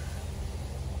bite.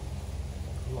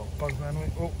 A lot of bugs around me.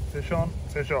 Oh, fish on,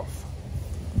 fish off.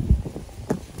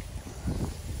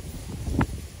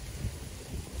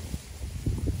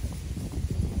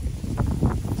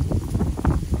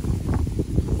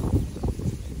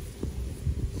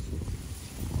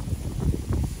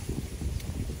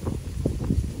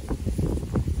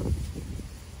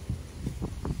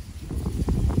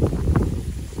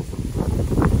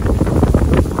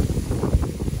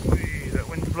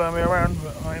 Blowing me around,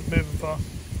 but I ain't moving fast.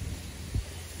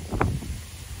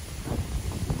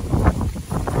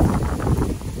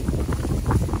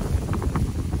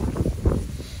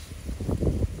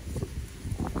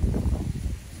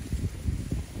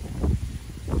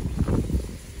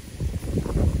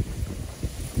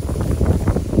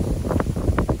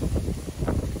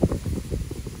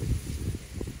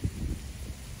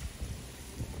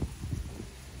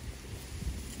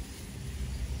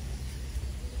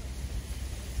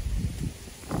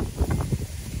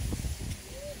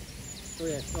 Oh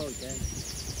yeah, sorry Dan.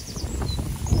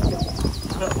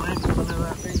 Cut my ankle under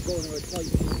that. Then going to a tight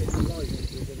in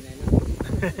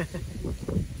there.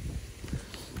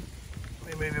 Let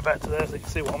me move you back to there so you can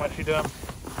see what I'm actually doing.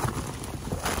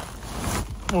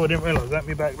 Oh, I didn't realise that.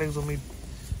 My back legs on my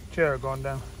chair have gone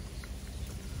down.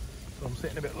 So I'm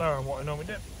sitting a bit lower than what I normally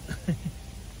do.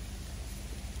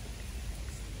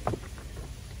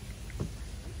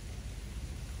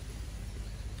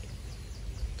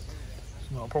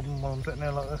 Not a problem while I'm sitting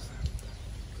there like this.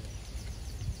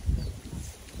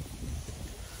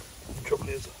 The trouble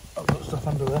is, I've got stuff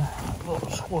under there. I'm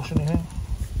not squashing anything.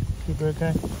 Should be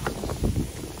okay.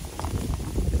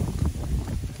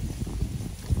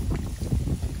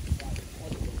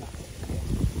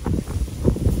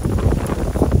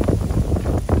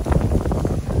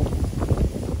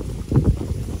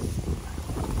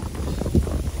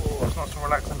 Oh, it's nice and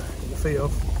relaxing. Get your feet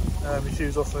off, your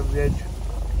shoes off over the edge.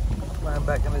 Laying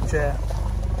back in the chair,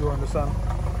 enjoying the sun.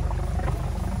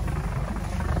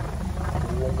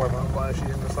 Warm weather, I'm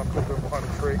actually in the sun flickering behind a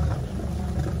tree.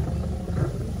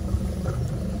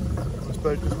 This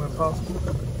boat just went past.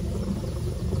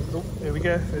 Oh, here we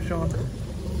go, fish on.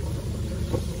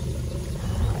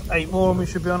 8 more and we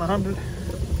should be on 100.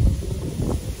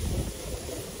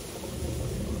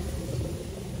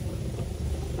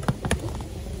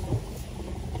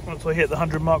 Once I hit the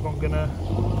 100 mark, I'm going to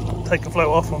take the float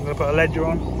off. I'm going to put a ledger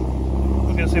on.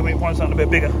 We're going to see if we can find something a bit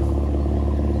bigger.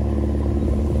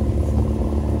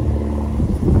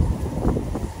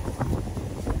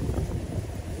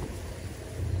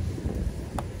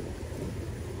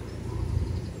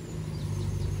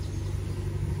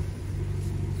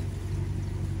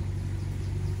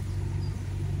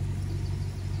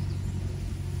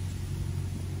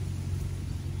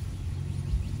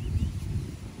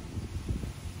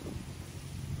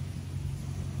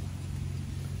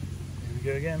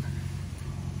 Go again.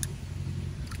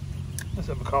 Let's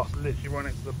have a cast literally right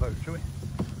next to the boat, shall we?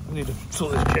 We need to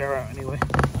sort this chair out anyway.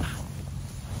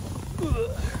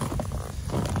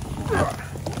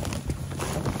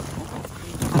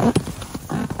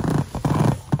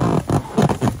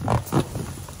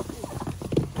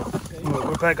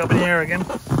 We're back up in the air again.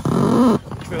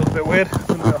 Which feels a bit weird, a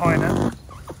little bit high now.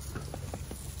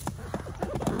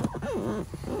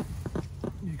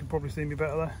 You can probably see me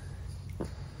better there.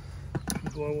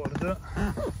 That's why I wanted to do it.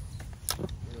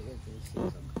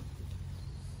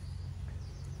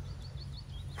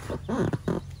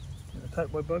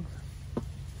 Attacked by bugs.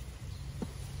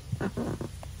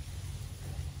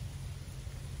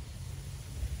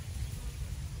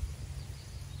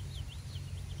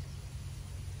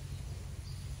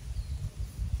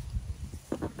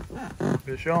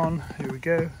 Fish on, here we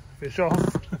go, fish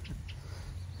off.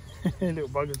 Little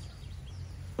buggers.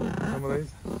 Some of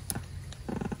these.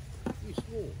 You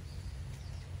swore.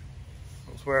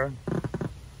 Not swearing.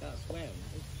 That's swearing,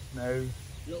 No.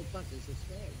 little buggers are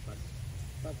swearing.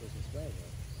 Buggers are swear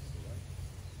words.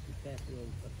 Be careful of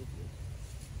buggers.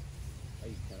 I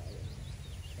used to tell that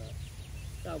one.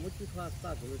 But, would you class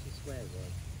bugger as a swear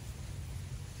word?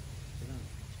 I don't know.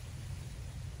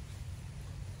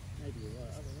 Maybe you're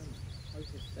right, I don't know. I was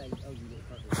just saying, oh, you little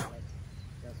buggers,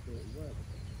 that's dirty word.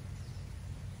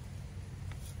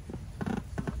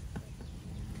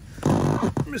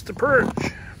 Mr.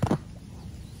 Perch.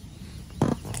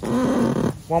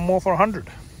 One more for 100.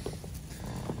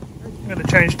 I'm going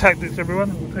to change tactics,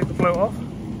 everyone. We'll take the float off.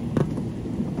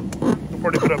 I'll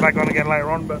probably put it back on again later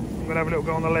on, but I'm going to have a little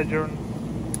go on the ledger and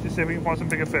just see if we can find some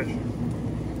bigger fish.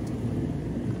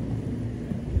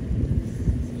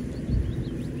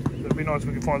 It'd be nice if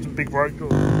we could find some big roach or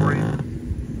bream.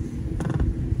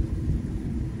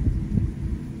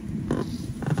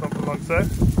 Something like so.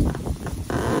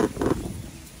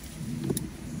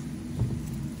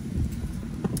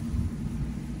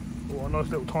 Oh, a nice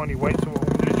little tiny weight, so we're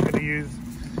literally going to use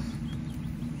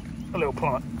a little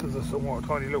plant because there's somewhat a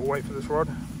tiny little weight for this rod.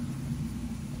 And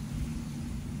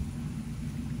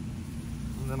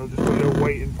then I'll just put a little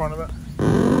weight in front of it.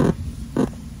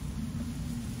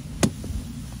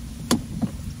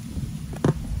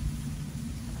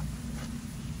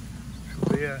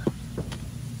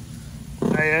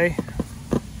 AA.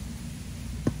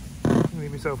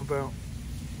 Leave myself about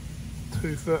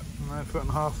 2 foot and a foot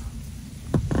and a half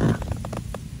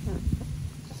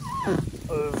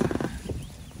of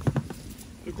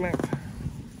hook length,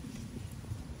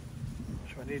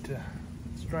 which I need to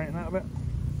straighten that a bit.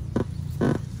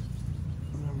 And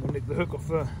then we'll nick the hook off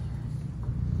the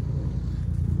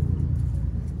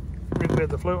ring bed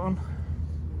the float on.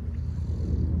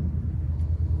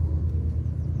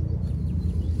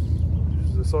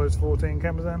 The size 14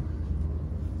 Camazan.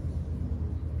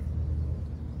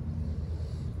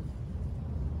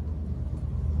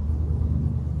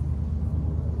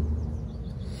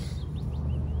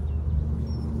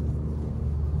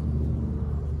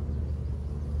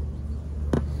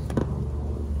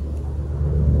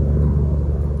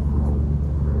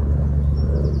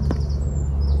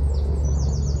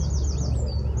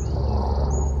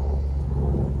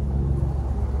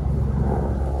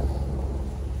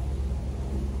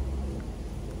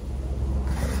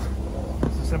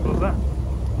 Simple as that.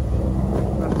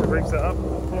 Have to rig that up,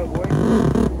 pull it away,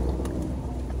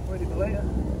 ready for later.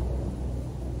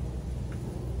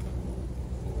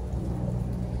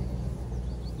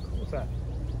 What's that?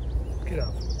 Get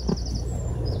up.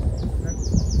 No,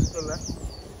 still there.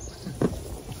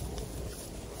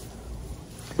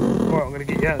 Right, I'm going to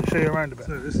get you out and show you around a bit.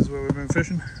 So this is where we've been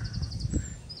fishing.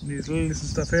 These lilies and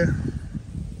stuff here.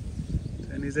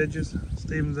 Down these edges.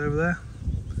 Stephen's over there.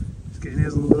 Getting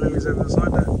his little lilies over the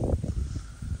side there.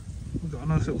 We've got a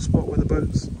nice little spot where the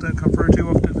boats don't come through too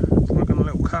often. It's like on a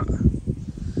little cut.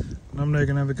 And I'm now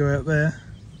going to have a go out there,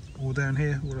 or down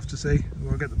here, we'll have to see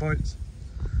where I get the bites,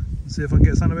 and see if I can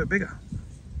get something a bit bigger.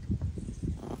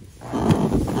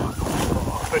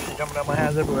 Especially jumping out my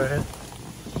hands everywhere here.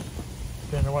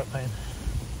 Doing the white pain.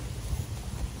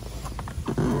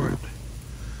 Alright.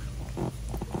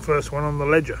 First one on the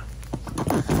ledger.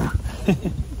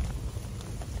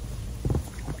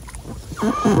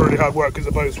 Really hard work because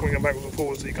the boat's swinging backwards and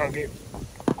forwards, so you can't keep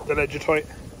the ledger tight.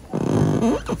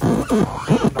 And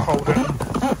hold it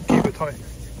and keep it tight.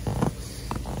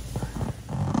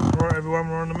 Right everyone,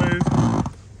 we're on the move.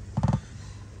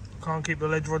 Can't keep the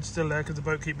ledge rod still there because the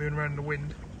boat keeps moving around in the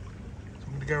wind. So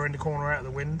I'm going to go around the corner out of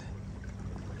the wind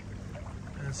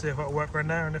and see if it'll work around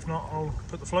there, and if not I'll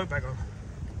put the float back on.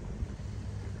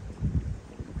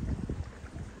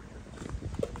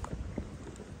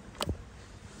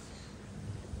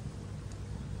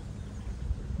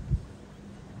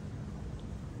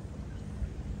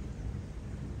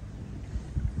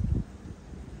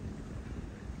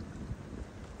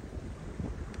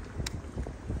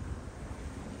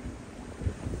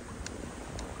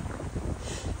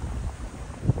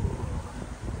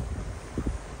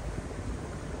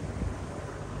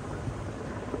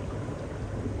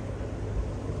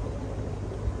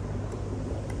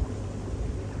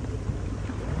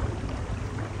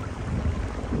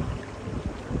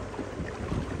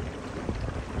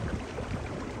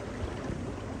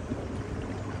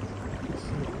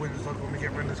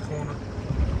 get around this corner.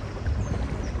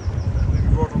 Maybe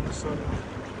rod on this side.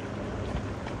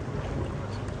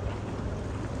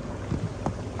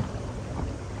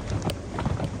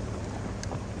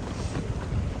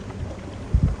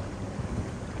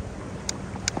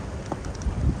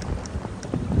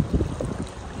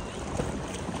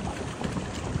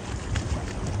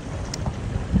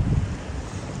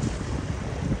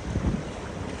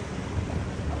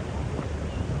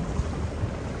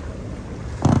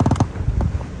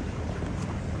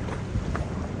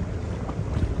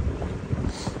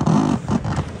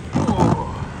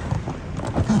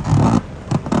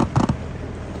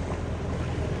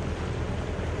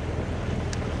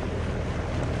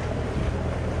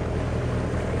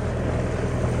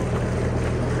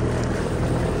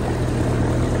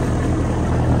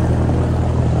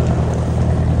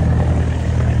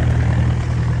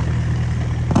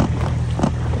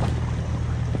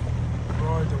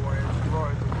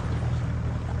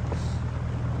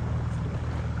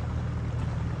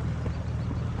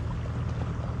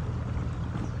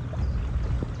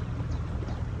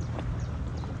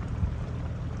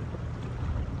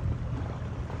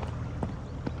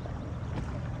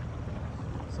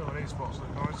 These spots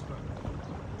look nice, but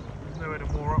there's nowhere to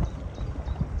moor up.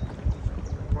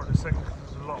 Right this second,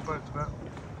 there's a lot of boats about.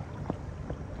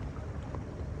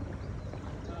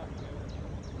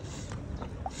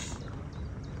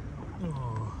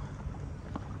 Oh.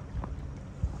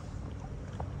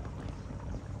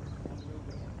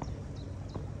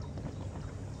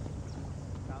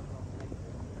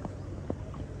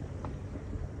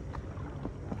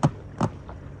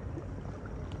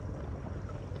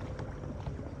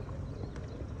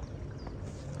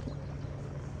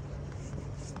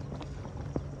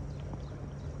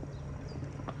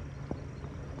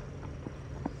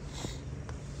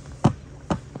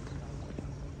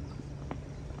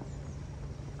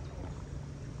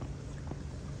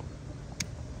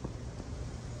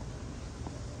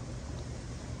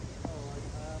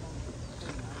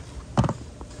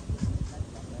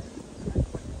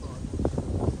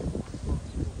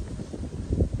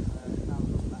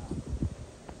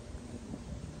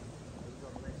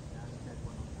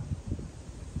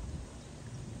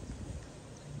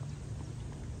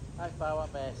 How far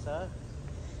up there, sir?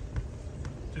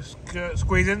 Just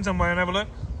squeeze in somewhere and have a look.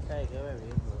 There you go, there he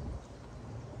is.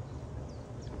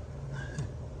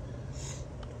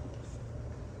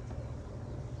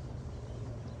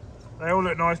 They all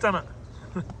look nice, don't it?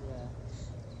 Yeah.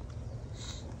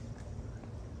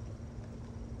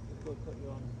 Put you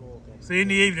on board, then. See, in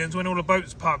the evenings when all the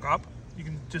boats park up, you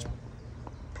can just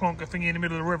plonk a thingy in the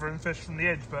middle of the river and fish from the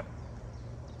edge, but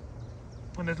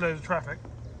when there's loads of traffic.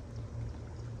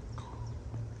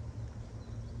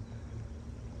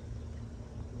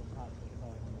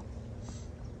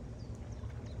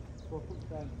 Well, put it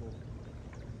down for.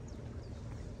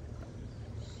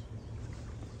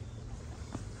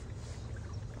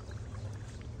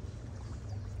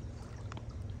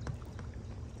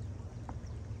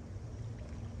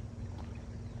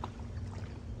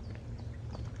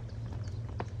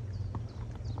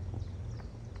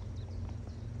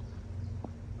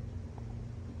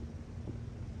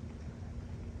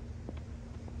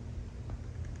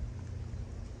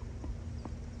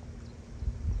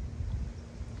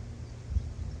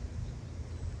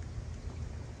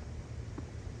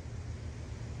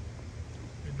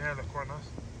 There look quite nice.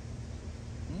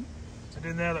 Hmm? So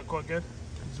in there look quite good.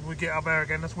 As we get up there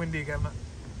again, that's windy again. That.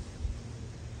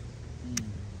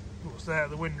 What's there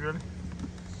at the wind really?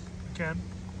 We can.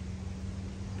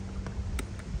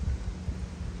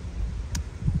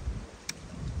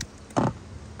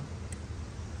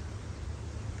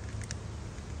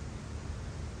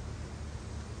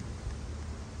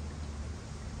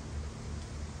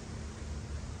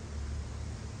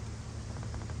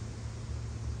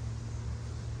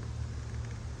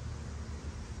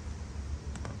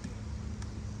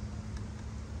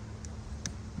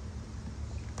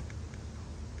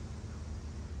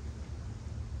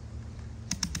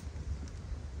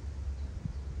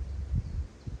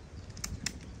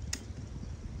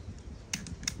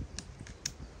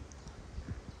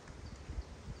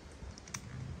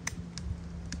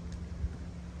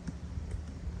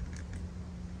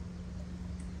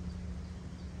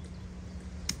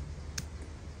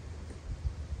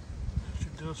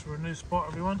 Do us for a new spot,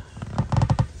 everyone.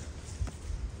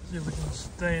 See if we can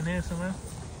stay in here somewhere.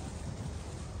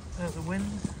 Out the wind.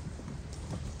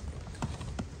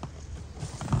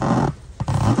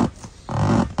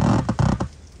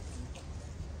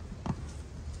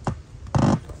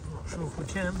 Not sure if we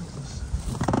can, because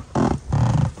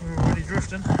we're already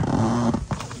drifting.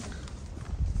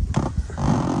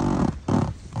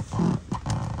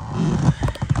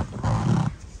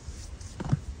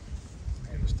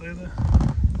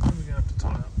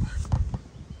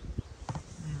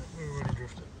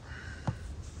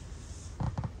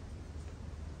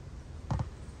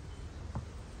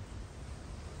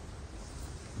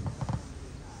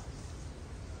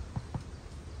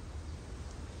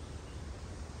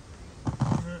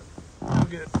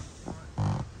 good.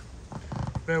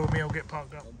 Right. Bear with me, I'll get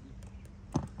parked up.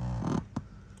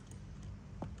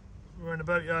 We're in the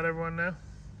boatyard, everyone, now.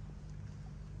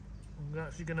 I'm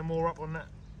actually going to moor up on that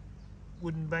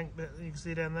wooden bank that you can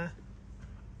see down there.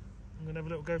 I'm going to have a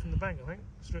little go from the bank, I think.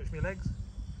 Stretch my legs.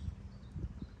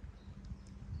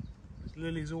 There's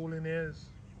lilies all in here. There's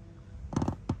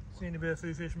seen a bit of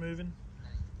food fish moving.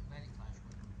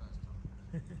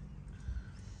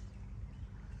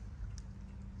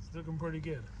 It's looking pretty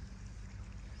good.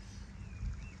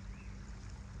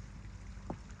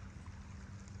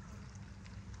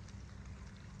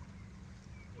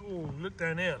 Oh, look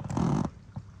down here.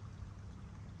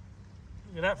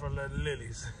 Look at that for a load of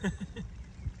lilies.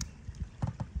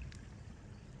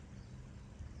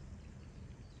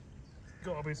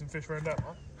 Gotta be some fish around that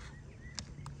one.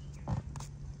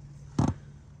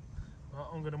 Right,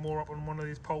 I'm gonna moor up on one of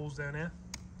these poles down here.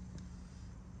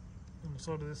 On the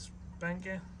side of this bank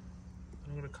here.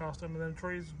 I'm gonna cast under them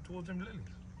trees towards them lilies.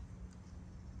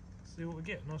 See what we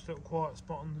get. Nice little quiet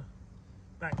spot on the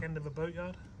back end of a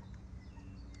boatyard.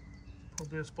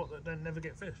 Probably a spot that don't never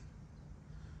get fish.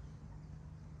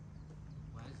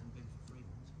 Well, it hasn't been for 3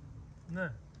 months. No.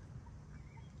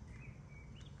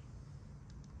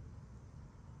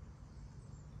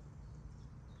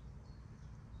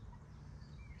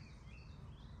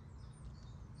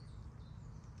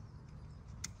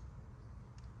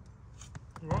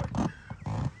 Right.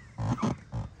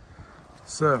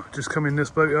 So, just come in this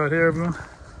boatyard here, everyone.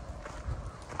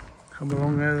 Come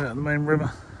along there at the main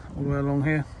river, all the way along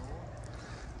here.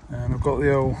 And I've got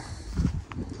the old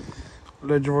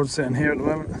ledger rod sitting here at the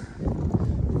moment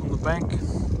on the bank,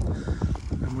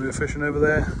 and we were fishing over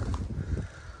there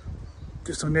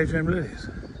just on the edge of them lilies.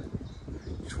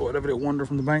 Just thought I'd have a little wander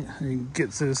from the bank and you can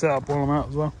get to the setup while I'm out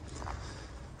as well.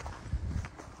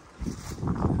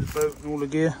 The boat and all the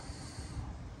gear.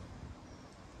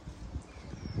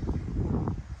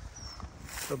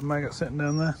 Got the maggot sitting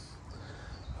down there.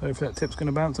 Hopefully that tip's going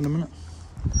to bounce in a minute.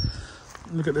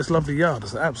 Look at this lovely yard,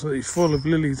 it's absolutely full of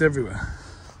lilies everywhere.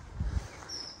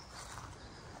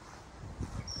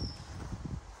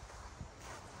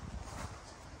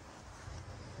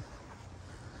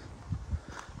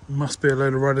 Must be a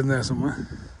load of rod in there somewhere.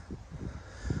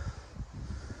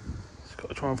 Just got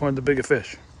to try and find the bigger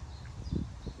fish.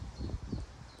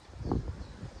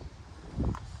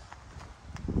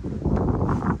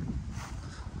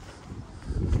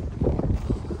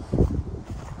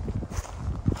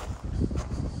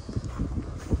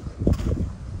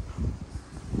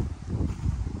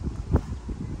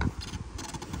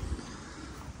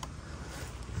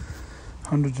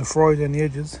 Hundreds of fry down the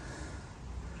edges.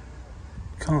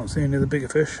 Can't see any of the bigger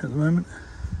fish at the moment.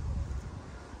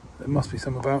 There must be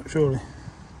some about, surely.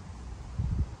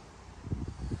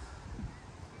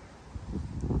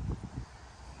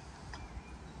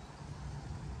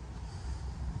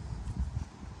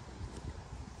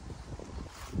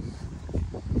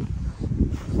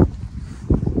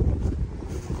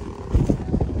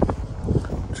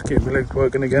 Just keep my legs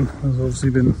working again. I've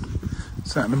obviously been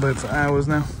sat in the boat for hours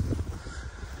now.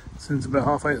 Since about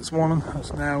 8:30 this morning.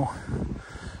 That's now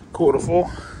 4:15.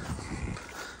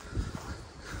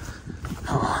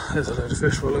 Oh, there's a load of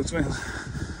fish by the looks of it.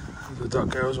 There's a duck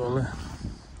there as well there.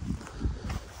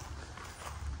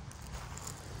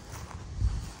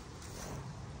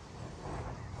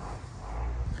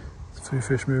 There's a few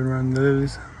fish moving around the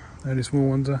lilies. Only small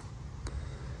ones there.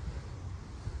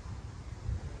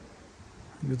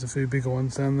 There's a few bigger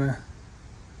ones down there.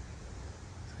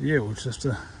 So yeah, we'll just have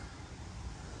to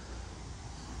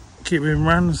keep moving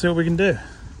around and see what we can do.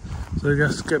 So I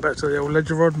guess get back to the old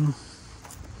ledger rod and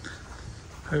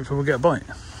hopefully we'll get a bite.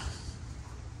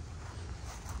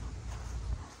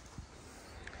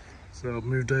 So I've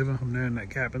moved over, I'm now in that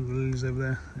gap and the lilies over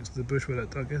there next to the bush where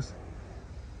that duck is.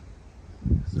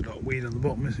 There's a lot of weed on the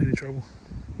bottom, isn't any trouble.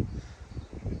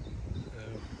 So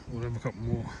we'll have a couple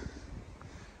more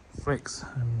flicks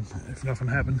and if nothing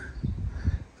happened,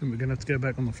 then we're going to have to go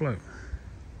back on the float.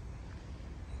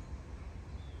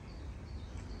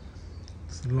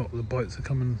 A lot of the bites are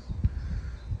coming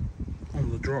on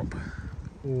the drop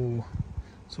or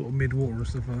sort of mid-water and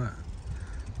stuff like that,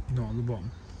 not on the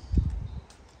bottom.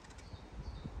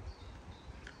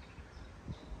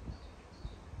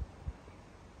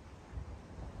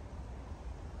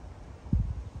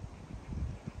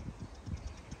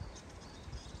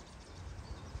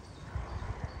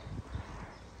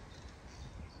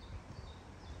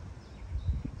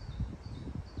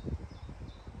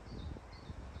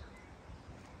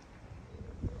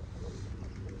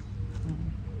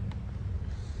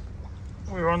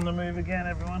 We're on the move again,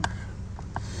 everyone.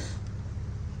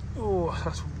 Oh,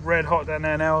 that's red hot down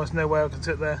there now. There's no way I can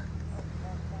sit there.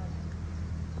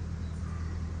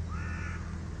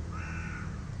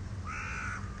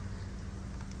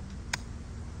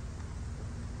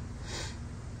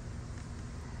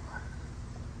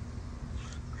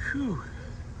 Whew.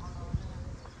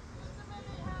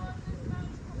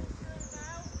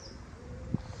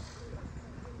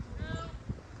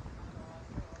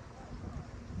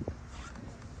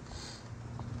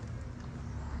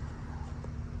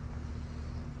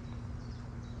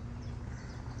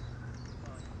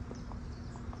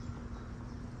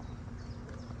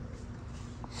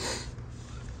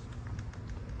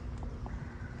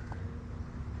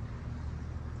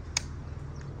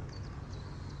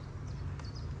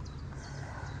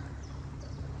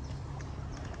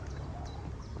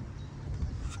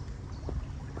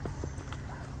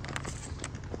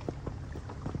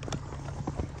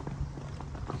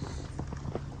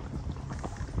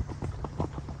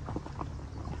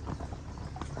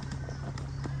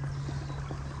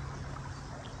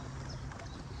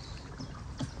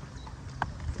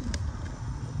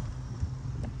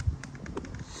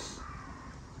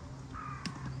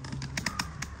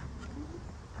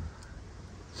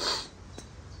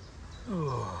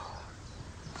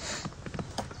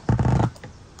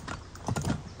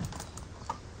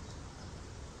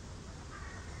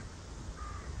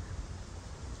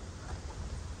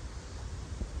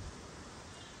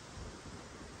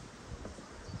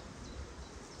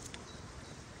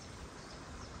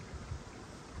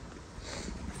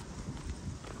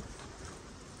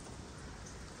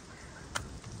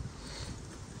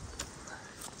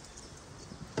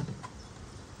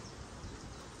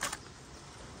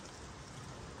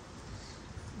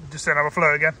 Just set up a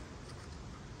float again.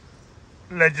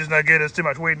 Ledge is no good, there's too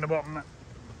much weed in the bottom.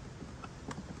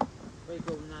 Where you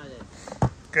going now then?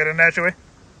 Get in there, shall we?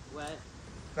 Where?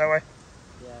 That way.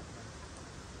 Yeah.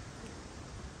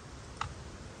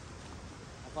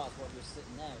 I thought what you were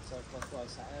sitting there, so that's why I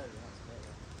sat earlier. That's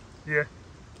better. Yeah.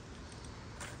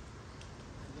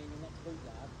 You mean the next boot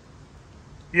lab?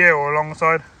 Yeah, or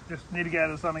alongside. Just need to get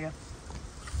out of the sun again.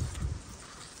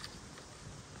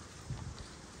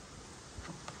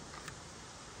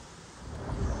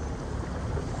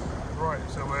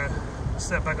 Right, so we're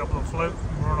set back up on the float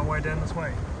and we're on our way down this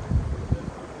way.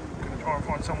 Gonna try and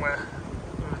find somewhere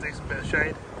with a decent bit of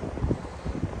shade.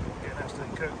 Getting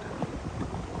absolutely cooked.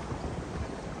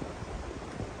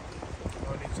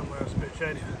 I need somewhere else a bit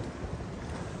shadier,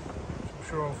 which I'm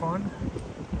sure I'll find.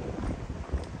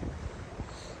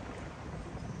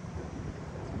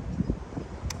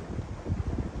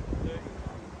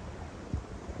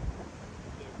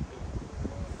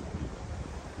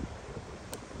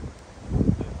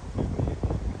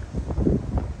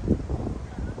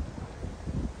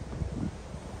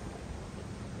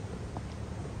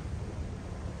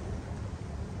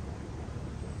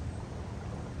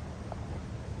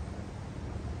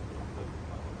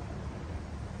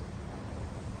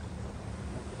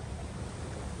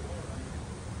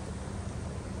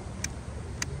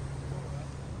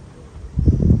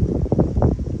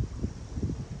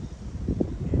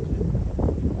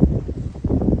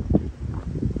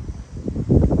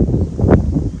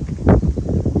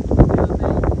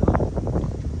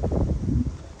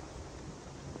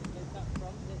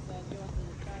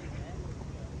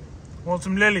 Want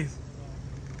some lilies?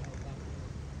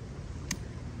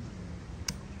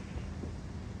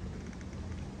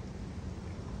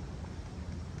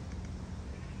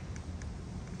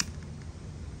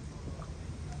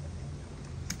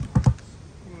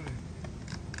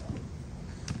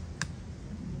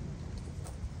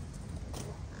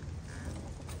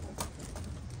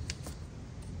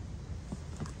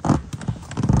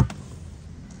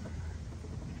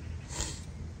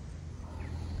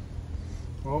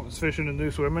 Well, it's fishing and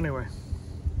do swim anyway.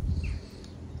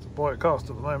 It's a bite cast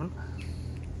at the moment.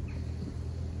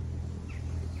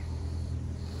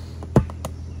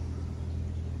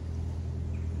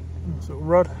 Nice little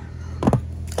rod.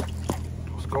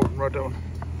 It's a golden rod, that one.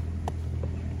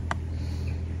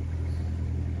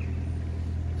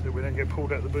 So we don't get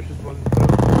pulled out of the bushes while it's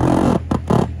down.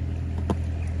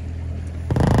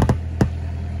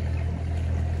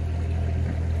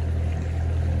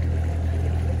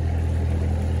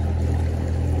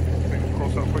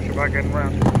 Push it back in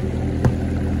round.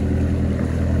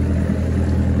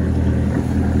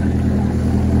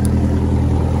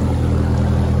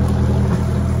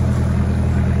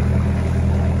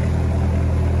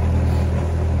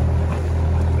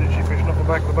 Literally fishing off the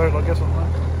back of the boat, I guess, on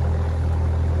that.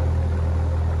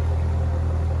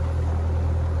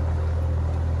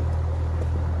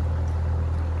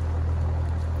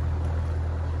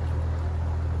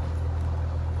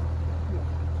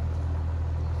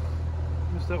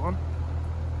 that one.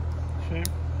 Shame.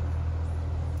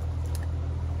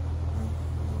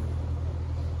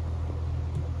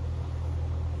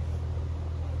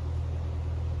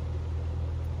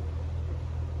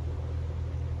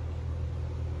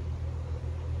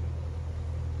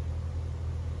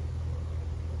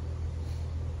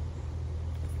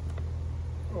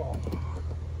 Oh,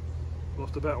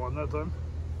 lost a better one that time.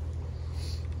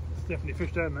 It's definitely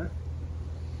fish down there.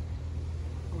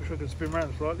 I wish I could spin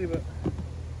around slightly, but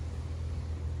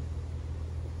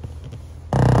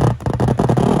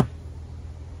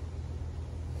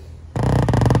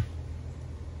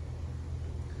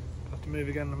I'll have to move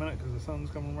again in a minute because the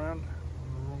sun's coming around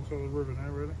on the wrong side of the river now,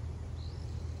 really.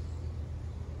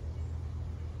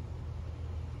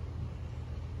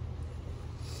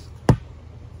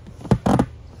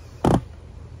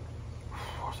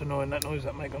 It's annoying, that noise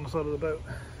that make on the side of the boat.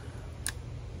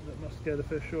 That must scare the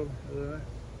fish, surely. I don't know.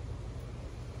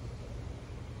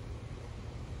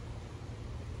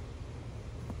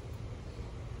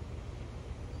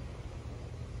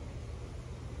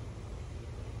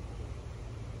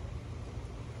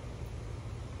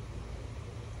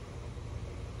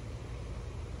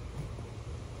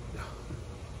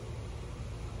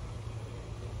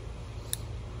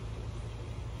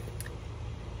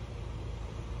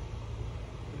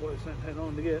 What it's head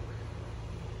on to get.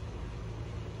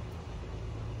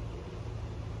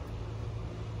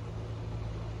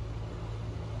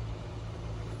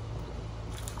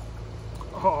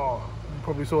 Oh, you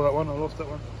probably saw that one. I lost that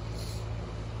one.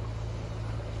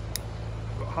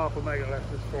 Got half a mega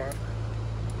left this far.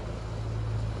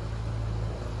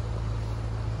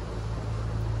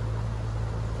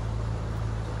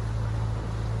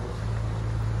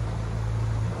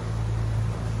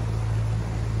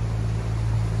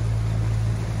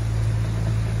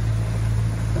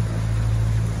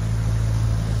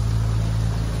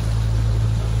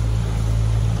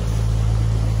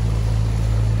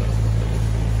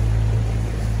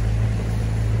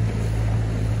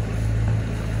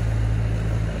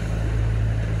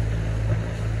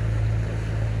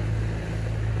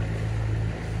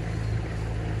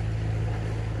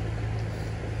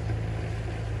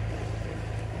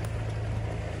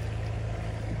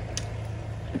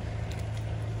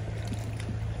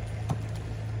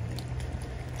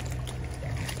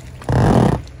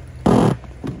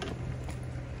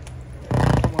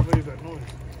 That noise.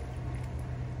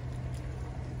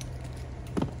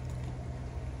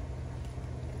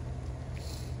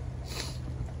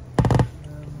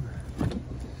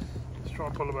 Let's try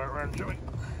and pull about around, shall we?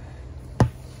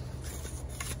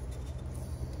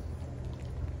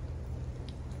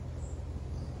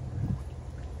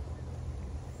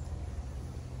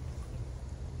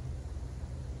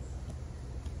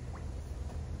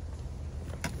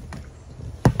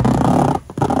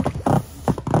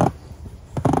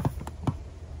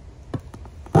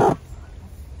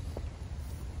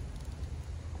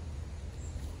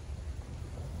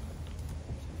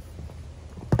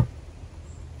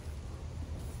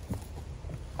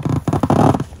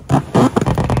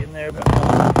 There a bit more.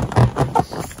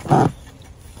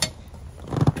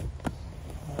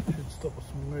 That should stop us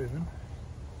from moving.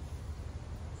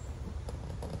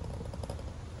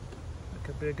 That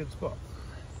could be a good spot.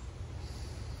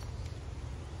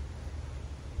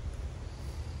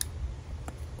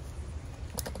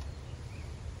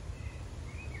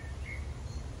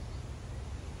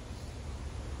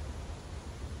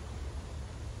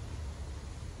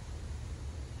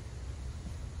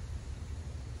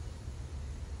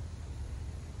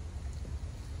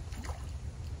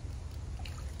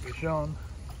 Fish on.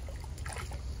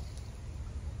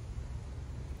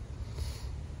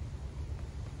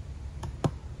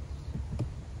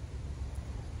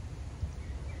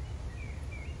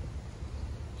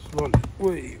 Slowly.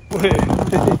 Wait.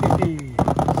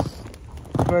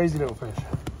 Crazy little fish. I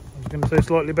was going to say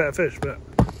slightly better fish, but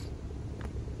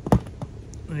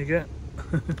there you go.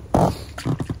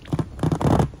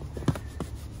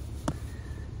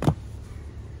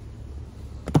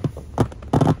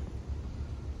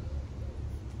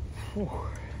 Ooh,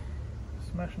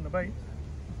 smashing the bait.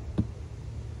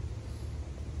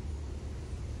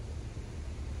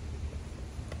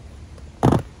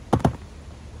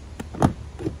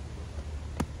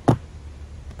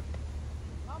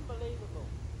 Unbelievable.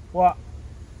 What?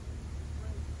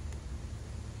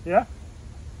 Yeah?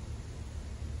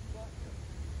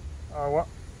 Oh, what?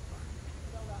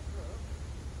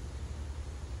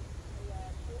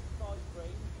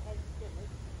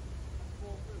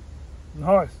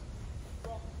 Nice.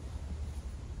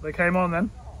 They came on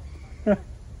then.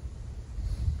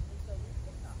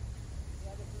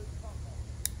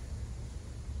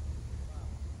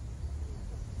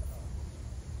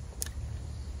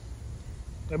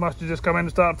 They must have just come in and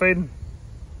started feeding.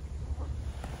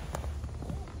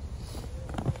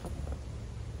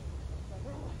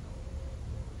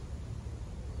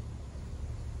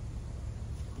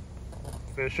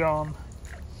 Fish on.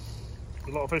 There's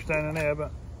a lot of fish down in there,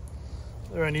 but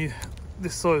they're only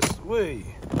this size. Whee!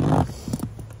 That's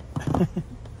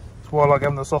why I like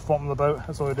having the soft bottom of the boat.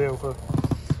 That's ideal for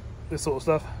this sort of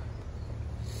stuff.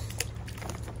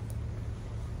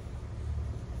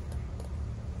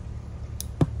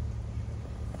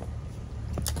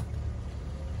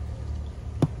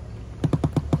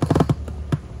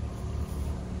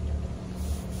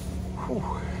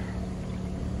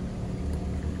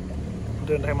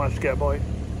 Didn't take much to get a bite.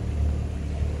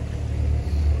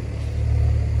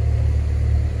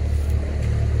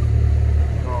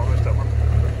 Oh, I missed that one.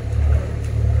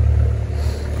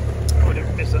 Oh, I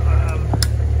didn't miss it.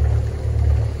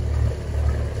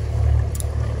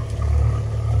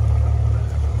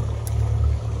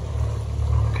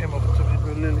 Came off and took it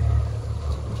with a lily.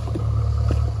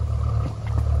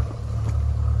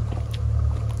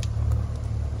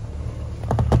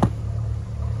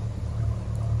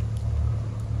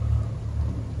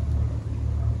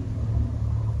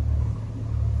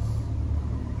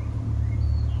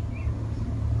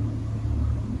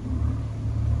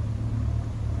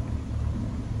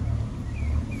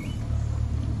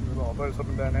 Boats up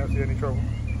and down now, see any trouble.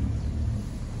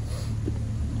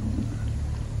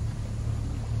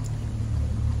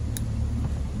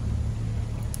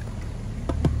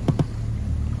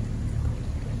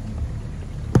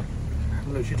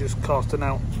 Literally just casting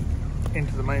out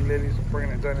into the main lilies and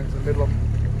bringing it down into the middle of them.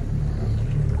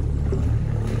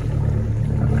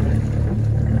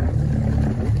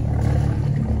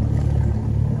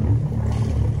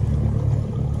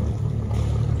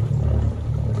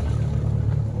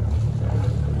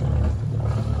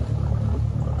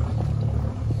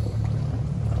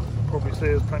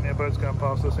 There's plenty of boats going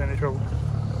past us, any trouble.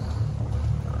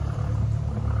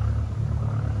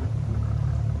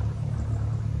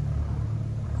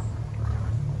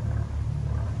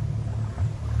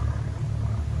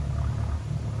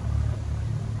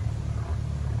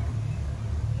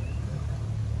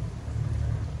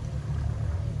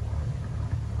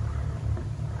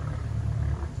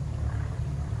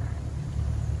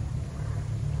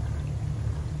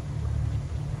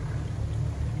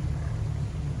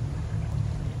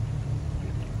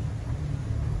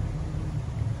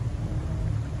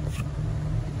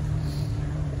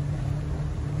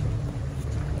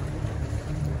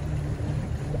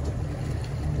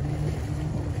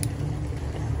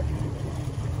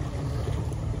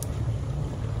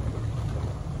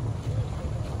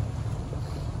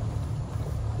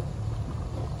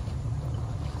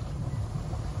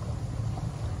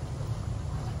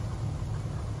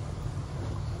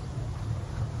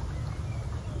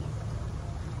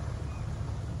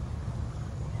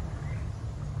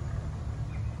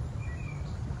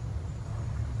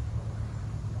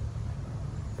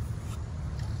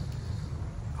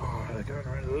 Going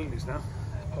around the lilies now.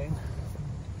 Pain.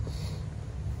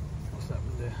 What's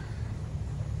happened there?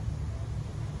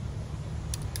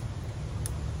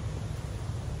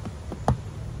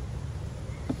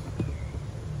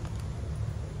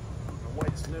 The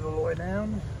weight's a little way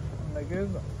down. And they're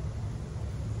good.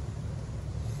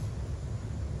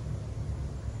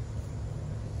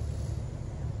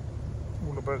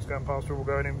 All the boats going past are all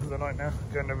going in for the night now.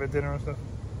 Going to have dinner and stuff.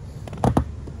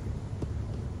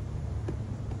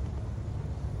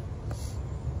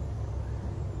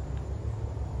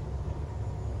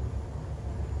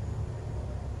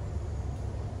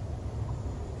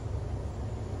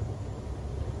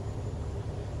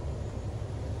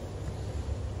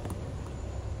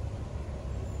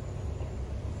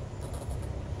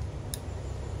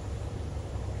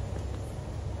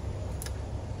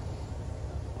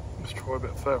 Let's try a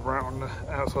bit further out on the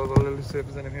outside of the lily, see if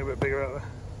there's anything a bit bigger out there.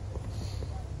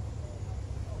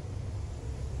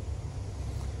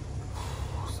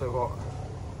 So hot.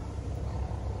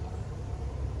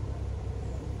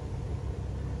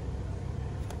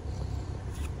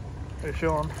 Fish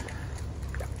on.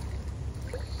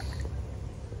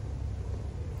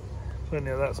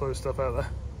 Plenty of that sort of stuff out there.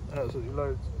 Absolutely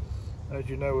loads. As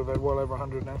you know, we've had well over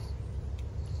 100 now.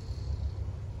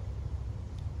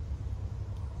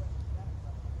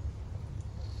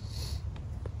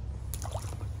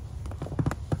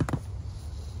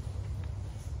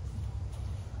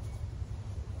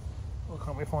 Why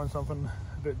can't we find something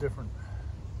a bit different?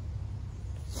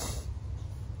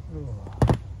 We'll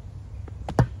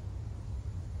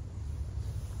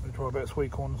try a bit of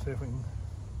sweet corn and see if we can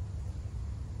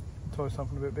tie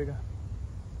something a bit bigger.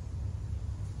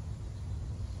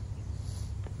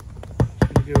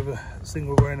 give a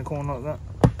single grain of corn like that.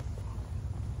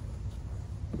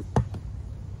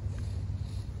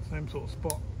 Same sort of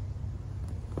spot.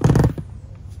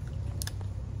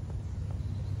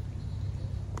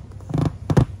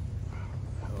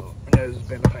 Oh, my nose has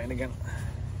been a pain again.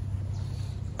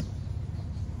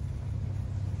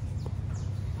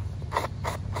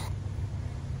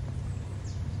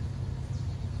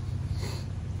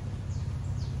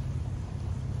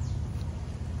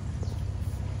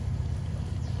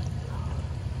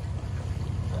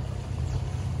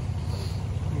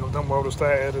 I've done well to stay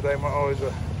out here today. My eyes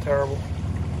are terrible.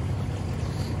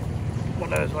 My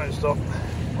nose won't stop.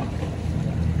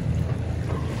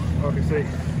 I can see.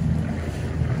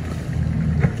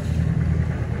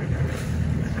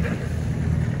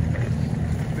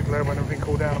 Be glad when everything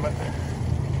cooled down a bit.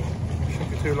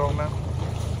 Shouldn't be too long now.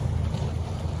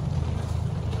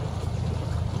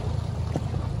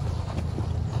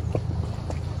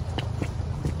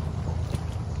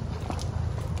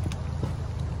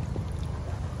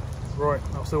 Right,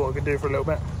 I'll see what I can do for a little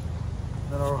bit,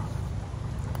 then I'll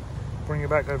bring you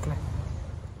back hopefully.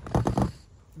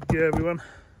 Yeah, everyone.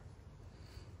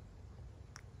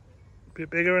 A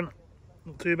bit bigger and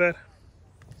not too bad.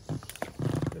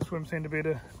 This swim seemed to be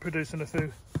producing a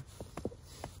few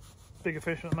bigger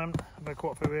fish at the moment. I've had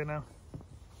quite a few here now.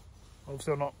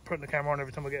 Obviously I'm not putting the camera on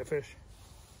every time I get a fish,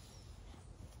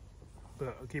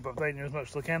 but I'll keep updating you as much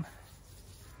as I can.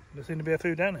 There seems to be a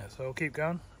few down here, so I'll keep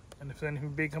going. And if there's anything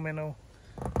big come in, I'll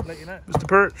let you know. Mr.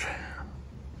 Perch.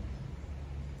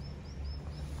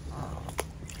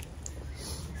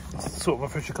 It's sort of a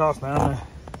fisher cast now.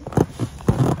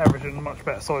 They're averaging a much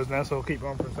better size now, so I'll keep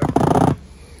on for a second.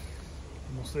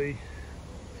 And we'll see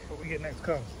what we get next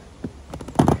cast.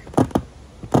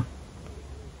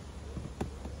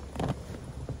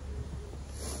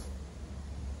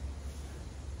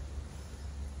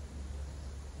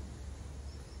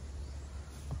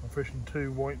 Fishing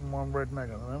 2 white and 1 red meg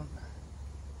at the moment.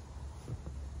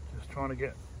 Just trying to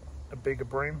get a bigger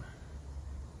bream.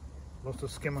 Lost a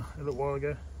skimmer a little while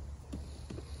ago.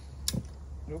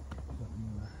 Nope.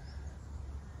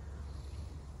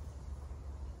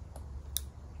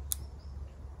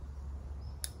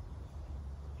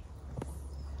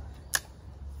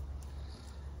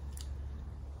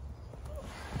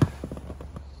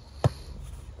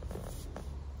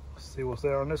 Let's see what's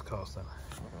there on this cast then.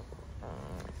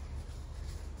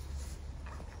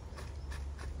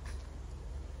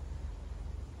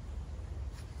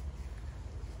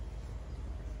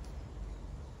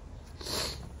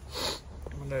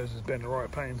 My nose has been the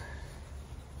right pain.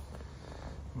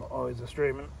 My eyes are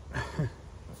streaming. I've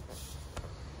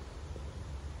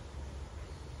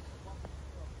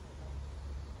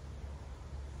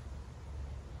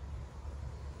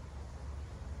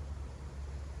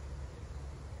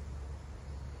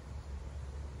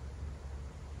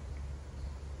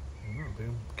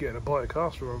been getting a bite of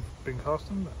cast where I've been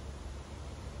casting, but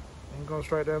I ain't gone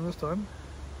straight down this time.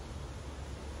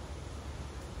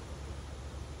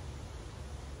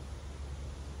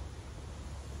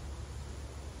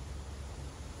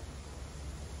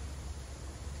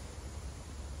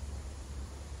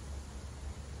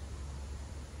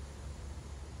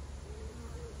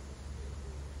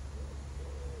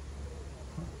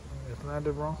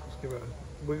 Landed wrong. Let's give it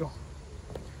a wiggle.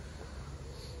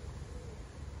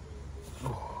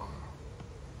 Oh.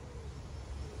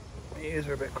 My ears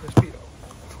are a bit crispy.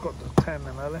 I forgot to tan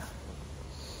them earlier.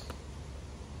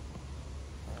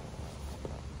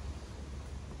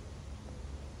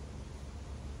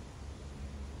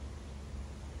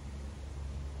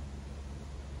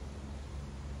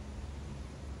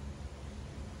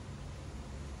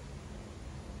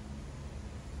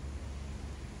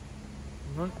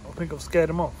 I think I've scared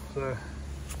them off, so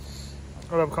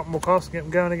I'll have a couple more casts and get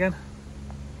them going again.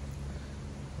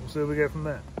 We'll see where we go from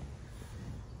there.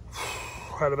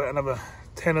 Had about another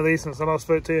 10 of these since I last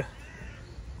spoke to you,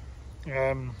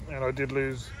 and I did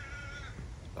lose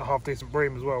a half decent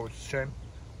bream as well, which is a shame.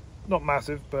 Not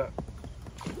massive, but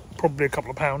probably a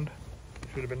couple of pound.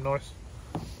 Should have been nice.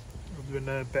 Would have been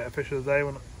a better fish of the day,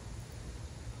 wouldn't it?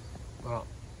 But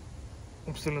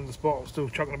I'm still in the spot. I'm still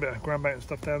chucking a bit of ground bait and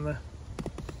stuff down there.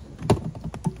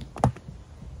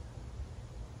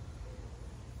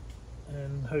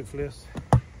 And hopefully it's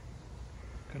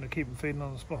going to keep them feeding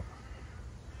on the spot.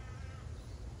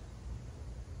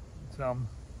 So I'm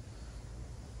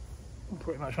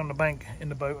pretty much on the bank in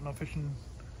the boat and I'm fishing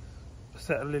a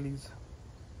set of lilies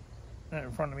out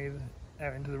in front of me,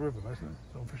 out into the river basically.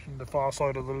 So I'm fishing the far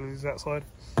side of the lilies, that side.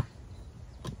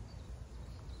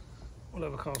 We'll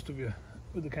have a cast of you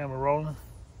with the camera rolling.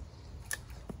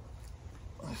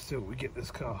 Let's see what we get this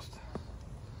cast.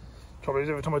 Trouble is,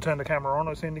 every time I turn the camera on,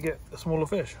 I seem to get a smaller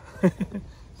fish.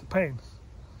 It's a pain.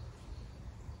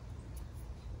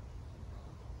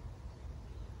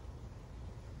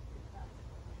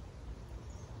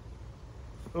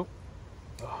 Oh.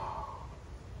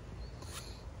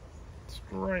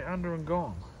 Straight under and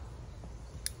gone.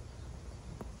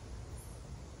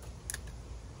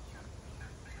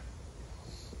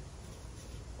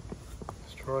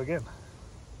 Let's try again.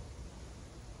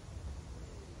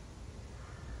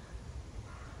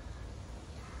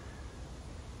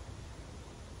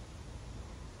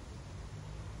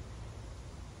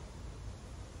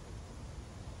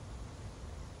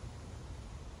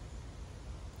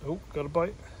 Oh, got a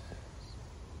bite.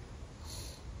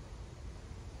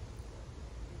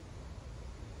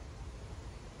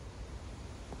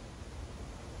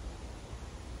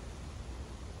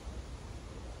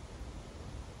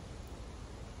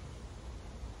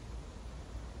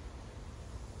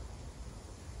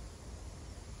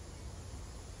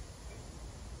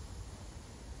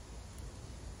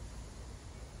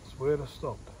 It's where I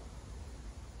stopped.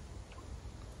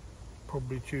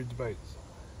 Probably chewed the baits.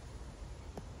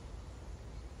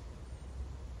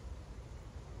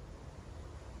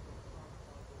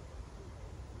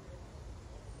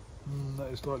 That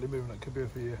is slightly moving. That could be a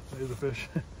fish. Yeah, that is a fish.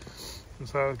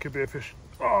 So it could be a fish.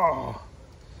 Oh,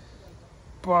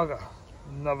 bugger!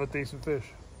 Another decent fish.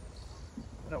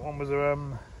 That one was a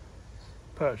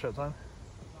perch that time,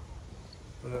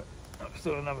 but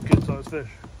still another good sized fish.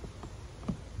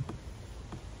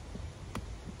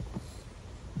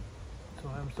 So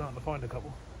I am starting to find a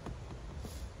couple.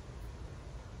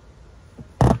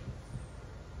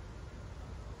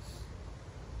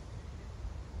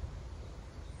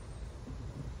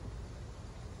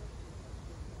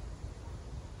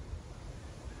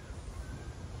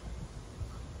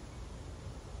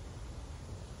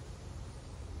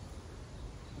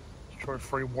 Tried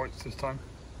 3 whites this time.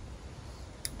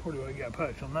 Probably won't get a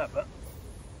perch on that, but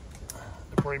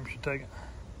the bream should take it.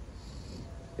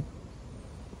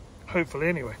 Hopefully,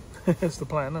 anyway. That's the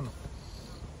plan, isn't it?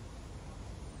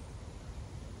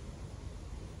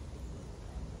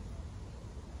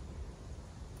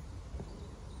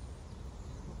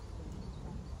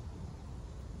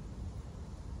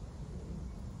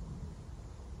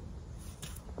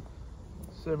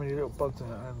 So many little bugs in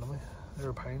that hand on me.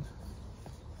 They're a pain.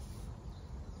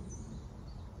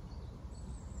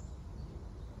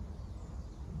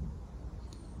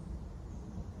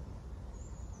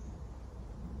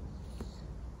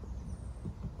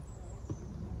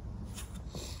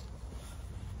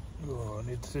 Oh, I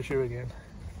need the tissue again.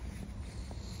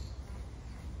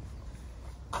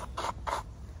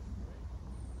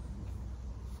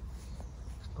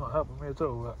 It's not helping me at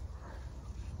all, that.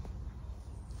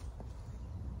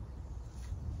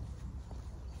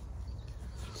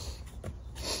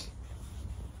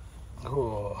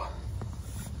 Oh.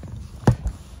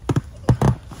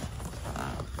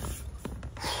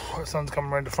 The sun's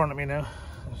coming around the front of me now.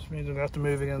 This means I'm going to have to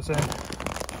move again soon.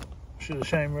 Which is a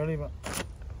shame, really, but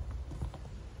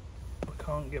I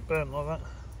can't get burnt like that.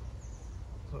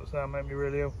 So that'll make me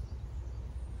really ill.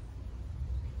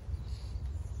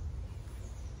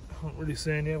 I can't really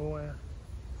see any other way of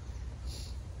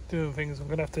doing things. I'm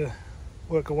going to have to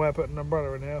work a way of putting an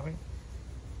umbrella in here, I think.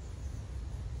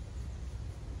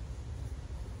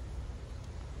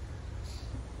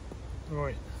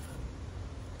 Right,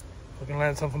 if I can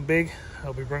land something big,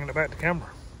 I'll be bringing it back to camera.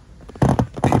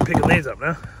 Keep picking these up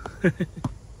now. A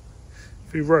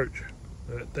few roach,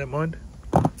 but don't mind.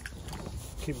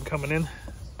 Keep them coming in.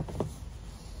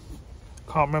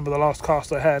 Can't remember the last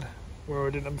cast I had where I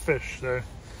didn't have fish, so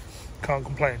can't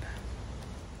complain.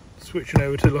 Switching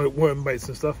over to like worm baits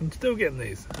and stuff and still getting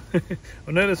these. I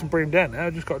know there's some bream down now, I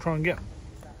just got to try and get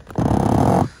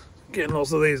them. Getting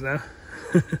lots of these now.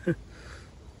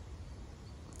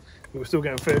 We're still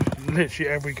getting fish, literally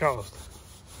every cast.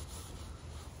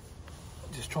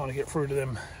 Just trying to get through to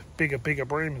them bigger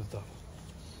bream and stuff.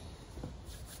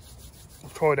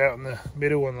 I've tried out in the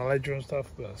middle on the ledger and stuff,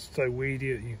 but it's so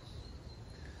weedy that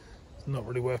it's not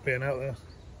really worth being out there.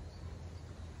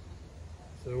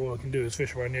 So all I can do is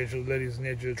fish around the edge of the lilies and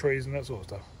the edge of the trees and that sort of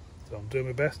stuff. So I'm doing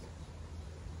my best.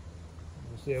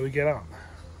 We'll see how we get on.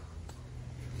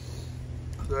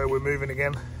 So we're moving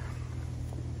again.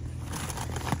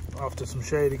 After some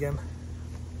shade again.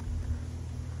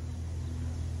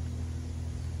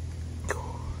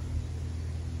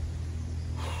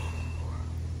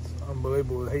 It's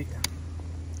unbelievable the heat.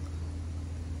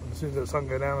 As soon as the sun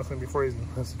goes down, it's going to be freezing.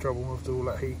 That's the trouble after all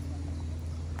that heat.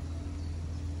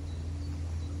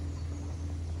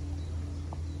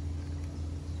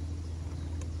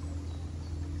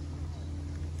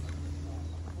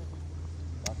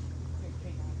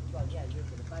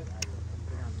 photo. He's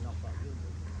been on Norfolk.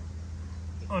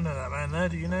 I know that man there.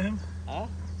 Do you know him? Huh?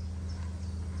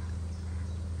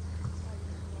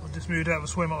 I just moved out of a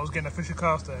swim. I was getting a fisher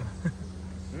cast down.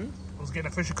 Hmm? I was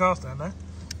getting a fisher cast down there.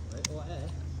 What here?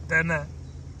 Down there.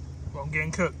 Well, I'm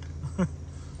getting cooked.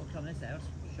 What's on this house?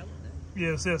 Shut it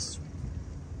there. Yes, yes.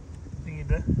 Thingy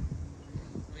there. Oh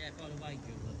yeah, by the way,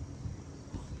 Jules.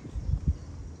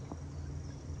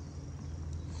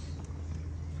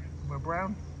 We're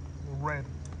brown or red.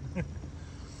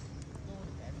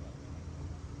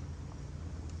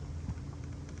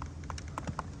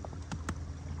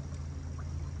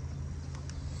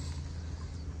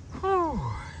 Whew.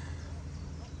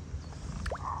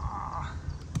 Ah.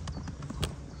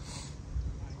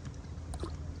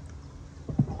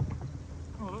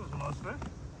 Oh, that was a nice fish.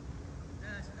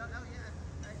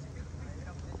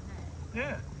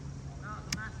 Yeah.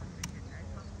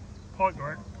 Pike,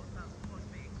 right?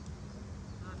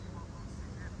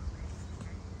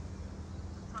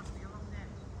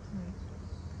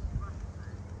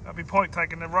 That'd be pike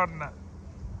taking the run, that.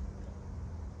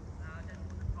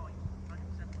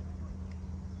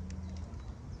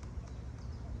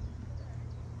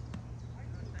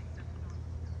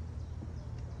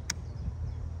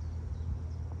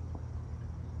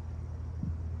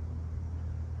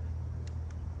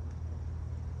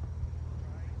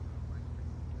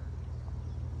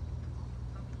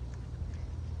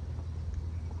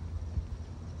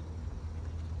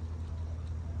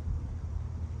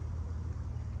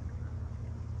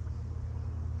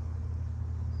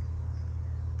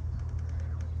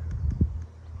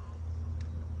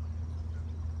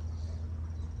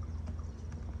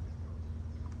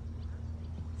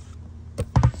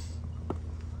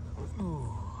 Ooh.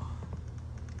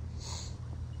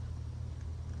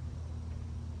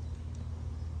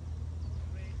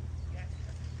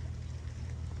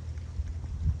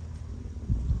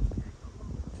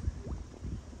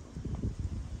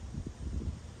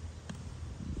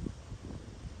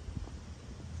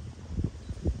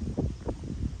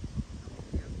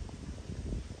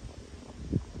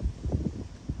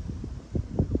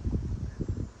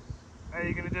 Are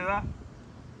you going to do that?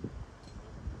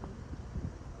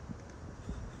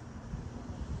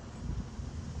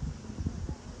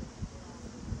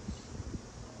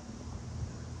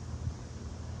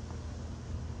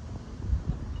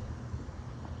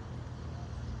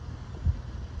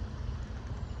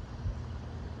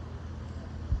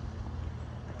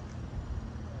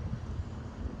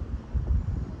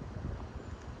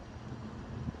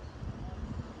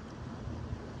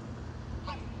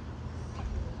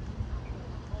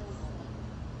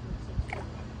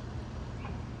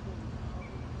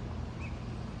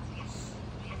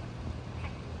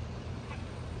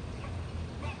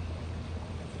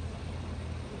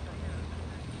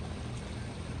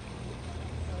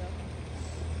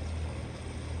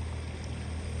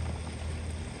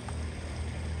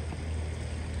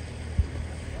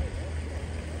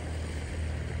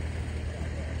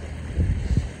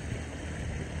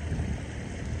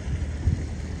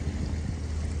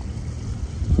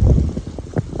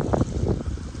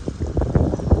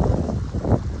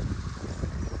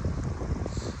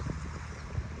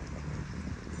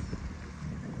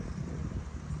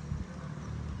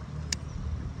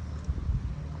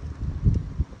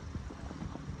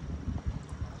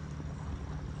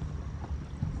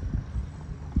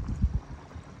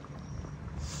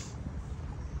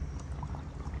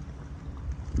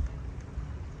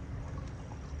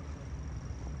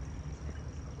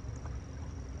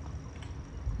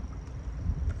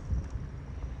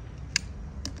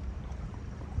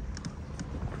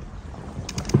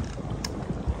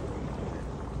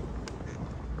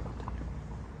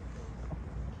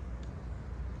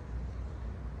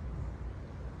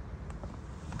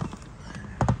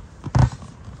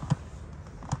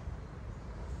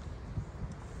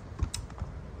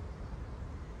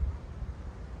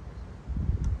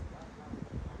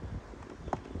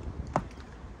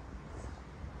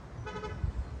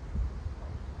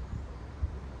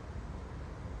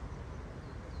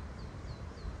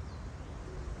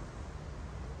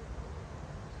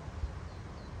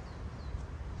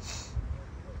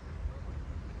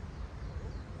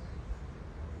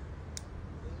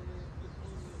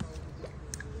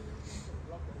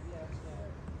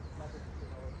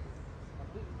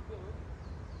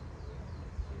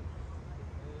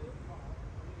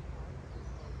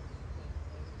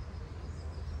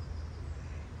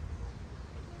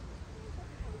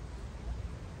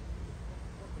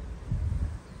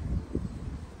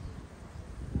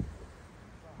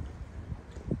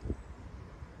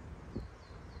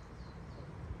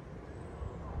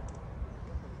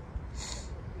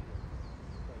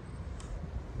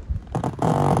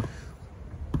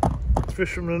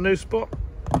 fish from the new spot.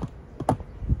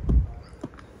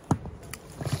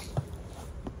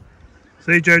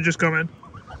 See, Joe just come in.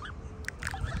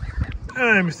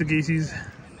 Hi, Mr. Geesies.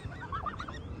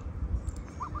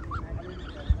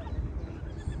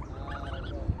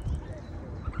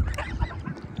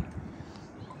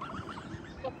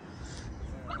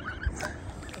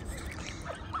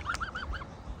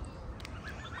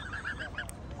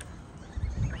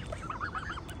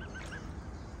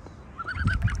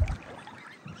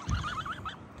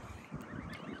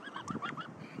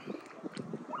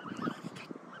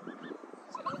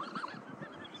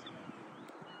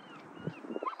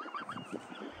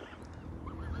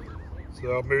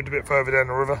 So I've moved a bit further down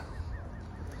the river.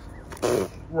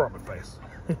 Right in my face.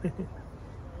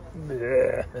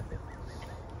 Yeah.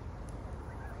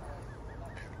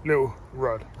 Little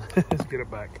rod. Let's get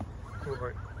it back.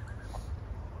 Alright.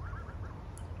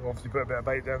 I've obviously put a bit of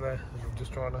bait down there. And I'm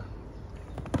just trying to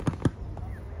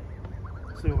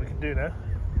see what we can do now.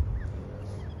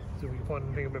 See if we can find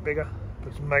anything a bit bigger.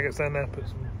 Put some maggots down there, put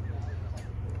some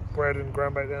bread and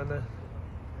ground bait down there.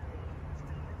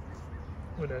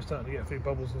 We're now starting to get a few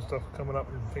bubbles and stuff coming up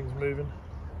and things moving.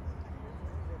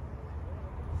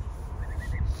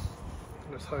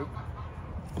 Let's hope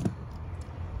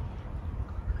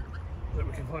that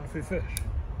we can find a few fish.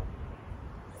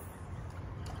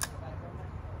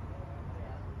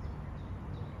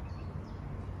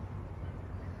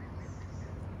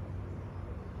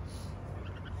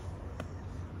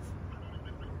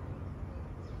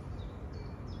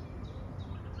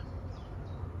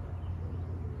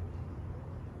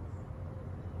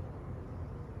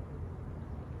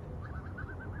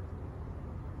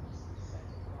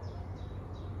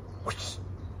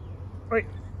 Right,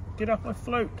 get off my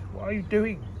float. What are you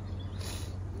doing?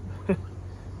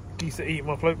 Geese are eating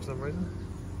my float for some reason.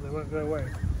 They won't go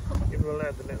away. Give them a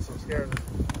land, the net's not scaring them.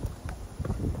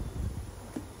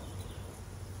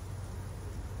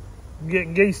 I'm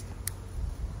getting geese.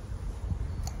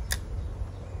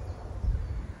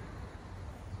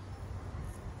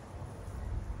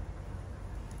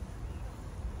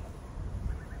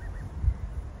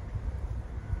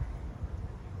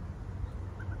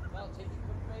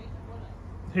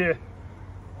 Yeah.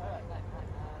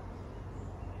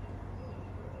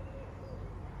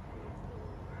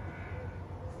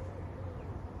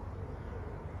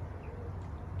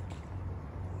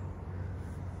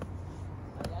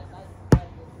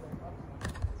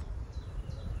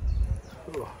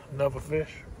 Ooh, another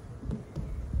fish.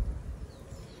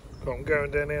 Got them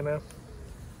going down here now.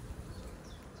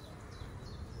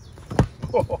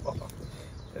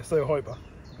 They're so hyper.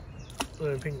 I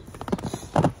don't think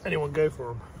anyone go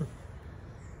for them.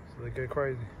 So they go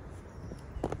crazy.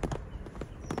 I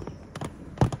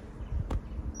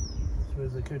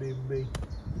suppose they could even be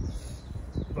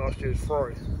last year's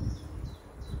fry.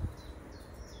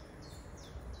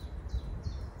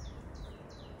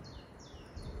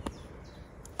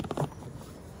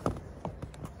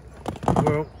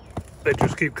 Well, they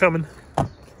just keep coming.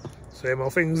 Same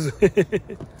old things.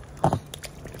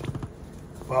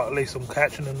 But at least I'm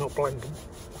catching and not blanking.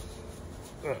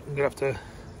 I'm gonna have to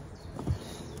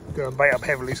go and bait up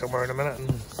heavily somewhere in a minute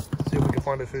and see if we can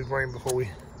find a food rain before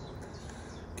we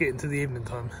get into the evening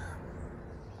time.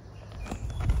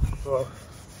 So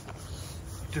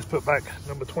just put back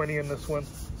number 20 in this one.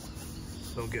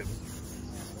 Still getting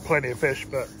plenty of fish,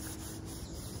 but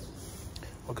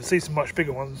I can see some much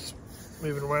bigger ones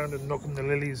moving around and knocking the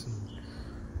lilies and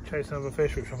chasing other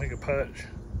fish, which I think are perch,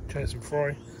 chasing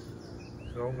fry.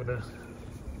 So I'm gonna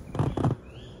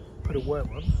put a worm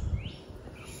on,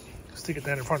 stick it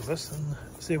down in front of us and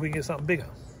see if we can get something bigger.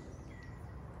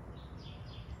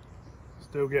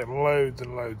 Still getting loads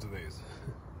and loads of these.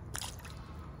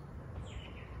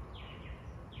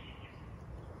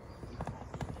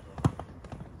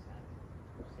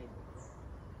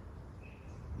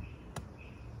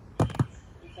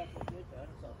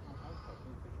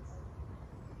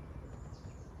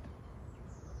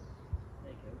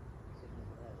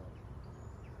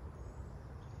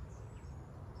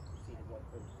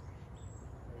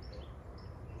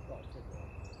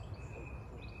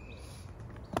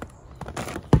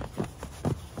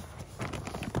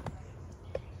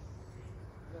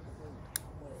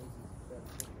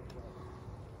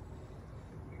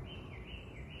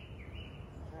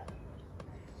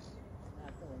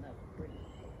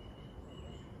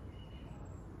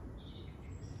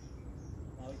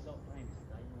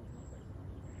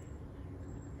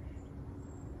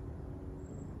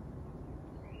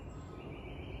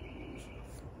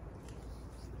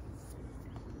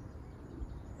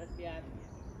 Let's be out of here.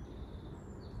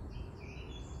 You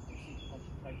see the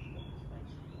concentration of the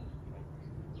space.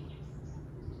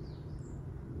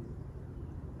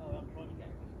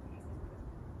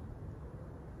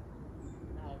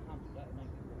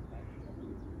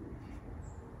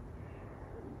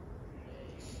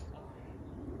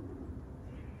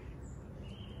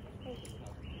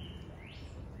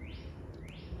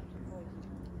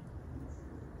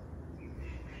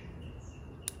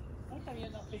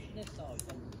 fishing this side,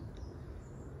 don't you?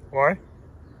 Why?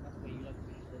 That's where you like to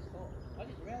fish this spot. I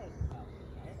didn't realise the carp was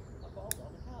there. I thought I was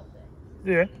on the carp there.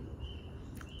 Yeah.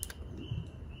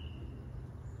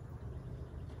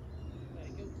 There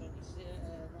you go,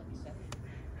 97.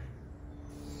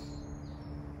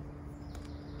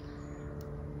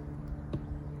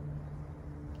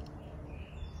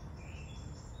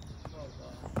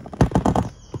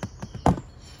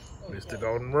 Mr.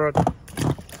 Goldenrod.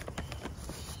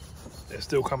 They're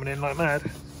still coming in like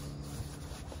mad.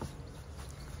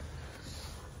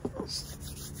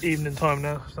 It's evening time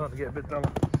now, starting to get a bit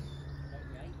duller.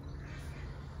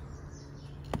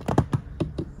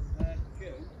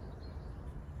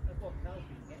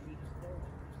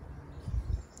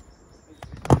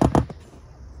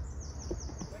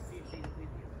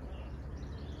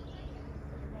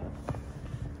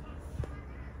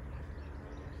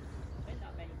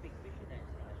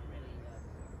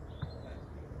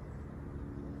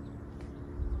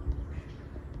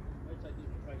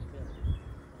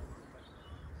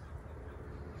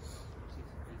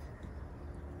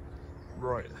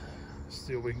 Right,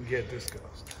 see what we can get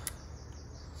discussed.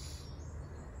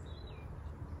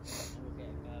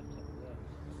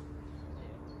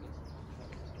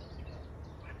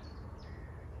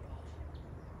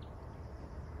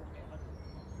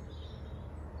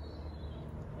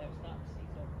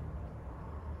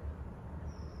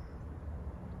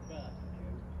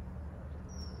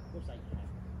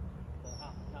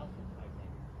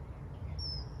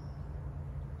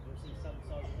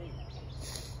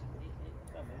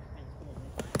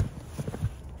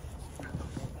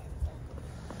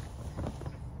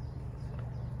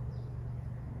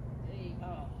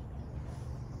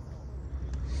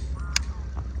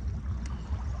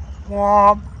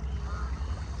 Womp.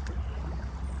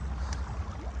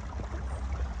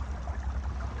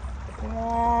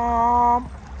 Womp.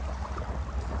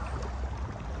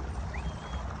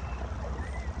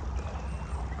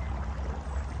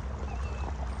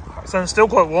 Sounds still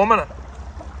quite warm, isn't it?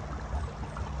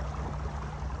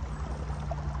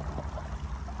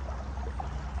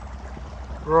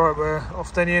 Right, we're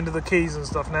off to the end of the keys and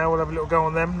stuff now. We'll have a little go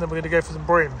on them, then we're going to go for some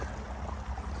bream.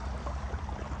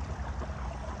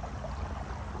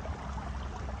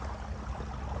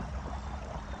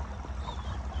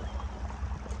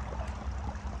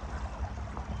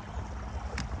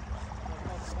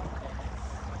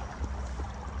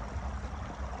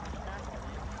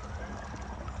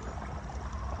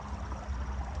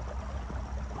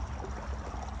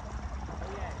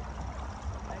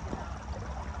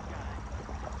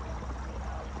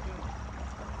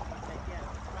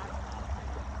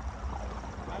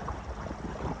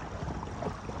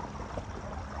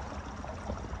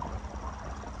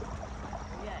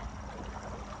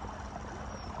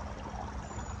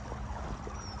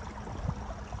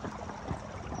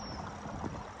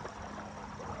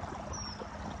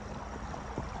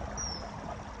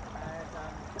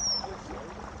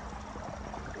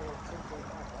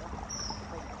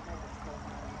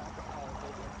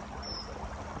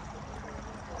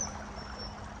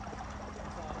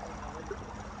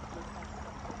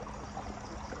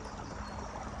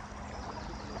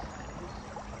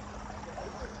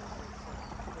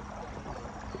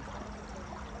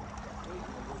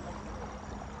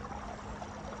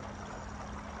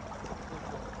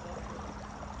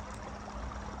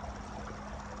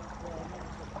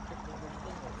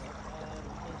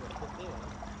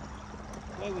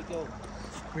 Where we go?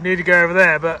 We need to go over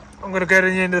there, but I'm going to go to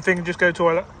the end of the thing and just go to the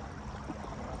toilet.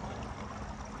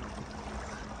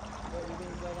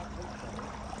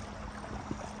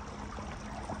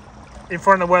 In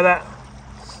front of where that,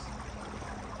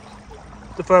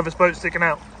 the furthest boat's sticking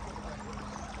out.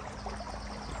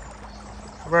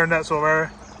 Around that sort of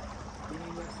area.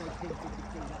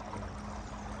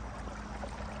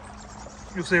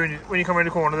 You'll see when you come around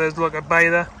the corner, there's like a bay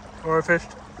there, where I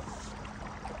fished.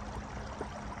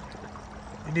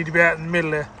 You need to be out in the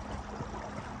middle there.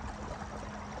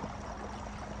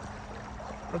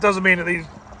 That doesn't mean that these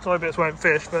side bits won't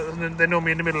fish, but they're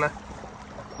normally in the middle there.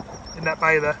 In that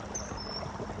bay there.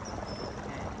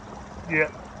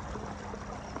 Yeah.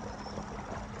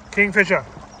 Kingfisher.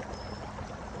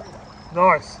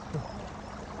 Nice.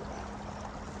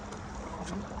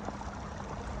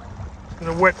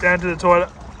 Gonna whip down to the toilet.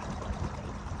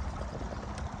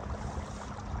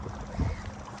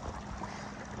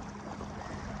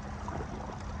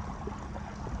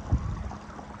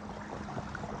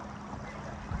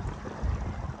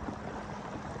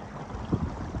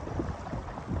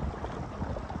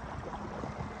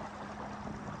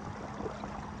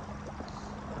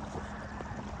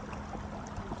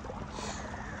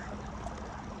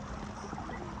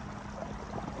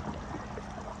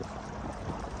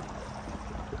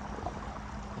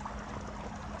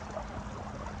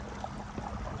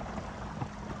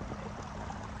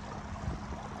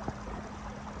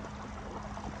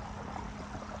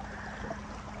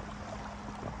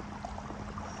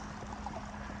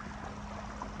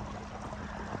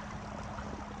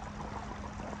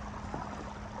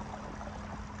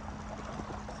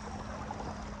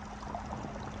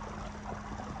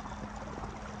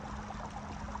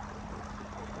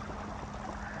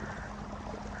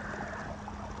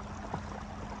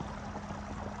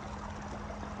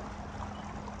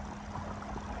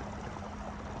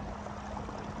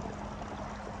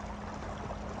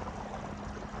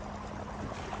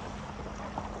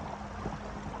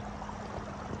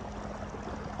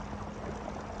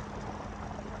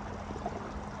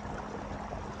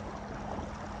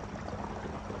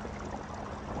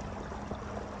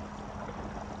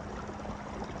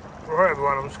 Right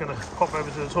everyone, I'm just going to pop over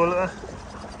to the toilet there.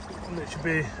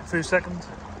 Literally be a few seconds.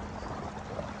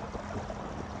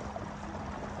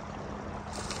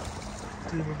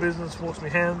 Do my business, wash my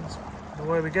hands, and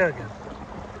away we go again.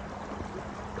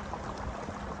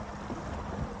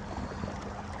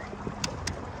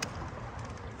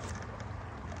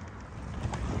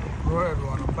 Right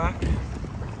everyone, I'm back.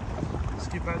 Let's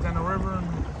get back down the river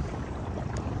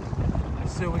and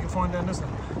see what we can find down this end.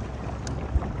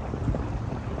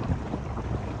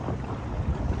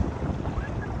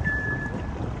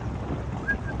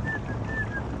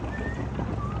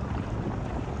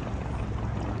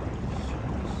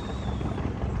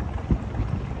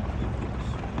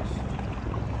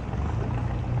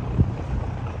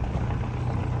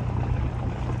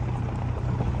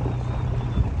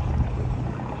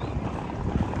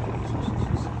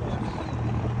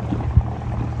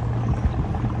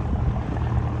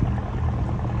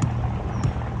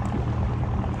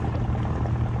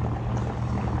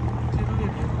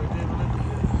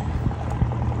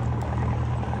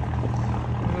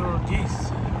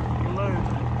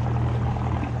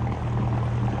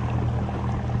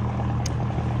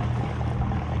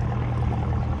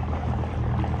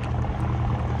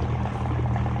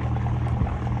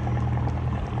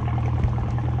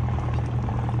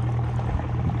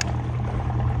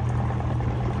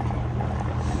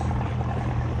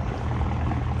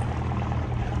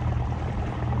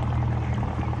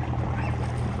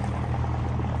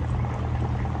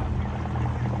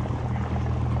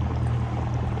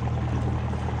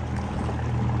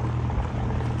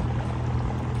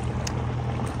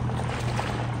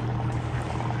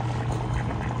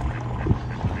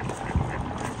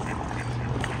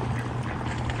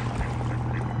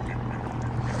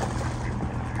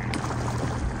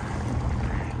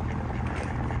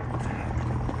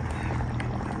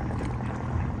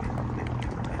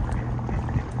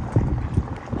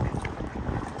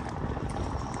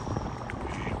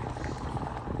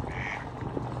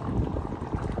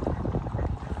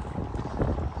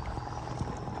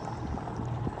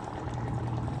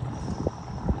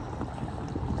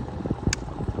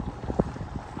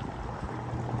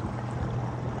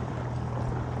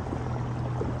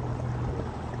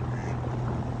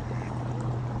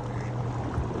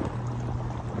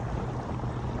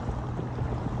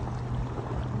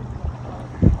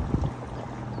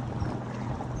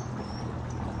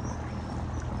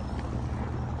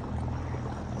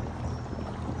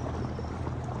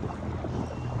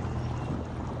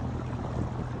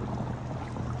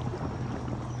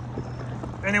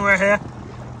 Anywhere here?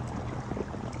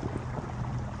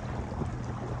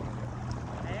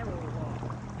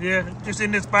 Yeah, just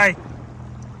in this bay.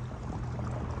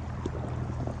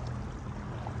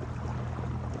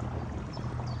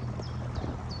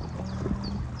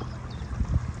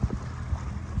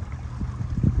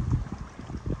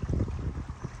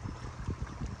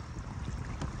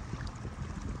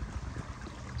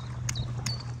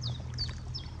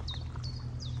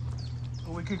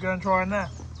 Well, we could go and try in there.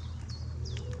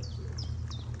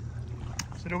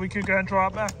 So that we could go and try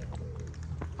it back.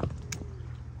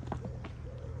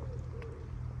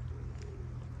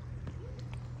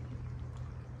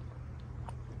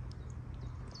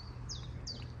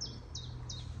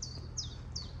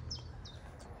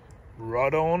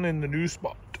 Right on in the new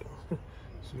spot. This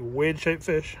is a wedge-shaped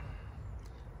fish,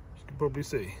 as you can probably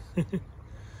see.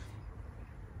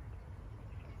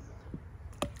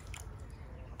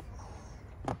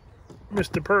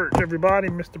 Mr. Perch, everybody,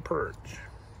 Mr. Perch.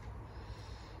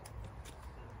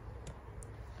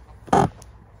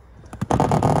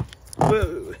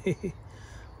 Whoa.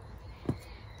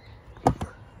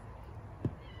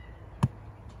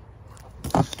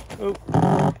 Oh.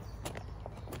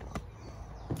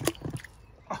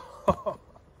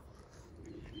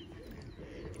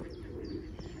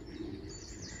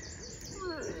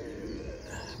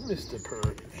 Mr.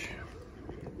 Perch.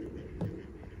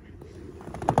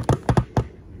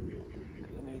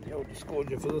 I need the old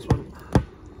disgorger for this one.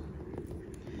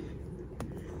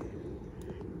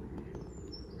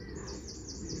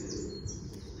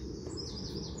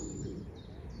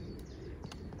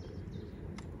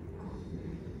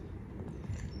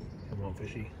 Come on,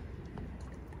 fishy.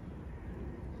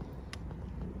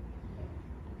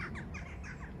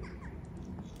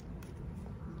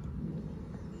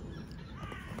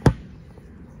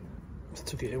 Just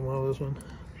took it in well, this one.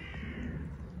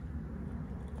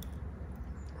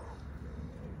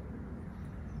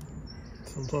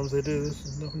 Sometimes they do this,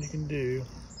 there's nothing you can do.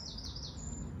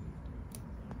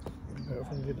 Go if I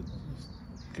can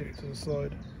get it to the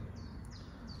side.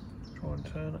 Try and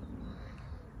turn it.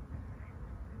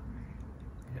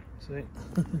 Yeah, see?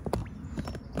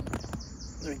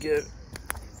 There we go.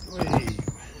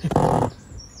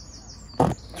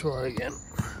 Try again.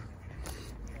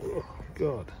 Oh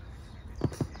God.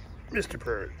 Mr.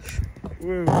 Perch.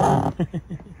 Woo.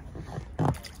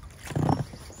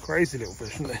 Crazy little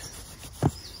fish, isn't they?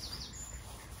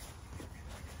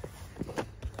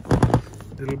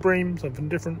 Little bream, something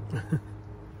different.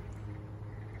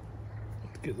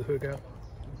 Get the hook out.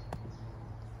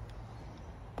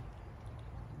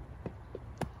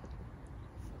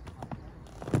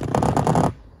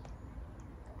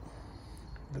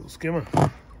 Little skimmer.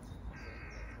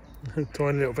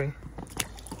 Tiny little thing.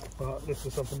 But this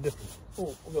is something different.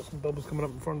 Oh, we've got some bubbles coming up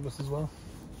in front of us as well.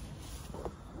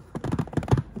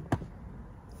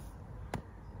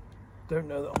 Don't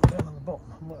know that I'm down on the bottom.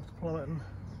 I might have to pull out and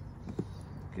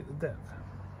get the depth.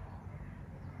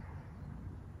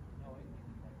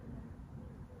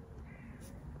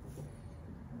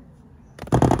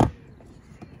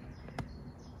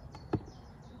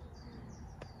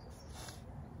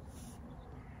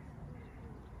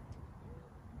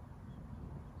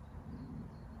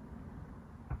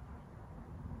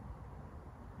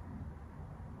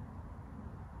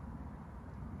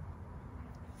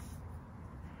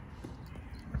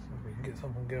 Get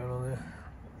something going on there.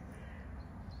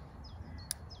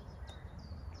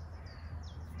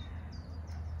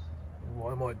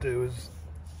 What I might do is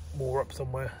moor up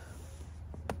somewhere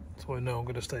so I know I'm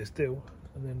going to stay still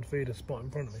and then feed a spot in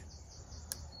front of me.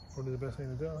 Probably the best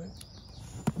thing to do, I think.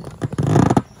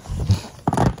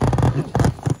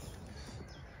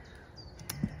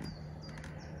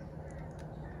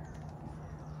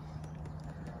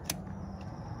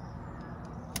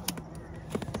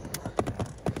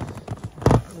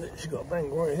 She's got a bank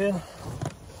right here.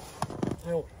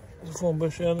 Oh, there's a thorn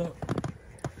bush down there.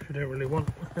 Which I don't really want.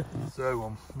 So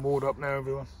I'm moored up now,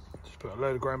 everyone. Just put a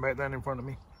load of ground bait down in front of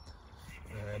me.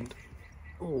 And,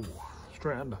 oh,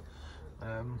 straight under.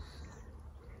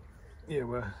 Yeah,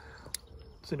 we're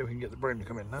seeing if we can get the bream to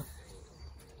come in now.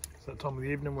 It's that time of the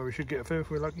evening where we should get a few if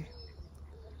we're lucky.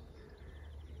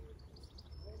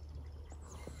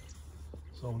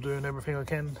 So I'm doing everything I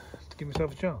can to give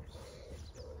myself a chance.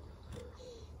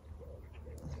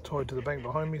 Tied to the bank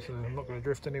behind me, so I'm not going to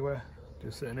drift anywhere.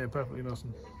 Just sitting here perfectly nice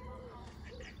and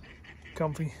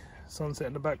comfy. Sunset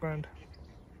in the background.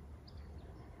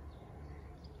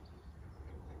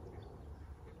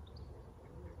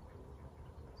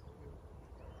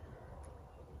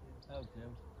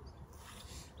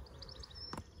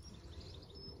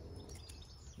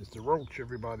 Mr. Roach,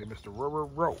 everybody, Mr.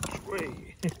 Roach.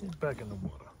 Way back in the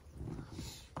water.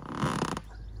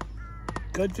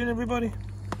 Gudgeon, everybody.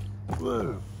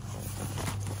 Whoa.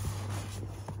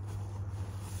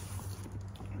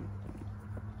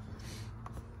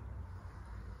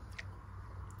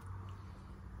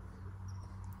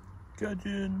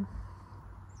 Gudgeon.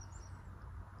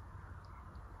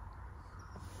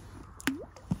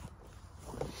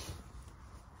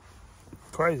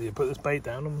 Crazy, I put this bait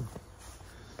down, I'm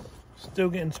still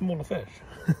getting smaller fish.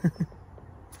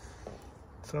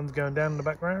 Sun's going down in the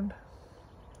background.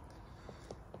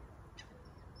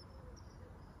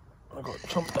 I've got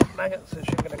chomped up maggots, so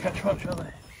she's going to catch much, are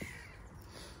they?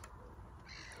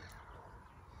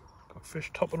 Got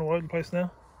fish topping all over the place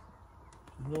now.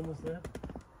 Normal's there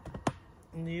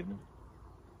in the evening.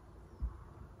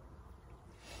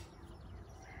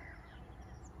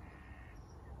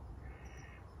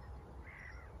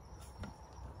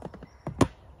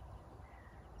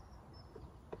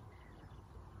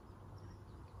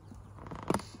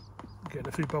 Getting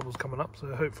a few bubbles coming up,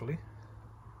 so hopefully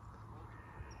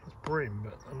it's bream,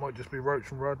 but it might just be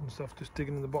roach and rudd and stuff just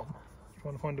digging in the bottom,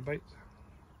 trying to find a bait.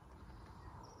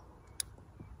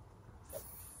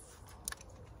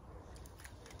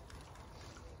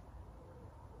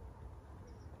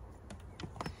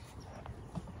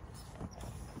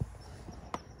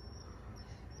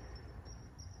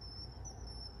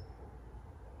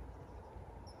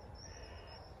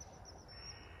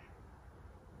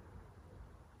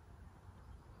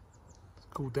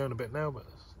 Cooled down a bit now, but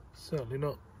it's certainly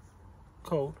not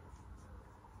cold.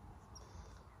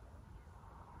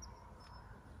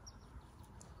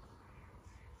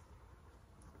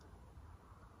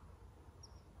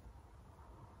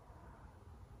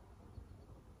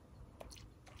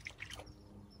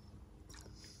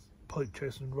 Pike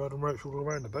chasing rudd and roach all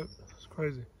around the boat. It's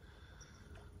crazy.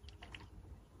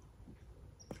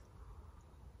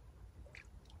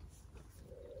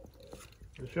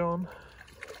 There's John.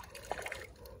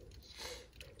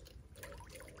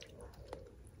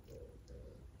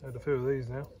 Had a few of these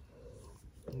now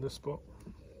in this spot.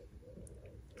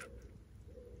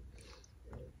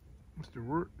 Mr.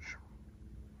 Roach.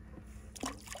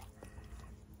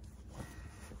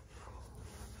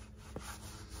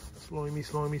 Slimy,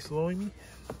 slimy, slimy.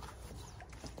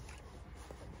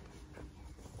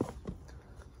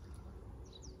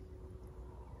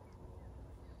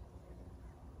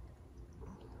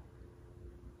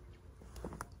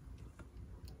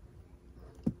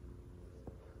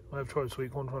 I've tried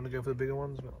sweet corn trying to go for the bigger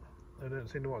ones, but they don't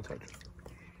seem to want to touch it.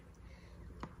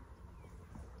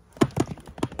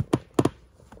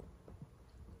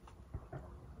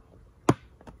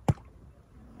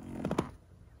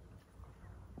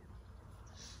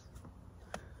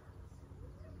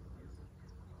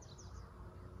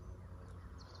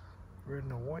 Red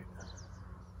and a white.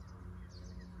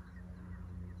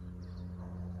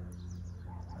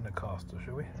 And a caster,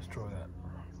 shall we? Let's try that.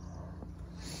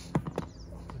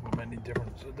 There's many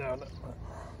differences down it.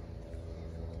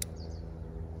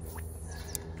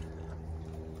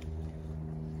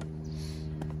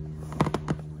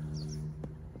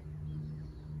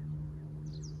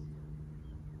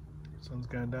 Sun's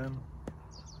going down.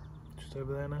 Just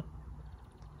over there now.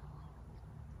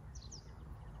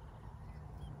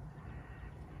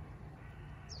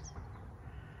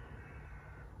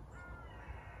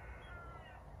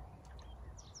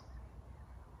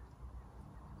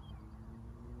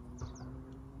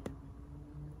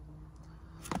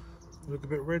 Look a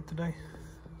bit red today.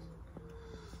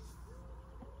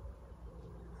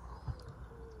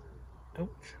 Ouch.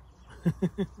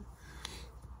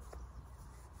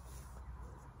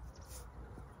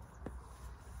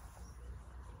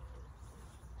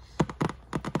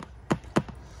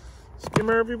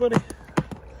 Skimmer, everybody.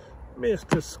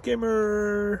 Mr.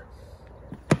 Skimmer.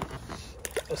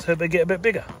 Let's hope they get a bit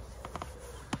bigger.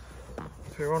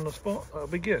 If you're on the spot, that'll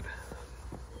be good.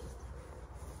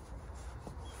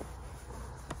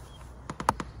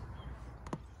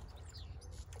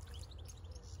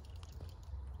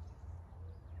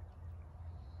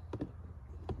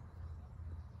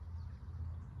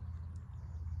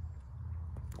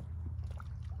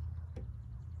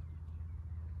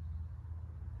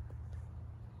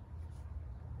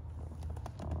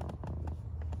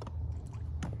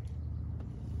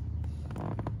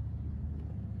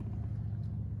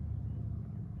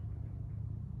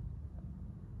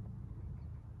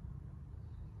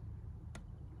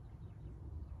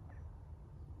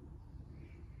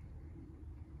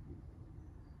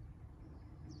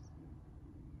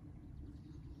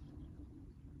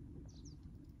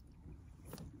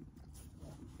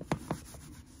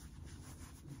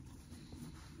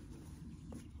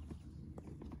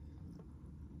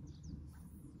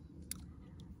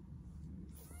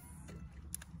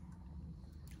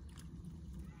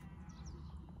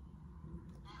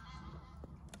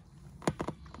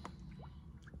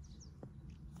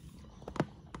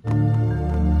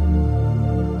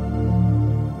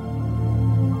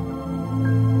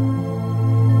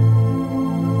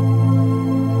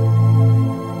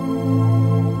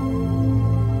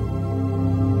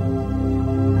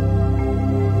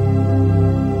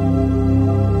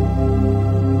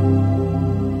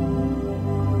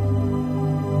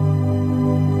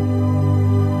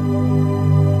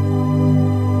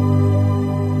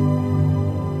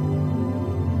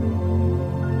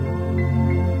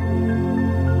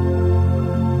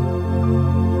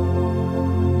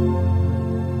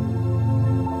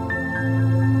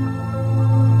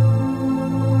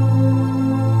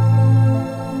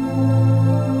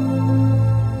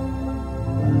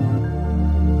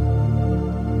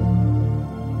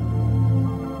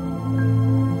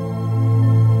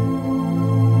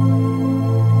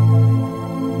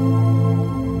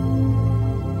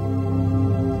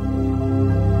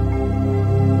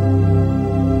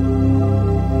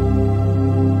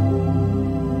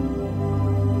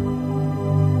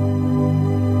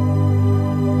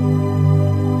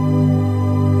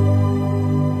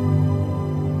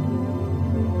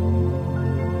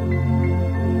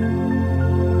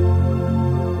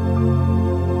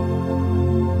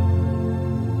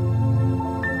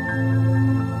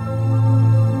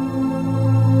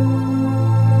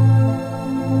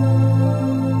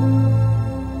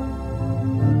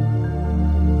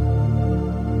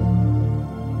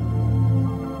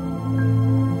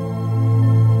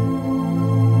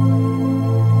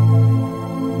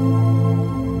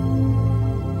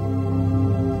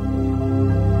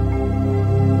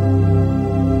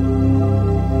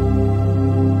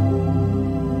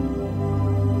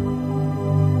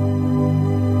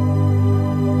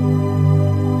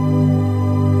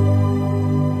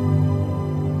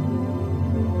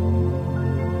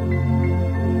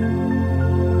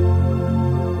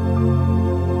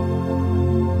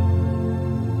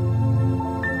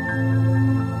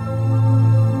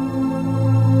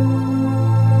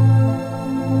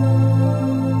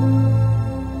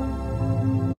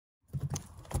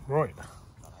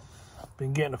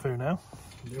 food now.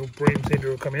 The old bream seeder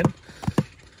will come in.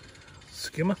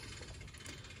 Skimmer.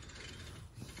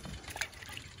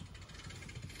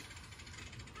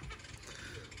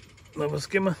 Another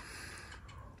skimmer.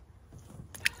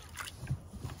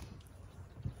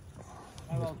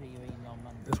 How old are you eating on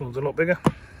Monday? This one's a lot bigger.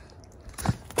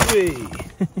 Whee!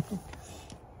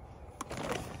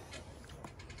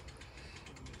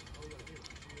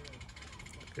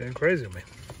 Going crazy on me.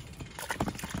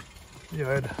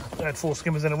 Yeah, I had 4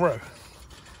 skimmers in a row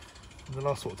in the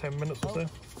last sort of 10 minutes or so.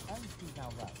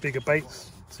 Bigger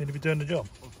baits seem to be doing the job.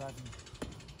 Right.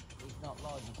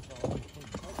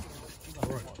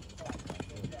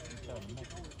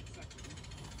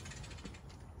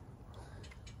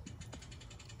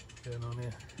 Going on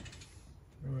here.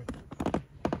 Right.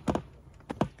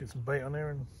 Get some bait on there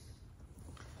and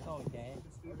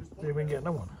see if we can get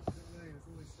another one.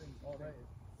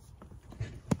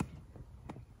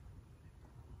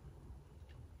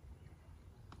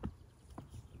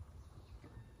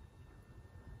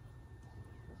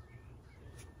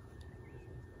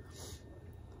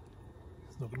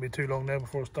 It's not going to be too long now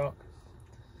before it's dark.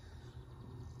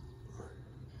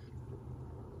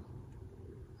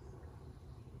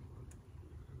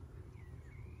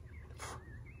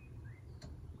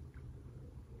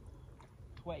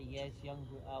 Years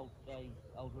younger,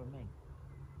 older than me.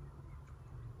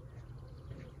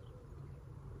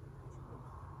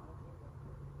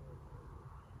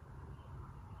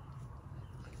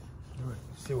 Right,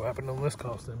 see what happened on this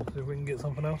cast then. See if we can get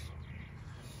something else.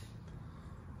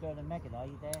 John and Megan, are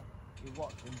you there? You're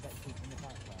watching, but keep in the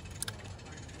background.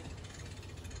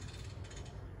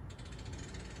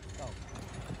 Oh,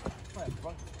 well,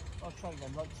 right. I'll show you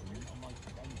them lights on my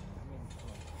engine.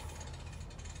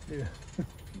 Yeah.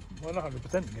 Well,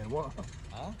 100% again. What?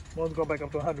 Huh? One's got back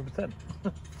up to 100%. Really?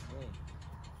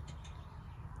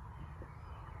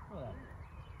 Well,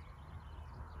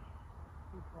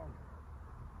 who's wrong?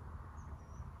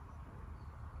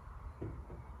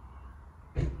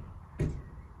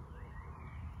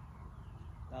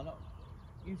 No, not.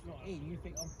 You're not in. You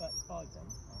think I'm 35 then?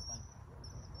 Oh, thank you.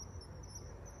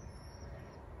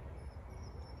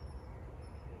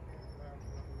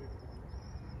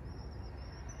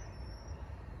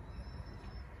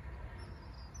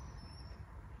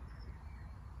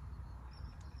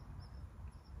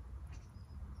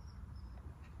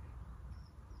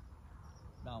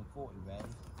 No, I'm 40 red.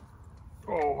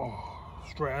 Oh,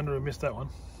 straight under and missed that one.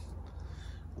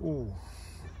 Oh,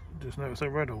 just noticed how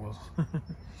red it was. Work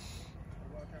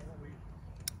out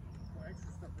what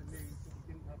extra stuff we need that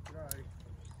we didn't have today.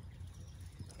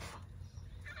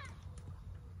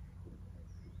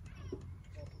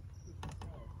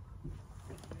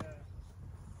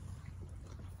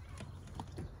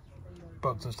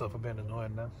 Bugs and stuff are being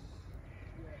annoying now.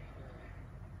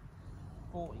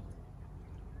 40.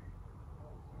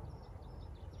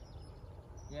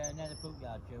 Yeah, near the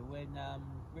bootyard, Joe. We're in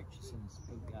Richardson's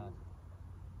bootyard.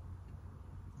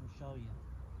 I'll show you.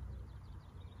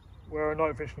 Where a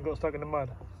night fish and got stuck in the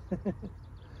mud. No,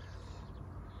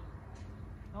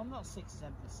 I'm not 6'7"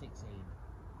 to 6'8".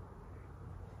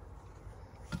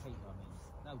 Pete, I mean.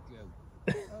 No, Joe.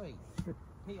 Hey,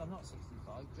 Pete, I'm not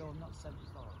 65. Joe, I'm not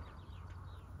 75.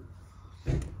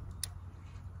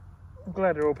 I'm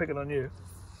glad they're all picking on you.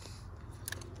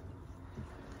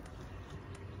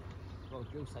 Well,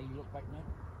 Joe, say you look back now.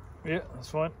 Yeah, that's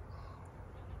fine.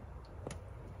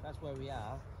 That's where we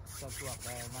are. So I'll go up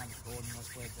there around the corner.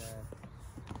 That's where the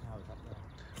tower's up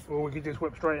there. Or we could just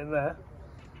whip straight in there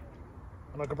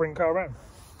and I could bring the car around.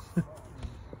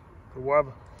 Or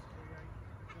whatever.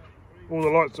 All the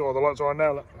lights are on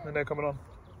now, look, and they're coming on.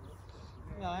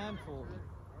 Yeah, I am 40.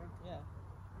 Yeah.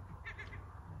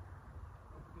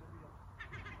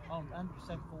 I'm 100%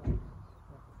 40.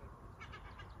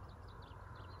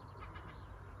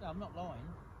 Yeah, I'm not lying.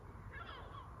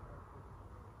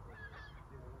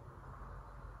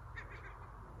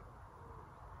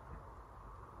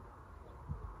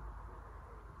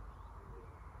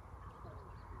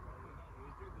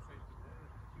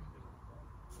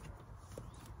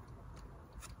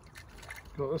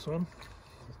 Got this one.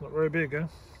 It's not very big, eh?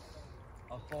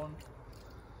 I was born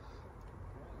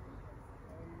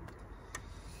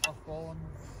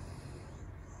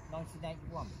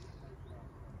 1981.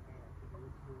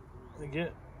 You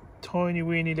get tiny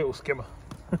weeny little skimmer.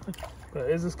 But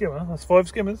it is a skimmer. That's 5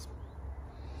 skimmers.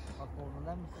 I was born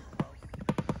 11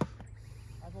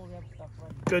 I've all the other stuff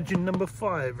ready. Gudgeon number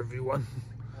 5, everyone.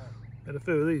 Had a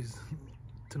few of these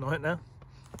tonight now.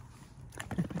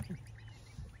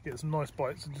 Get some nice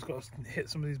bites. I just got to hit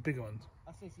some of these bigger ones.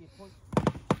 I see your point.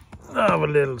 Another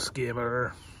little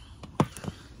skimmer.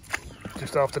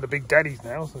 just after the big daddies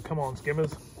now, so come on,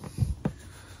 skimmers.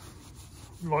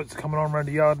 Lights are coming on around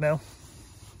the yard now.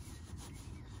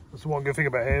 That's the one good thing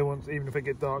about here. Once, even if it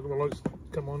gets dark, the lights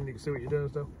come on, you can see what you're doing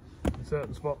still in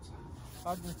certain spots.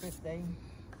 115.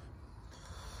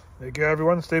 There you go,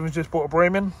 everyone. Stephen's just bought a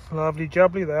bream in. Lovely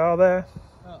jubbly, they are there.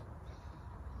 Oh.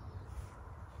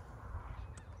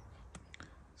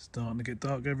 Starting to get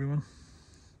dark, everyone.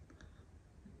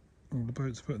 All the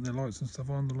boats are putting their lights and stuff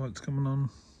on. The lights coming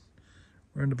on.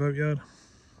 We're in the boatyard.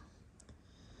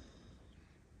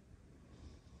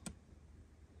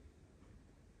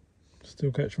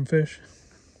 Still catching fish.